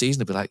end of the season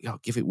would be like,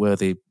 give it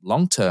Worthy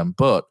long term.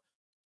 But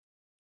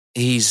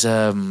he's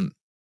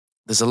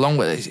there's a long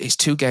way. It's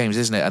 2 games,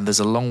 isn't it? And there's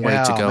a long way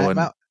to go.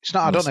 Mate, it's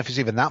not. I don't know if it's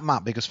even that,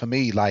 Matt, because for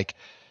me,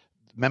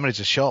 memories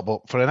are short.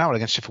 But for an hour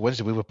against Sheffield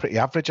Wednesday, we were pretty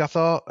average, I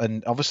thought.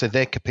 And obviously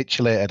they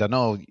capitulated. I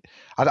know.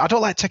 I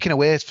don't like taking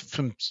away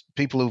from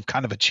people who've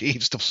kind of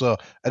achieved stuff. So at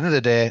the end of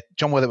the day,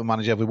 John Worthington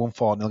manager, we won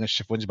 4-0 against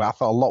Sheffield Wednesday, but I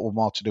thought a lot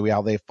more to do with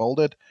how they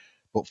folded.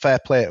 But fair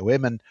play to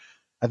him. And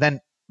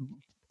then,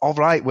 all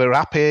right, we were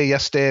happy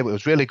yesterday. It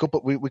was really good,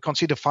 but we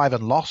conceded 5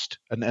 and lost.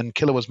 And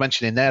Killer was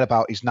mentioning there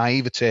about his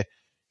naivety.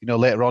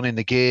 Later on in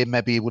the game,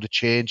 maybe he would have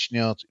changed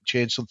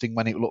something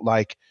when it looked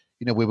like,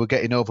 we were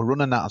getting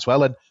overrun and that as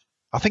well. And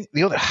I think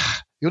the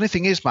only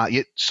thing is, Matt,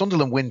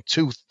 Sunderland win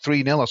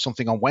 2-3-0 or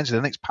something on Wednesday,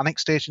 and it's panic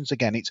stations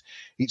again. It's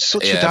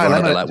such a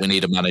dilemma. Like we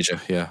need a manager,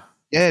 yeah.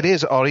 Yeah, it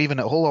is, or even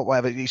at Hull or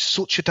whatever. It's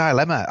such a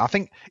dilemma. I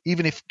think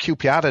even if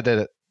QPR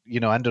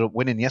ended up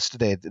winning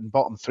yesterday in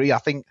bottom 3, I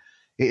think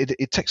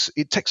it takes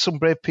some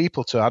brave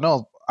people to. I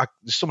know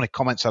there's so many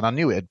comments, and I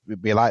knew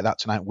it'd be like that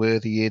tonight,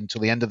 Worthy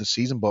until the end of the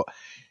season, but.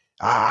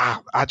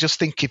 I just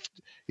think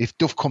if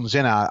Duff comes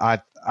in, I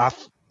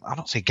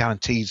don't say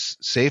guarantees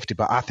safety,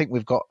 but I think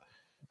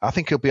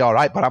he'll be all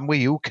right. But I'm with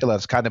you,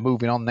 Killers, kind of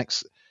moving on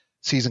next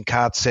season,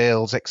 card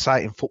sales,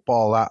 exciting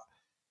football. That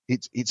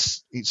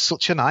it's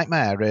such a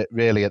nightmare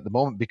really at the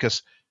moment,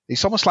 because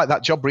it's almost like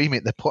that job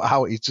remit they put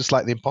out. It's just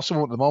like the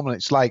impossible at the moment.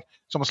 It's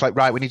almost like,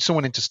 right, we need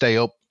someone in to stay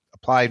up,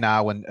 apply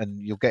now, and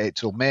you'll get it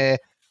till May.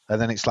 And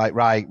then it's like,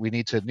 right, we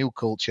need a new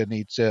culture,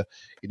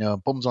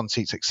 bums on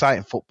seats,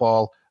 exciting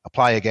football.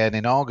 Apply again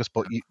in August,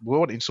 but we're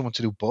wanting someone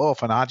to do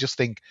both. And I just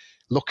think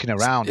looking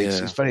around,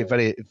 it's very,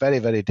 very, very,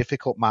 very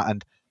difficult, Matt.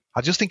 And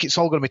I just think it's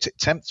all going to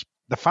be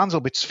the fans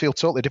will feel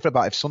totally different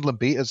about if Sunderland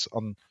beat us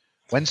on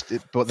Wednesday.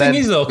 But then,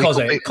 thing is though,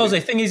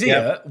 Cozzy, thing is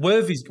here,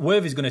 Worthy's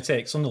going to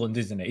take Sunderland,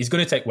 isn't it? He's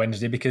going to take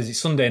Wednesday because it's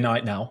Sunday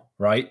night now,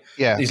 right?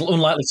 Yeah, it's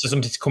unlikely for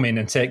somebody to come in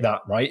and take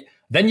that, right?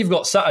 Then you've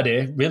got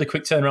Saturday, really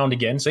quick turnaround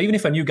again. So even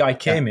if a new guy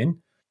came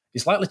in,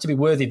 it's likely to be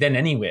Worthy then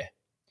anyway.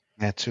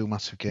 Yeah, 2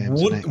 massive games.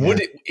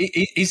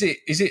 Is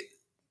it?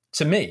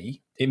 To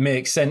me, it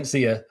makes sense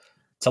here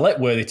to let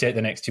Worthy take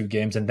the next 2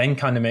 games and then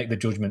kind of make the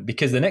judgment,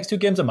 because the next 2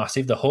 games are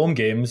massive. The home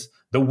games,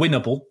 they're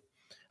winnable,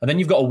 and then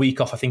you've got a week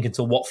off, I think,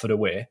 until Watford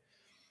away.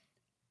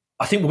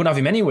 I think we're going to have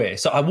him anyway.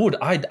 So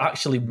I'd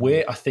actually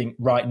wait, I think,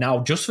 right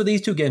now just for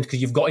these 2 games,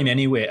 because you've got him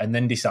anyway, and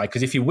then decide.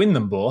 Because if you win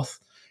them both,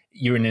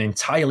 you're in you're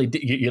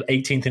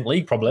 18th in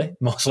league, probably,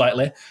 most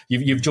likely.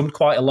 You've jumped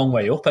quite a long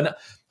way up. And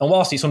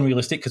whilst it's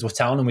unrealistic because we're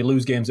Town and we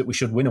lose games that we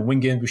should win and win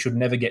games we should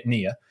never get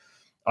near,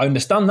 I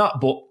understand that,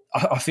 but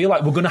I feel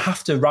like we're going to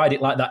have to ride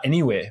it like that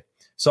anyway.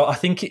 So I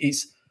think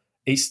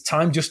it's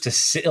time just to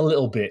sit a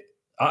little bit.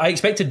 I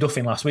expected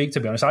Duffin last week, to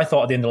be honest. I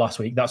thought at the end of last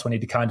week, that's when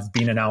he'd kind of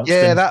been announced.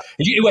 Yeah,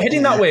 we're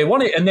heading that way,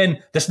 wasn't it? And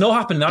then the snow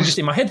happened, and I'm just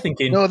in my head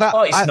thinking,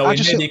 it's snowing,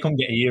 maybe he can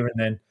get here, and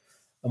then...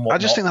 I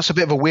just think that's a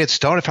bit of a weird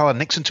story for Alan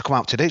Nixon to come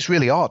out today. It's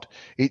really odd.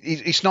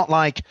 It's not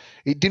like...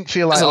 It didn't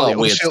feel like... There's a lot of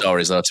weird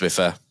stories, though, to be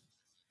fair.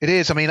 It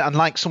is. I mean, and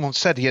like someone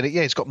said,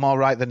 he's got more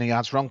right than he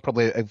has wrong,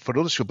 probably for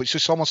others. But it's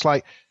just almost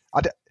like...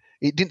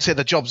 It didn't say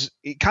the jobs...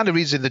 It kind of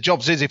reads in the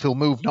jobs is if he'll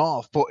move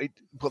north, but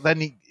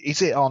then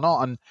is it or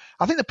not? And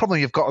I think the problem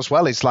you've got as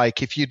well is,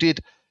 like, if you did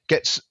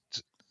get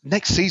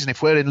next season,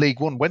 if we're in League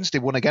One, Wednesday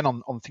won again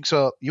on things.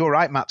 So you're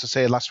right, Matt, to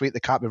say last week they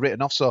can't be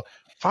written off. So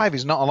 5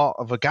 is not a lot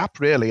of a gap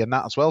really in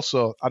that as well.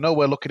 So I know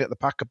we're looking at the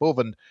pack above,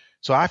 and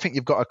so I think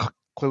you've got to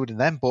include in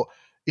them. But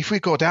if we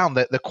go down,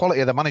 the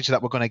quality of the manager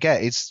that we're going to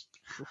get is,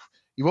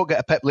 you won't get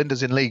a Pep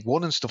Lijnders in League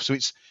One and stuff. So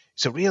it's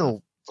a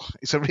real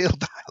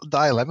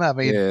dilemma. I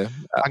mean,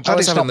 I'm glad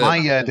it's not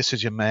my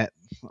decision, mate.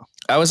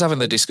 I was having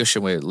the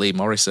discussion with Lee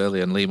Morris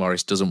earlier, and Lee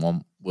Morris doesn't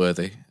want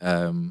Worthy.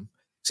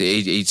 So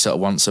he sort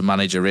of wants a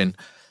manager in.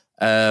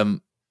 But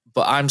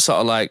I'm sort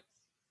of like,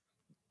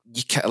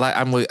 you can, like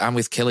I'm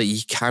with Killer.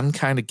 You can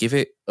kind of give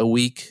it a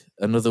week,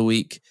 another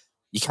week.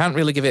 You can't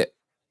really give it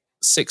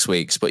 6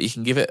 weeks, but you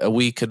can give it a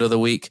week, another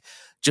week,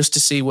 just to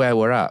see where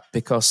we're at,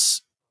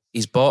 because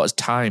he's bought us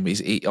time.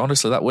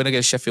 Honestly, that win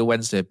against Sheffield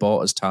Wednesday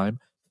bought us time.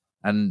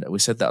 And we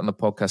said that on the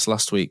podcast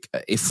last week.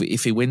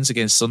 If he wins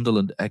against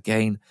Sunderland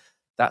again,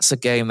 that's a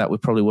game that we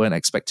probably weren't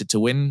expected to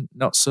win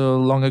not so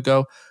long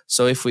ago.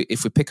 So if we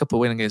pick up a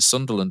win against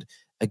Sunderland,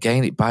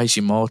 again, it buys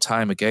you more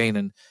time again.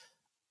 And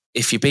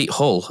if you beat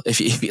Hull, if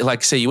you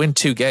like say you win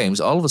 2 games,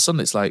 all of a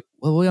sudden it's like,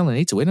 well, we only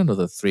need to win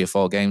another 3 or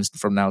 4 games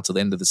from now to the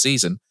end of the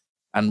season,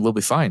 and we'll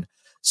be fine.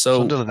 So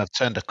Sunderland have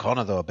turned a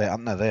corner though a bit,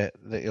 haven't they?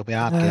 It'll be a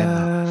hard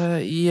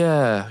game.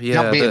 Yeah.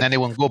 Not beating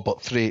anyone good, but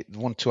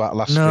 1-2 out of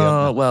last 3.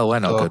 No, well, we're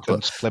not good.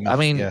 But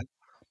Plymouth,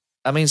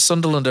 I mean,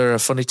 Sunderland are a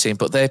funny team,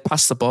 but they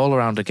pass the ball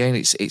around again.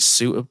 It's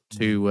suited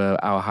to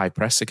our high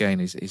press again.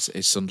 Is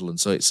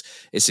Sunderland, so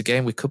it's a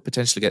game we could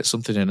potentially get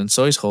something in, and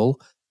so is Hull,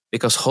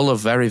 because Hull are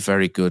very,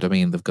 very good. I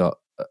mean, they've got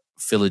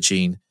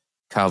Philogene,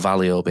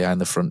 Carvalho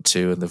behind the front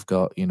too, and they've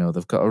got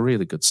a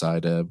really good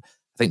side. I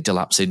think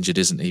Delap's injured,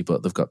 isn't he?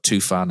 But they've got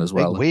Tufan as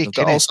well. Big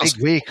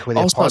week, with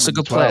all sorts of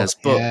good players.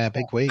 But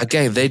big week.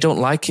 Again, they don't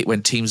like it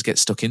when teams get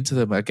stuck into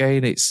them.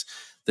 Again, it's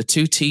the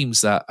 2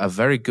 teams that are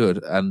very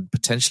good and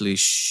potentially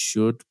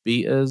should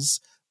beat us,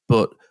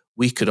 but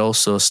we could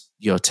also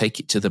take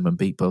it to them and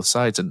beat both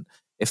sides. And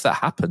if that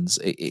happens,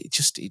 it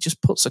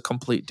just puts a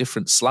complete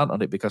different slant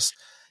on it, because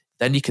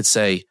then you could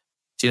say,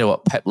 do you know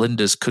what, Pep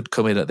Lijnders could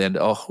come in at the end,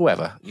 or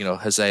whoever,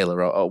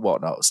 Hazela or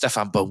whatnot,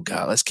 Stefan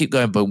Baumgart. Let's keep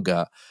going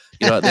Baumgart.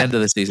 At the end of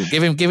the season,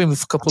 give him a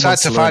couple of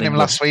months. Tried to find him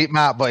last week,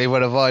 Matt, but he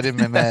would avoid him,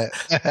 mate.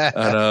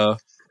 I know.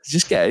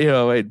 Just get,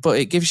 but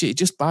it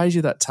just buys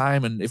you that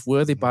time. And if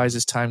Worthy buys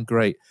us time,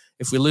 great.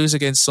 If we lose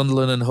against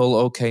Sunderland and Hull,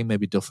 okay,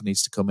 maybe Duffer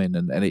needs to come in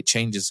and it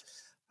changes.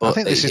 But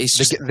I think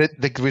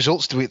the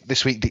results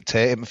this week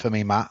dictate him for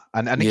me, Matt,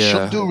 and it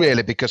should do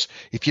really, because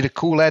if you're a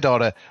cool head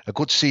or a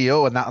good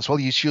CEO and that as well,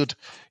 you should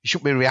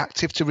be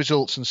reactive to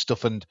results and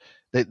stuff, and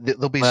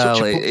there'll be such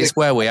a it's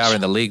where we are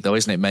in the league, though,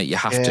 isn't it, mate? You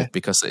have to,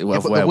 because of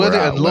where we're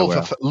at.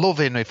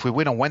 Loving if we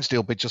win on Wednesday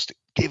will be just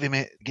give him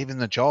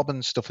the job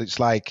and stuff. It's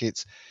like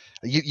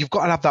you've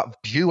got to have that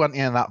view, and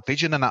that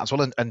vision and that as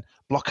well, and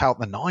block out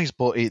the noise.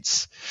 But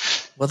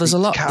there's a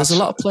lot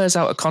of players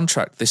out of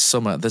contract this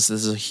summer.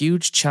 There's a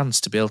huge chance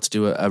to be able to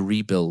do a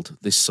rebuild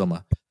this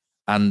summer,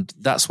 and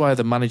that's why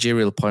the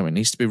managerial appointment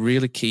needs to be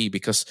really key,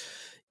 because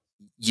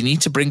you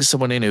need to bring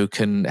someone in who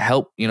can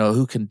help,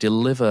 who can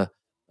deliver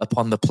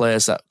upon the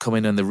players that come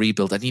in the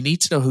rebuild, and you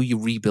need to know who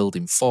you're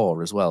rebuilding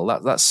for as well.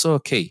 That's so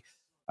key.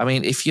 I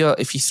mean, if you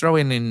throw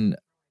in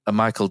a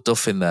Michael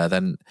Duff in there,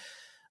 then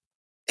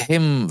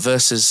him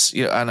versus,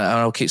 and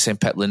I'll keep saying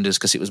Pep Lijnders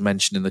because it was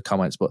mentioned in the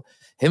comments, but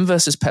him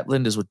versus Pep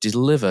Lijnders would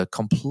deliver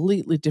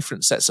completely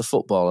different sets of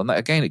football. And that,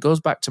 again, it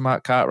goes back to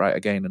Mark Cartwright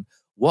again. And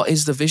what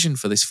is the vision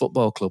for this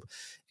football club?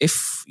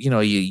 If,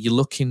 you're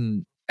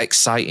looking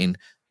exciting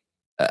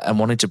and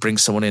wanting to bring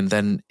someone in,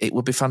 then it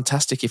would be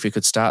fantastic if we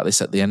could start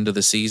this at the end of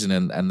the season.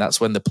 And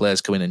that's when the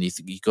players come in. And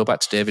you go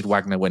back to David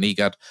Wagner when he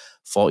got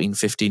 14,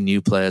 15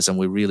 new players, and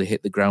we really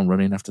hit the ground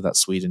running after that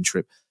Sweden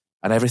trip.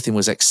 And everything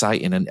was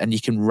exciting. And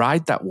you can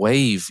ride that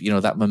wave,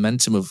 that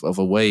momentum of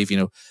a wave,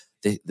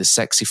 the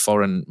sexy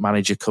foreign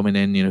manager coming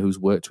in, who's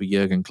worked with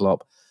Jurgen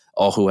Klopp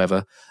or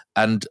whoever,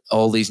 and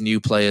all these new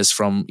players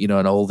from,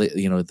 and all the,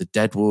 the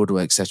Deadwood,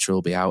 etc.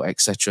 will be out,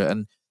 etc.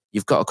 And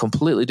you've got a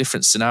completely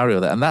different scenario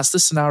there. And that's the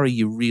scenario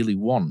you really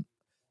want.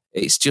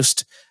 It's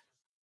just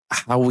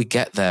how we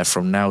get there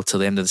from now to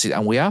the end of the season.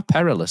 And we are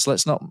perilous.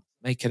 Let's not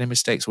make any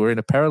mistakes. We're in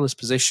a perilous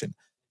position.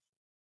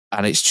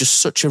 And it's just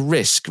such a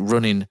risk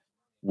running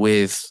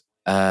with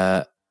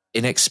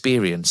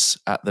inexperience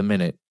at the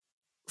minute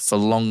for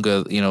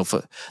longer.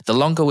 For the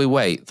longer we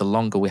wait, the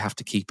longer we have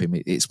to keep him.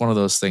 It's one of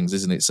those things,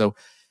 isn't it? So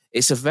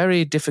it's a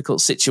very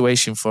difficult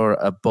situation for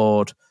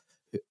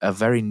a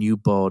very new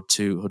board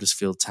to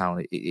Huddersfield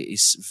Town.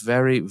 It's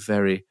very,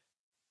 very.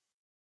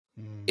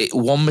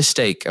 One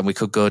mistake and we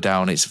could go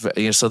down.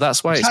 So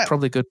that's why it's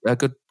probably a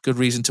good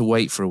reason to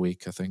wait for a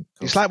week, I think.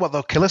 It's like what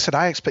the killer said.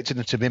 I expected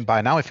him to be in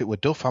by now if it were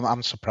Duff.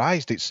 I'm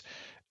surprised.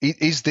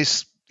 Is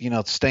this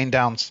staying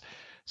down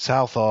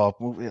south, or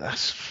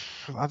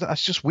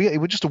that's just weird. It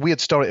was just a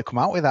weird story to come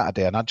out with that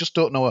day, and I just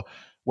don't know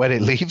where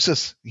it leaves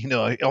us.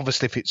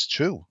 Obviously if it's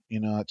true,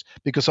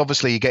 because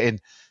obviously you're getting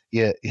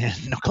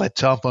knucklehead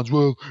town fans.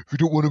 Well, if we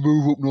don't want to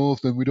move up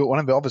north, then we don't want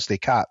to. But obviously,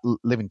 can't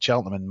live in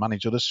Cheltenham and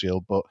manage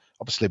Huddersfield. But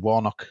obviously,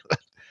 Warnock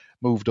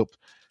moved up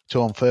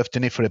Home Firth,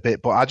 didn't he, for a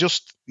bit? But I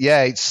just,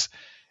 it's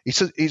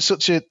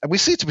such a. We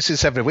see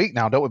this every week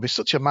now, don't we? It's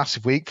such a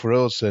massive week for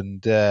us,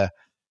 and I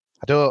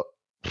don't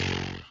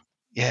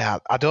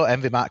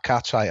envy Matt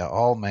Cartwright at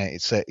all, mate.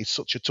 It's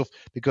such a tough,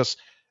 because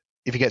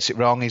if he gets it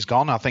wrong, he's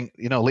gone. I think,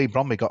 Lee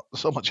Bromby got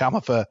so much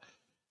hammer for,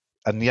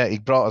 and he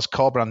brought us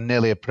Corberan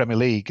nearly a Premier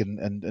League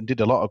and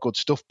did a lot of good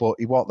stuff, but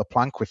he walked the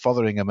plank with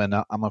Fotheringham, and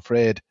I'm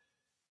afraid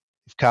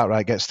if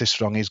Cartwright gets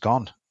this wrong, he's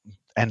gone.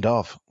 End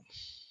of.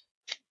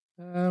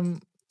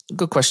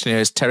 Good question here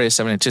is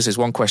Terrier7 inches. Is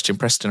one question.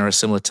 Preston are a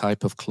similar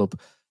type of club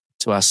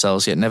to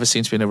ourselves, yet never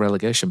seems to be in a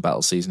relegation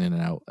battle season in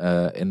and out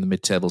in the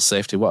mid-table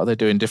safety. What are they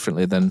doing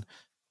differently than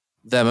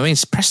them? I mean,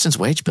 Preston's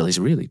wage bill is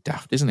really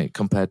daft, isn't it,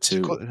 compared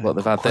to what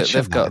they've had?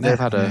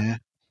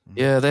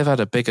 They've had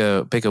a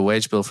bigger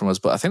wage bill from us,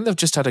 but I think they've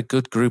just had a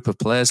good group of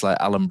players like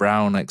Alan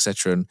Brown,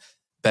 etc., and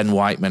Ben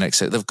Whiteman,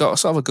 etc. They've got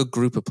sort of a good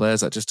group of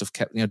players that just have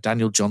kept,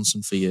 Daniel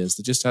Johnson for years.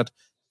 They just had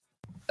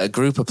a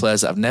group of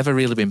players that have never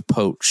really been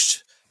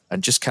poached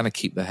and just kind of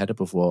keep their head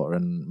above water.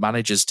 And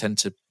managers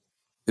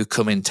who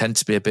come in tend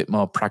to be a bit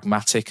more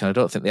pragmatic, and I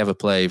don't think they ever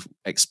play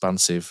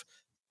expansive,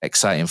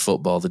 exciting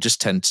football. They just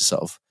tend to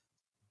sort of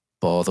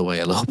bore the way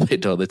a little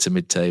bit, don't they, to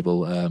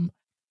mid-table.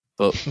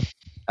 But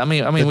I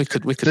mean, we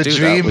could the do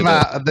dream, that.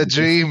 Matt, the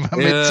dream,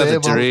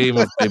 mid-table. The dream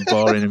of being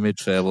boring in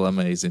mid-table.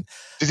 Amazing.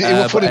 It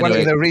was funny when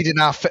they were reading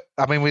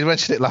we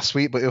mentioned it last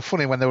week, but it was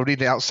funny when they were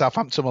reading it out.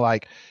 Southampton were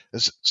like,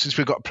 since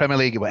we've got Premier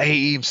League, we're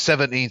 18th,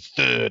 17th,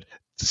 3rd,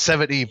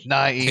 17th,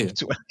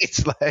 19th. Yeah.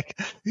 It's like,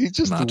 it's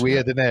just mad,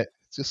 weird, isn't it?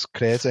 It's just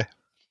crazy.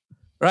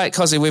 Right,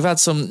 Cozzy, we've had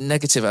some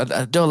negative.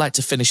 I don't like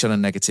to finish on a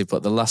negative,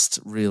 but the last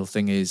real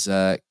thing is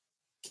Cian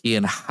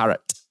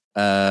Harratt.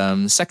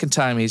 Second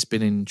time he's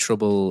been in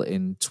trouble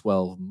in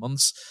 12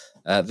 months.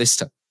 This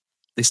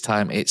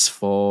time it's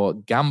for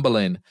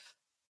gambling.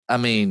 I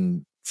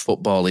mean,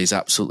 football is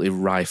absolutely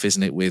rife,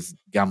 isn't it, with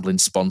gambling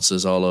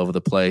sponsors all over the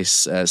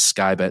place.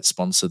 Sky Bet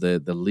sponsor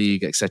the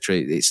league, etc.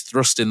 It's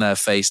thrust in their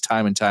face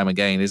time and time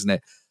again, isn't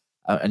it?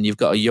 And you've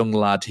got a young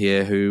lad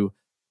here who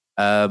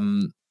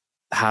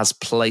has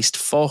placed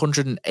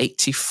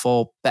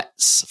 484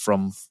 bets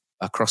from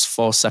across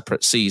 4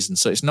 separate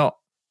seasons. So it's not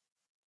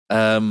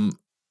an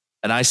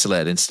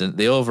isolated incident.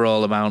 The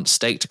overall amount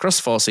staked across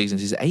 4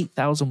 seasons is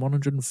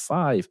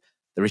 8,105.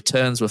 The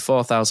returns were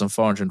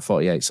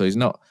 4,448. So he's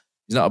not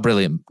a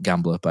brilliant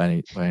gambler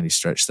by any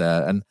stretch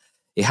there. And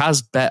he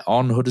has bet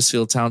on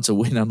Huddersfield Town to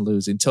win and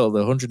lose. In total,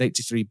 there are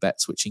 183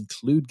 bets, which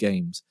include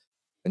games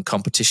and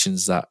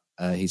competitions that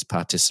he's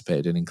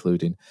participated in,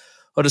 including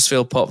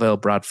Huddersfield, Port Vale,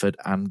 Bradford,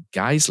 and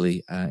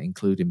Guiseley,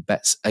 including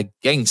bets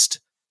against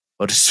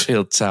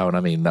Huddersfield Town.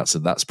 I mean,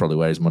 that's probably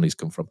where his money's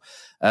come from.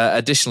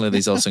 Additionally,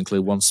 these also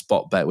include one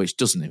spot bet, which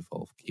doesn't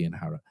involve Cian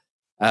Harratt.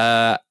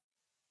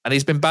 And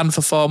he's been banned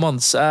for 4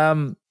 months.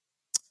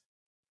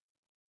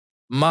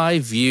 My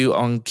view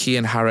on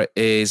Cian Harratt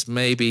is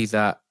maybe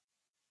that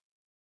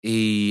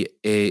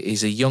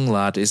he's a young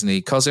lad, isn't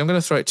he? Cozzy, I'm going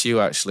to throw it to you,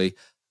 actually,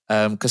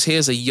 because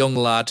here's a young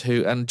lad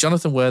who, and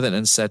Jonathan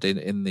Worthington said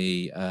in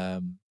the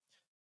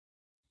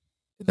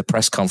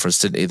press conference,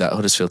 didn't he, that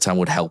Huddersfield Town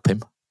would help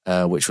him,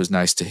 which was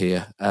nice to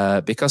hear,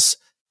 because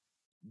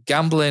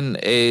gambling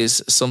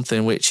is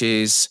something which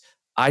is,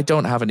 I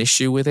don't have an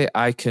issue with it.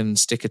 I can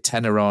stick a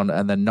tenner on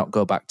and then not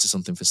go back to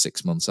something for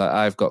 6 months.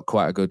 I've got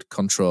quite a good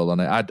control on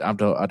it. I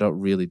don't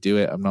really do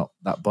it. I'm not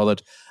that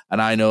bothered. And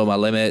I know my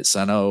limits.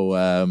 I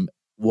know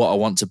what I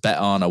want to bet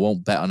on. I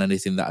won't bet on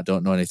anything that I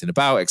don't know anything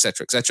about,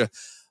 etc., etc.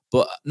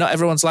 But not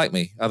everyone's like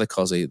me, are they,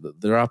 Cozzy?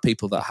 There are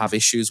people that have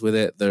issues with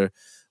it.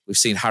 We've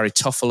seen Harry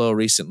Toffolo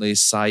recently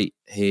cite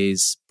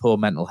his poor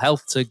mental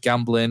health to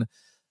gambling.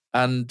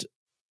 And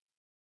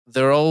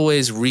there are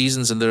always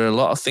reasons, and there are a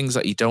lot of things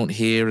that you don't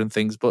hear and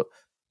things, but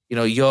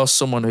you're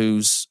someone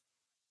who's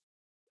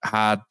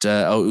had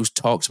who's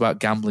talked about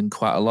gambling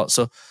quite a lot.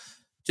 So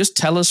just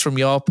tell us from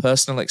your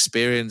personal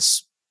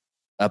experience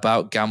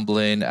about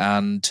gambling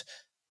and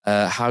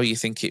how you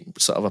think it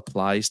sort of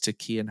applies to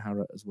Cian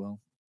Harratt as well.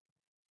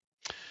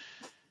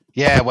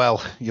 Yeah,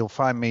 well, you'll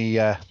find me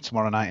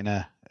tomorrow night in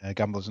a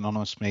Gamblers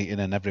Anonymous meeting,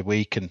 and every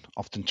week, and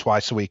often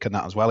twice a week, and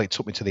that as well. It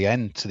took me to the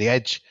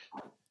edge.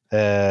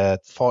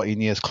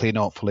 14 years clean,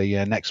 hopefully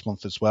next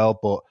month as well.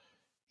 But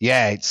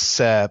yeah, it's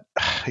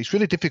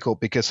really difficult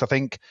because I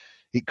think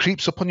it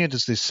creeps up on you.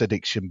 There's this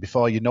addiction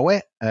before you know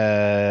it,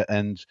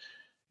 and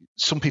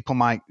some people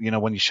might,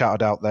 when you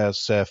shouted out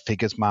there's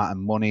figures, Matt,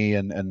 and money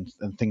and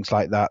things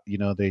like that.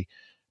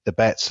 The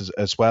bets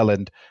as well.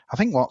 And I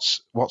think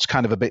what's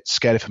kind of a bit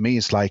scary for me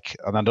is like,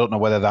 and I don't know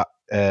whether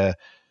that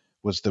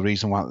was the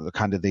reason why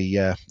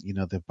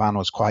the ban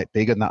was quite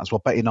big and that as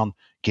well, betting on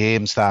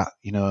games that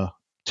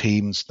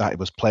teams that it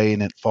was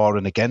playing it for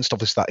and against,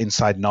 obviously that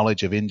inside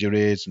knowledge of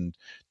injuries and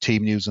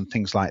team news and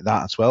things like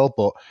that as well.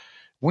 But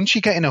once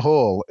you get in a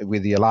hole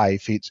with your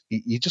life,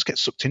 you just get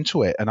sucked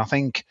into it. And I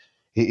think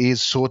it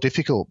is so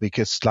difficult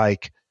because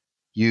like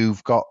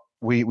you've got,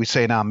 we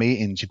say in our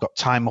meetings, you've got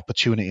time,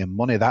 opportunity and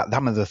money.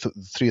 Them are the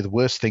three of the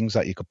worst things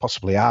that you could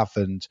possibly have.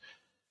 And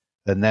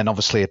And then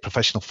obviously a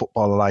professional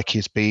footballer like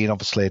he's been,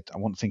 obviously I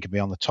wouldn't think he'd be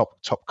on the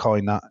top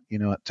coin that,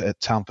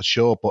 at town for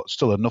sure, but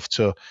still enough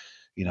to,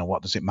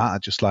 what does it matter?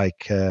 Just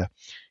like,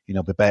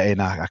 be betting,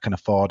 I can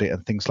afford it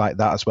and things like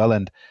that as well.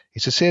 And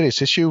it's a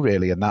serious issue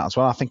really, and that as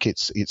well. I think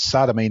it's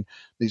sad. I mean,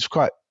 it's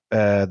quite,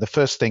 the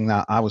first thing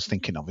that I was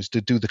thinking of is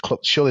to do the club,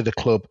 surely the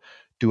club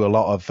do a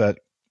lot of,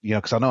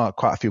 because I know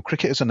quite a few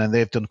cricketers and then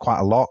they've done quite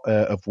a lot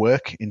of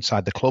work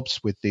inside the clubs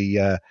with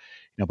the,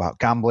 about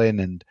gambling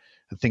and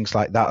things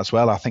like that as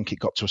well. I think it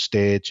got to a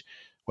stage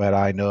where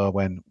I know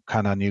when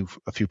kind of knew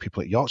a few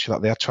people at Yorkshire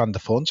that they had to hand the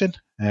phones in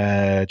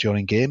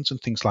during games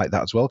and things like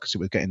that as well, because it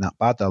was getting that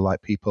bad. They're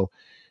like people,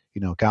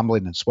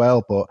 gambling as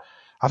well. But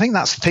I think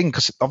that's the thing,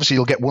 because obviously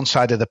you'll get one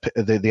side of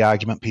the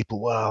argument.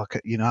 People, well,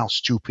 how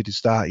stupid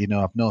is that?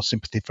 I've no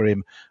sympathy for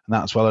him and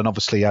that as well. And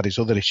obviously he had his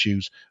other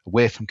issues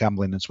away from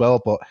gambling as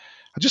well. But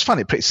I just find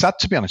it pretty sad,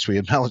 to be honest with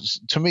you. Now,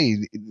 to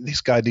me,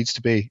 this guy needs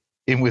to be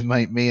in with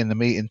me in the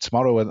meeting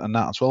tomorrow and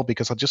that as well,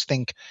 because I just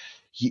think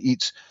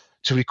it's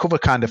to recover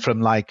kind of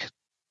from, like,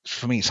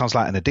 for me it sounds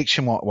like an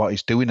addiction what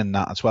he's doing and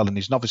that as well, and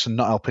he's obviously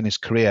not helping his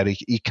career.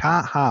 He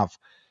can't have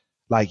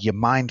like your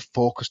mind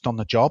focused on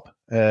the job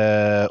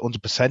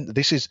 100%.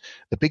 This is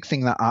the big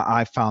thing that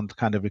I found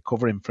kind of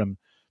recovering from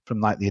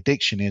like the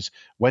addiction is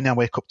when I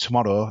wake up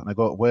tomorrow and I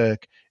go to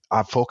work,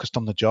 I've focused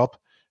on the job.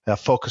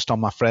 Focused on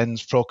my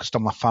friends, focused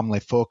on my family,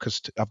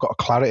 I've got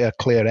a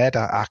clear head.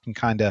 I can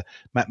kind of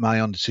make my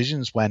own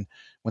decisions. When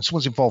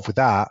someone's involved with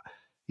that,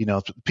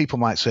 people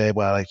might say,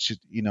 well, it's just,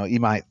 he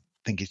might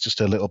think it's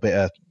just a little bit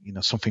of,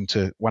 something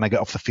to when I get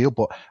off the field.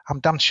 But I'm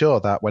damn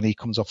sure that when he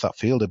comes off that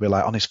field, he'll be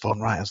like on his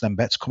phone, right, as them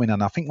bets coming.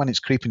 And I think when it's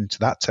creeping into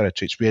that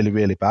territory, it's really,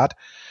 really bad.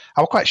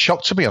 I was quite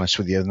shocked, to be honest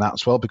with you, in that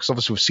as well, because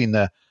obviously we've seen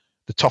the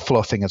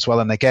Toffolo thing as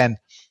well. And again,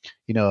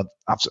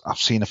 I've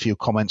seen a few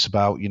comments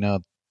about,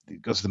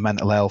 because of the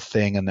mental health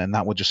thing, and then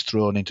that were just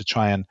thrown in to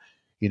try and,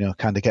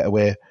 kind of get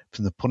away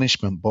from the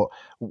punishment. But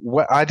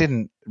I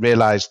didn't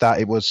realise that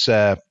it was,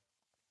 it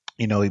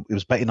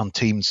was betting on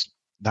teams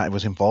that it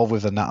was involved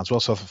with and that as well.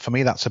 So for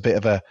me, that's a bit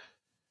of an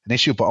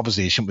issue, but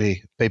obviously you shouldn't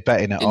be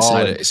betting at all.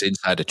 It's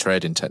insider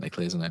trading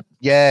technically, isn't it?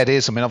 Yeah, it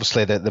is. I mean,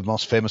 obviously the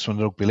most famous one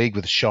in rugby league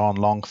with the Sean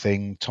Long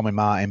thing, Tommy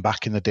Martin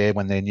back in the day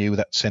when they knew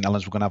that St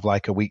Helens were going to have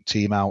like a weak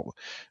team out.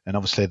 And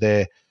obviously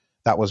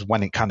that was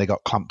when it kind of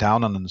got clamped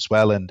down on them as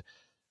well. And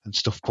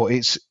stuff, but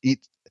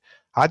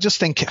I just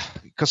think,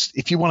 because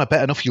if you want to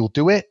bet enough, you'll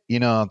do it,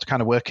 to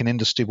kind of work in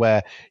industry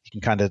where you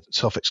can kind of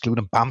self-exclude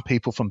and ban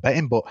people from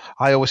betting. But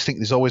I always think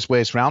there's always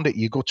ways around it.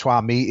 You go to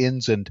our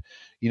meetings and,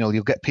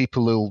 you'll get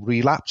people who'll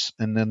relapse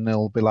and then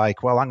they'll be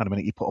like, well, hang on a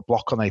minute, you put a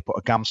block on there, you put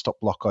a GamStop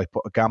block or you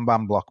put a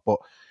GamBan block. But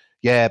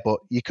yeah, but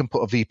you can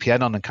put a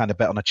VPN on and kind of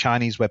bet on a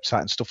Chinese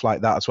website and stuff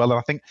like that as well. And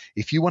I think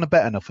if you want to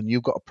bet enough and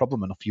you've got a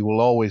problem enough, you will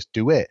always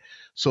do it.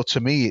 So to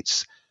me,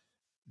 it's,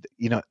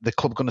 the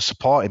club going to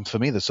support him. For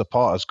me, the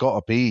support has got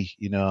to be,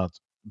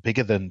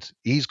 bigger than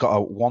he's got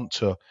to want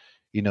to,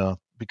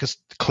 because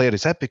clear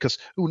his head, because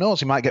who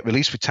knows, he might get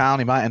released with town.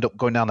 He might end up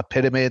going down the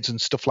pyramids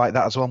and stuff like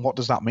that as well. And what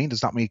does that mean?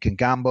 Does that mean he can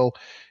gamble?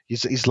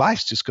 His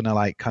life's just going to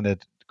like kind of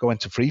go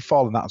into free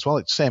fall and that as well.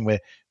 It's the same way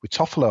with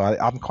Toffolo.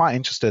 I'm quite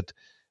interested.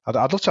 I'd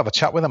love to have a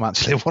chat with him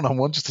actually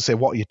one-on-one just to say,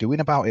 what are you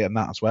doing about it and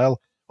that as well?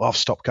 Oh, I've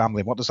stopped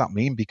gambling. What does that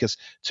mean? Because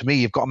to me,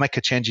 you've got to make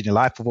a change in your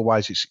life.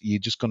 Otherwise, you're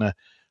just going to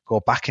go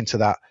back into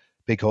that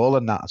big hole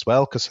and that as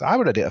well, because I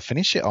was ready to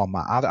finish it on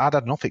that. I'd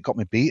had enough. It got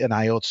me beaten.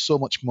 I owed so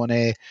much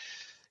money,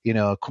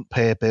 couldn't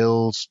pay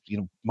bills.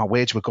 My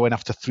wage were going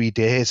after 3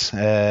 days.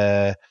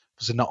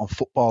 Was not on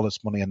footballers'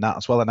 money and that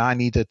as well. And I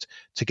needed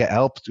to get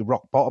help to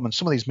rock bottom. And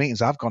some of these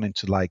meetings I've gone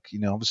into, like,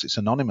 obviously it's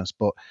anonymous,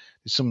 but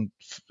there's some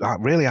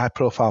really high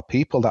profile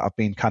people that have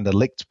been kind of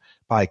licked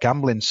by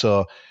gambling.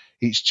 So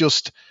it's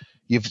just,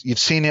 you've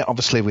seen it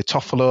obviously with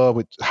Toffolo,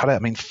 with Harry. I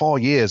mean, 4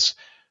 years.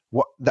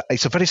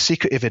 It's a very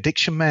secretive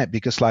addiction, mate,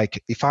 because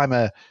like if I'm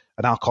an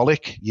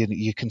alcoholic,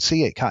 you can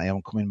see it, can't you?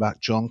 I'm coming back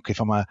drunk. If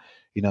I'm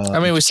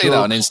we see that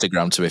on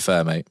Instagram, to be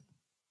fair, mate.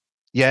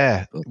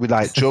 Yeah, with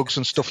like drugs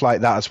and stuff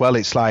like that as well.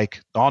 It's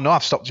like, oh no,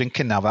 I've stopped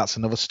drinking now. That's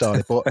another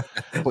story. But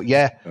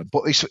yeah,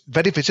 but it's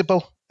very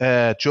visible.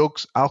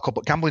 Drugs, alcohol,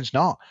 but gambling's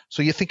not.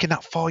 So you're thinking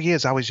that 4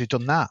 years, how has you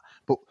done that?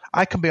 But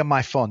I can be on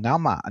my phone now,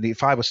 Matt. And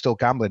if I was still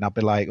gambling, I'd be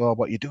like, oh,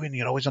 what are you doing?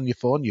 You're always on your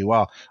phone. You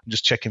are. I'm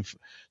just checking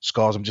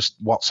scores. I'm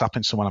just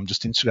WhatsApping someone. I'm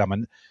just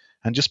Instagramming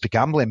and just be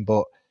gambling.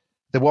 But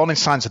the warning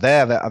signs are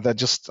there. They're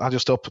just, I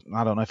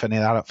don't know if any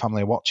of that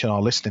family are watching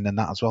or listening and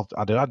that as well.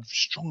 I'd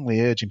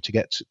strongly urge him to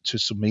get to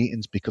some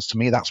meetings, because to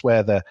me, that's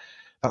where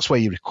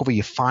you recover.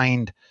 You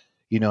find,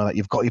 that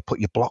you put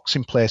your blocks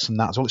in place and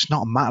that as well. It's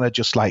not a matter of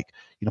just like,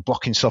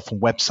 blocking stuff from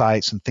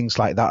websites and things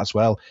like that as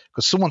well.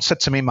 Because someone said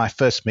to me in my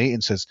first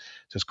meeting, says,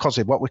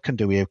 Cosy, what we can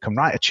do here, we can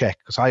write a check,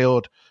 because I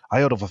owed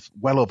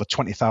well over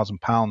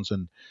 £20,000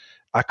 and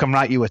I can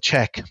write you a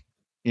check.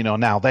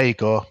 Now there you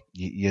go.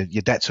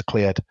 Your debts are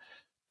cleared.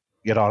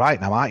 You're all right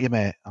now, aren't you,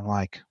 mate? I'm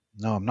like,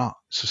 no, I'm not.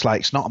 It's just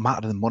like, it's not a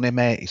matter of the money,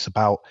 mate. It's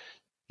about,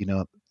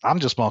 I'm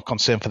just more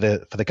concerned for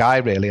the guy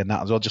really, and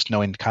that as well, just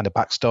knowing kind of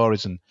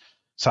backstories and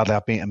sadly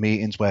I've been to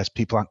meetings where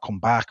people haven't come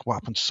back. What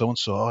happened to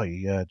so-and-so? Oh,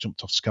 he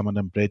jumped off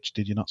Scammerdon Bridge.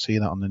 Did you not see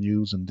that on the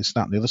news? And this,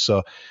 that and the other.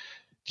 So,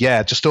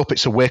 yeah, just hope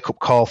it's a wake-up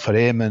call for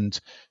him. And,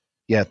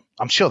 yeah,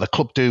 I'm sure the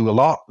club do a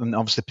lot. And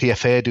obviously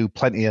PFA do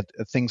plenty of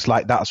things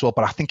like that as well.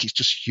 But I think it's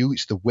just you.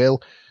 It's the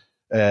will.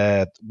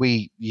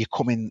 You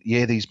come in, you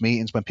hear these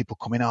meetings when people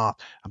come in, I'm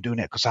doing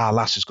it because our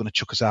lass is going to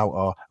chuck us out,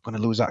 or I'm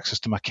going to lose access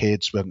to my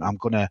kids, I'm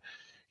going to,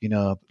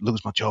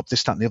 lose my job,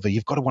 this, that, and the other.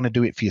 You've got to want to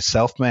do it for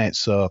yourself, mate.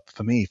 So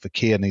for me, for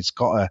Kieran, he's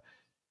got to,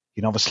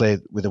 obviously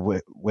with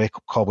a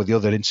wake-up call with the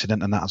other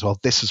incident and that as well,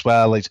 this as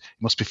well, he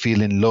must be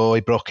feeling low.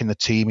 He broke in the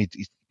team. He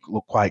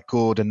looked quite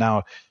good. And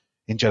now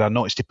injured, I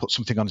noticed he put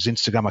something on his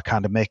Instagram,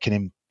 kind of making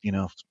him,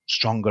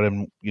 stronger,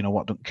 and,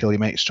 what don't kill you,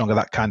 make you stronger,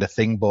 that kind of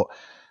thing. But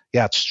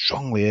yeah, I'd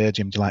strongly urge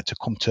him to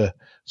come to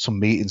some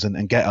meetings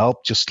and get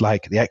help, just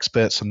like the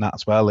experts and that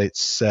as well.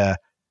 It's,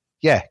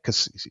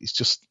 because it's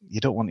just, you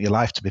don't want your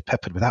life to be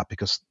peppered with that,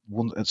 because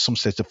at some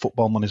stage the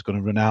football money is going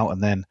to run out,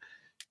 and then,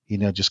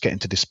 just get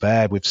into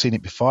despair. We've seen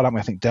it before, haven't we?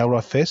 I think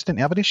Delroy Face, didn't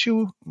he have an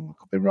issue? I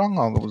could be wrong,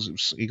 or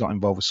he got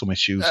involved with some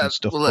issues and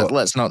stuff. Well,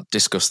 let's not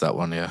discuss that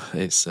one, yeah.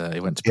 It's he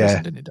went to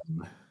prison, didn't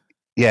he?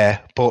 Yeah,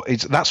 but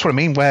that's what I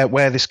mean,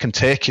 where this can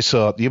take you.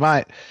 So you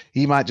might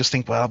just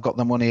think, well, I've got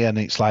the money, and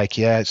it's like,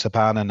 yeah, it's a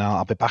ban, and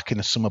I'll be back in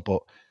the summer.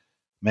 But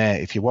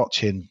mate, if you're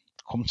watching,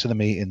 come to the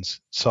meetings,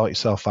 sort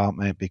yourself out,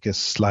 mate,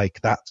 because like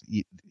that,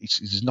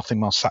 there's nothing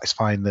more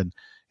satisfying than,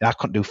 I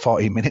couldn't do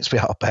 14 minutes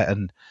without a bet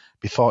and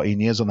be 14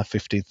 years on the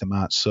 15th of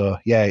March. So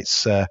yeah,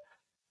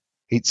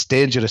 it's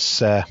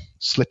dangerous,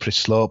 slippery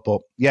slope.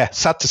 But yeah,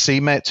 sad to see,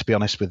 mate, to be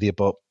honest with you.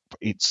 But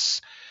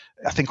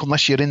I think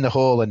unless you're in the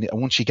hole, and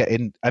once you get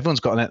in, everyone's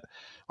got it.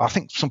 I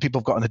think some people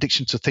have got an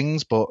addiction to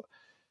things, but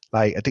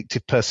like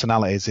addictive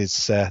personalities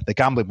is the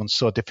gambling one's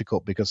so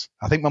difficult, because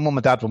I think my mum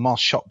and dad were more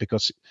shocked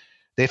because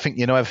they think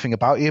you know everything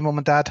about you, mum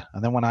and dad.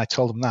 And then when I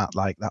told them that,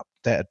 like that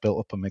debt had built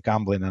up on my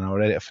gambling and I was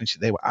ready to finish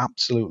it, they were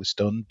absolutely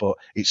stunned. But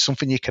it's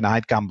something you can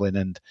hide, gambling,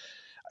 and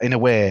in a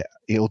way,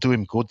 it'll do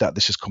him good that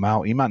this has come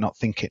out. He might not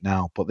think it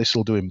now, but this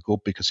will do him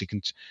good, because he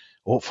can,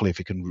 hopefully, if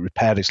he can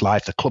repair his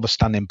life, the club are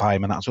standing by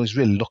him, and that's why he's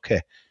really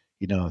lucky.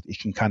 He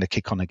can kind of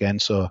kick on again.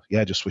 So,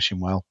 yeah, just wish him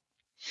well.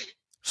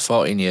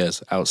 14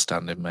 years.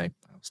 Outstanding, mate.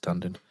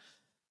 Outstanding.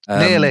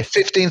 Nearly.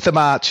 15th of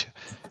March.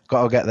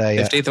 Got to get there,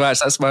 yeah. 15th of March.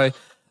 That's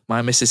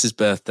my missus's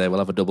birthday. We'll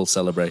have a double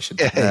celebration.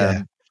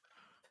 Yeah.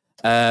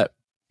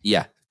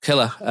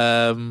 Killer.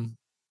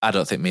 I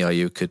don't think me or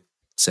you could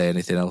say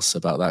anything else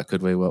about that,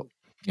 could we? Well,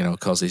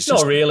 because he's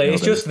just... Not really.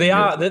 It's just they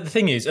are... The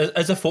thing is,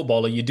 as a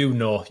footballer, you do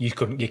know you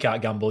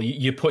can't gamble.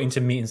 You put into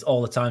meetings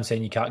all the time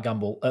saying you can't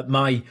gamble. At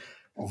my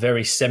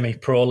very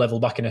semi-pro level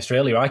back in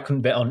Australia, I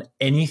couldn't bet on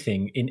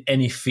anything in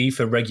any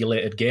FIFA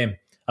regulated game.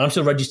 And I'm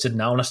still registered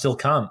now, and I still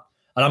can't.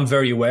 And I'm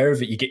very aware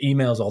of it. You get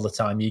emails all the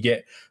time. You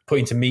get put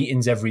into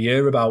meetings every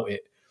year about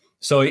it.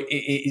 So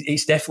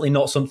it's definitely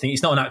not something...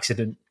 It's not an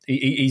accident.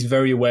 He's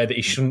very aware that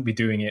he shouldn't be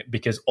doing it,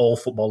 because all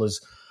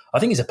footballers... I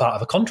think it's a part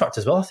of a contract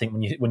as well. I think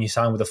when you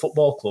sign with a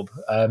football club,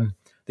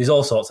 there's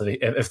all sorts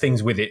of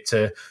things with it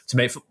to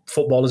make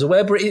footballers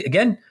aware. But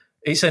again,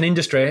 it's an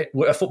industry.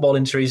 A football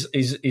industry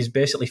is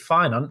basically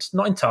financed,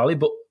 not entirely,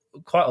 but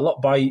quite a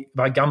lot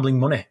by gambling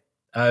money.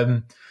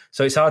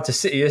 So it's hard to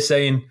sit here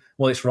saying,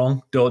 well, it's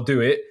wrong, don't do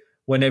it,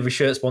 when every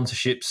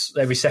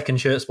second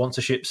shirt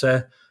sponsorship's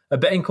a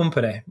betting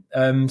company.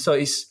 So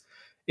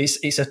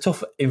it's a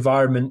tough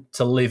environment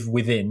to live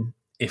within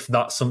if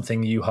that's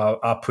something you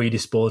are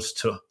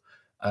predisposed to.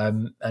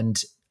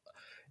 And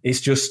it's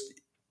just,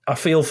 I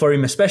feel for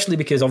him, especially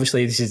because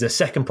obviously this is the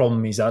second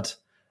problem he's had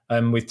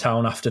with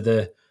Town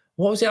after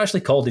what was it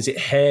actually called? Is it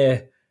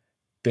hair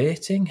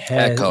baiting?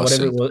 Hair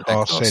whatever it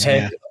was.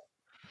 Yeah.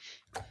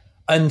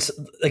 And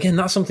again,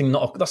 that's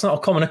that's not a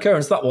common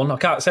occurrence, that one. I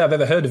can't say I've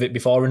ever heard of it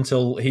before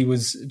until he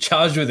was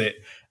charged with it.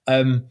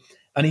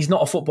 And he's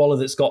not a footballer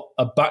that's got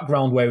a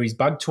background where he's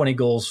bagged 20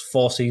 goals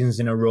 4 seasons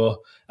in a row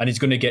and he's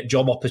going to get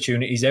job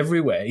opportunities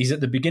everywhere. He's at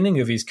the beginning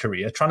of his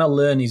career trying to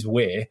learn his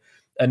way,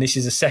 and this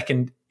is a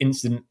second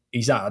incident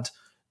he's had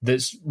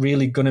that's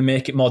really going to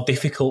make it more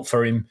difficult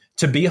for him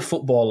to be a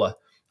footballer.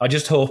 I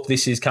just hope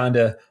this is kind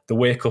of the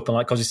wake up, and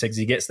like Cosy says,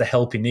 he gets the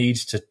help he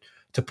needs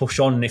to push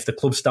on, and if the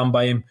club stand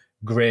by him,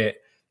 great.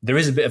 There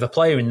is a bit of a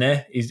player in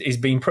there. He's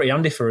been pretty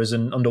handy for us,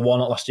 and under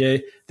Warnock last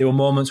year, there were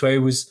moments where he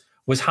was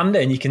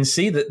handy, and you can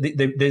see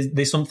that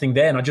there's something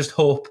there, and I just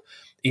hope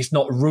it's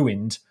not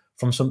ruined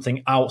from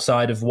something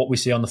outside of what we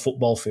see on the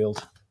football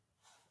field.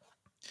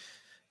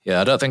 Yeah,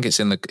 I don't think it's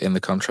in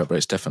the contract, but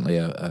it's definitely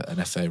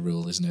an FA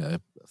rule, isn't it?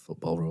 A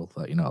football rule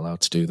that you're not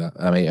allowed to do that.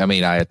 I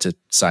mean, I had to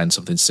sign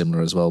something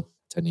similar as well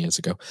 10 years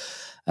ago.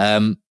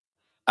 I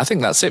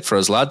think that's it for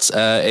us, lads.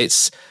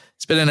 It's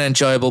been an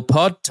enjoyable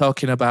pod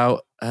talking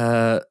about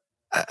a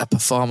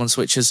performance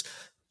which has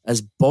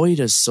buoyed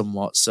us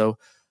somewhat. So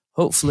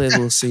hopefully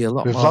we'll see a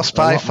lot more. We've lost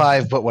by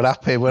 5, but we're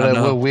happy.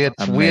 We're weird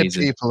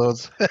people.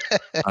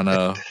 I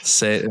know.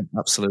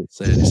 Absolute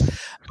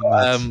sadness.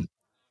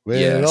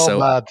 We're all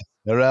mad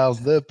around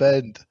the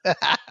bend.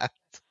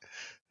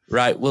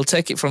 Right, we'll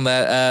take it from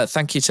there.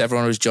 Thank you to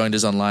everyone who's joined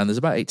us online. There's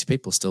about 80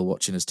 people still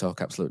watching us talk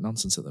absolute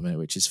nonsense at the minute,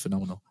 which is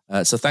phenomenal.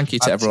 So thank you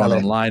to everyone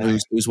online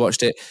who's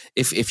watched it.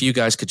 If you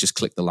guys could just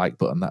click the like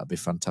button, that would be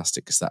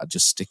fantastic, because that would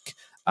just stick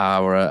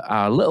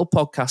our little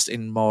podcast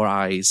in more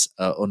eyes,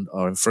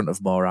 or in front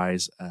of more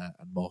eyes,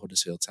 and more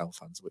Huddersfield Town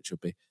fans, which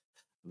would be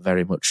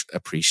very much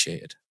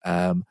appreciated.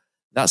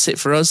 That's it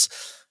for us.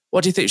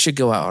 What do you think should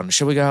go out on?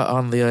 Shall we go out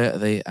on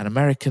an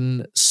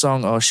American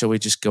song, or shall we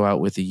just go out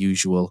with the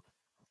usual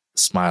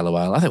Smile a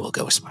While? I think we'll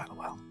go with Smile a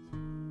While.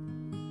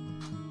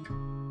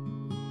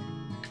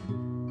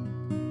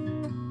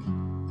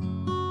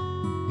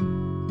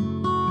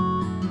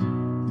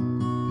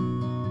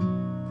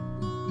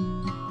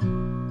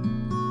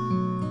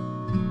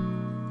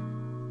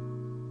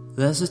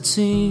 There's a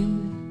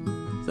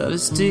team that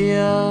is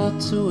dear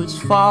to its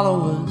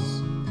followers.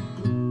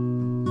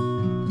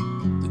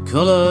 The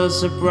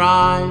colours are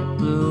bright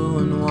blue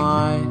and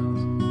white.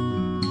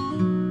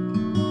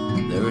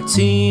 They're a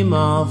team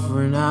of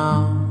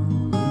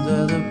renown, and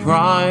they're the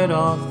pride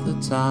of the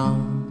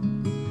town.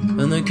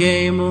 And the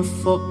game of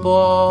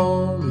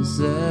football is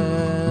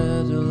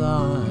their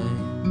delight.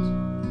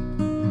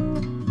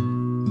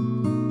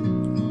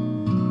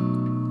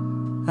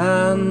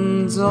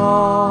 And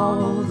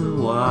all the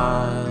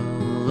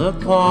while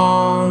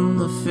upon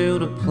the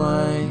field of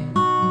play,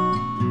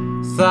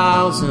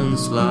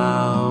 thousands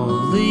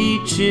loudly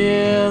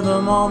cheer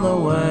them on the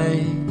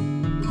way.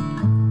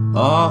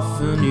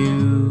 Often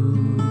you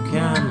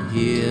can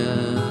hear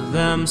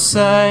them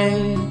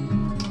say,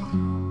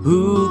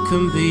 who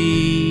can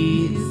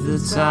beat the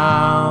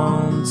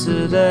town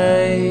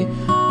today?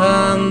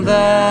 And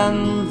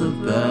then the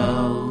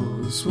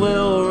bells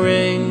will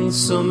ring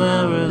so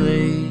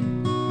merrily,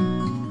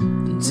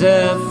 and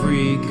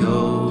every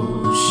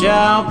goal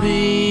shall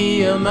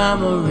be a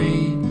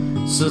memory.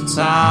 So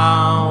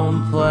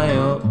town, play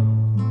up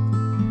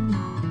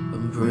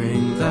and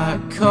bring that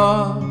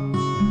cup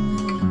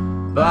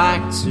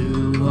back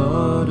to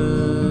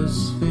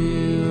Huddersfield.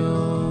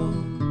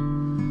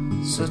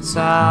 So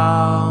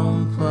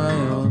town, play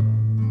up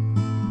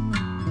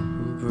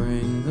and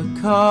bring the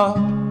cup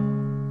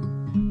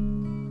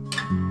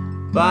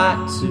back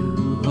to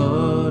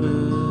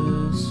Huddersfield.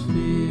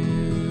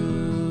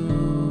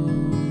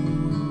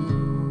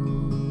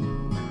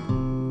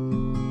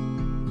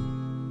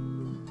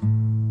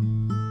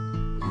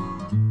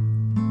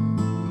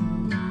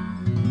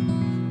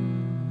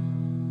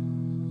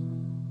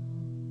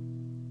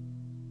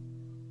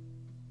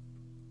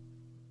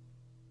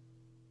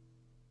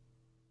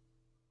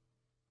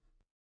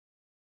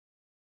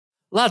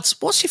 Lads,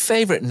 what's your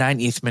favourite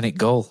 90th minute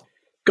goal?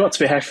 Got to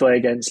be Hefele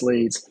against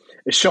Leeds.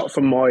 A shot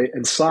from Moy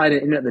and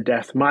sliding in at the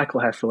death, Michael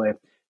Hefele.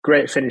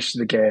 Great finish to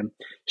the game.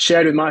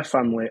 Shared with my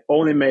family,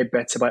 only made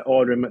better by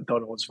ordering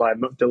McDonald's via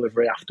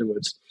McDelivery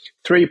afterwards.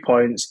 3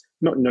 points,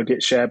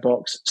 McNugget share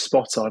box,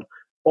 spot on.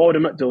 Order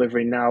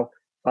McDelivery now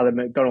by the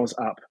McDonald's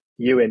app.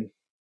 You in.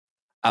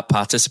 At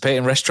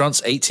participating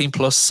restaurants, 18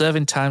 plus,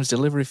 serving times,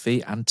 delivery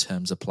fee and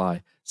terms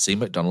apply. See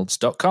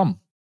mcdonalds.com.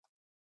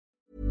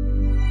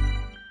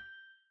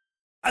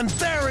 And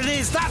there it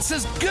is, that's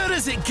as good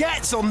as it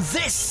gets on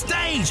this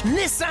stage.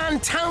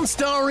 Nissan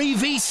Townstar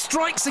EV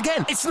strikes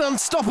again. It's an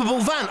unstoppable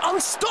van,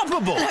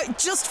 unstoppable.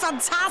 Just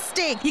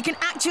fantastic. You can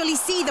actually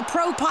see the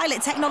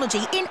ProPilot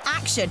technology in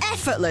action.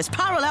 Effortless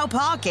parallel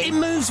parking. It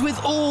moves with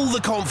all the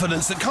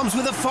confidence that comes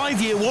with a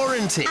 5-year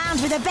warranty.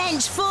 And with a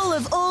bench full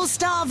of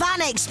all-star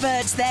van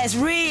experts, there's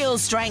real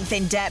strength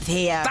in depth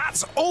here.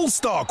 That's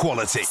all-star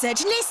quality.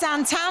 Search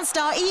Nissan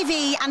Townstar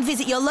EV and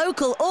visit your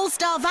local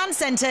all-star van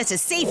centre to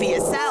see for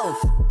yourself.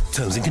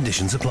 Terms and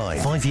conditions apply.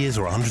 5 years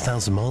or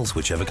 100,000 miles,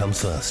 whichever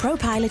comes first.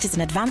 ProPilot is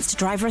an advanced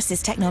driver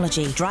assist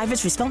technology.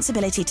 Driver's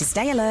responsibility to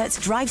stay alert,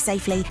 drive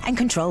safely and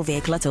control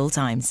vehicle at all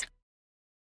times.